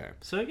is. Okay.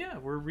 So yeah,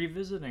 we're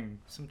revisiting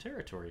some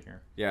territory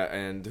here. Yeah,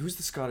 and who's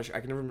the Scottish? I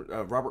can never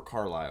remember. Robert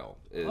Carlyle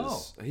is.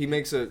 Oh. He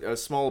makes a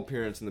small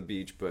appearance in The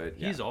Beach, but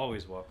yeah. He's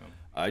always welcome.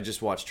 I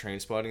just watched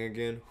Trainspotting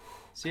again.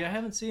 See, I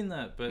haven't seen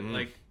that, but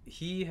like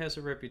he has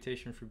a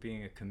reputation for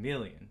being a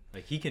chameleon.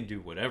 Like he can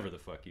do whatever the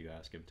fuck you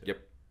ask him to. Yep,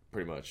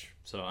 pretty much.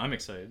 So I'm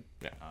excited.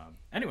 Yeah.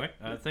 Anyway,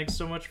 thanks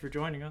so much for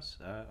joining us.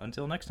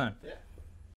 Until next time. Yeah.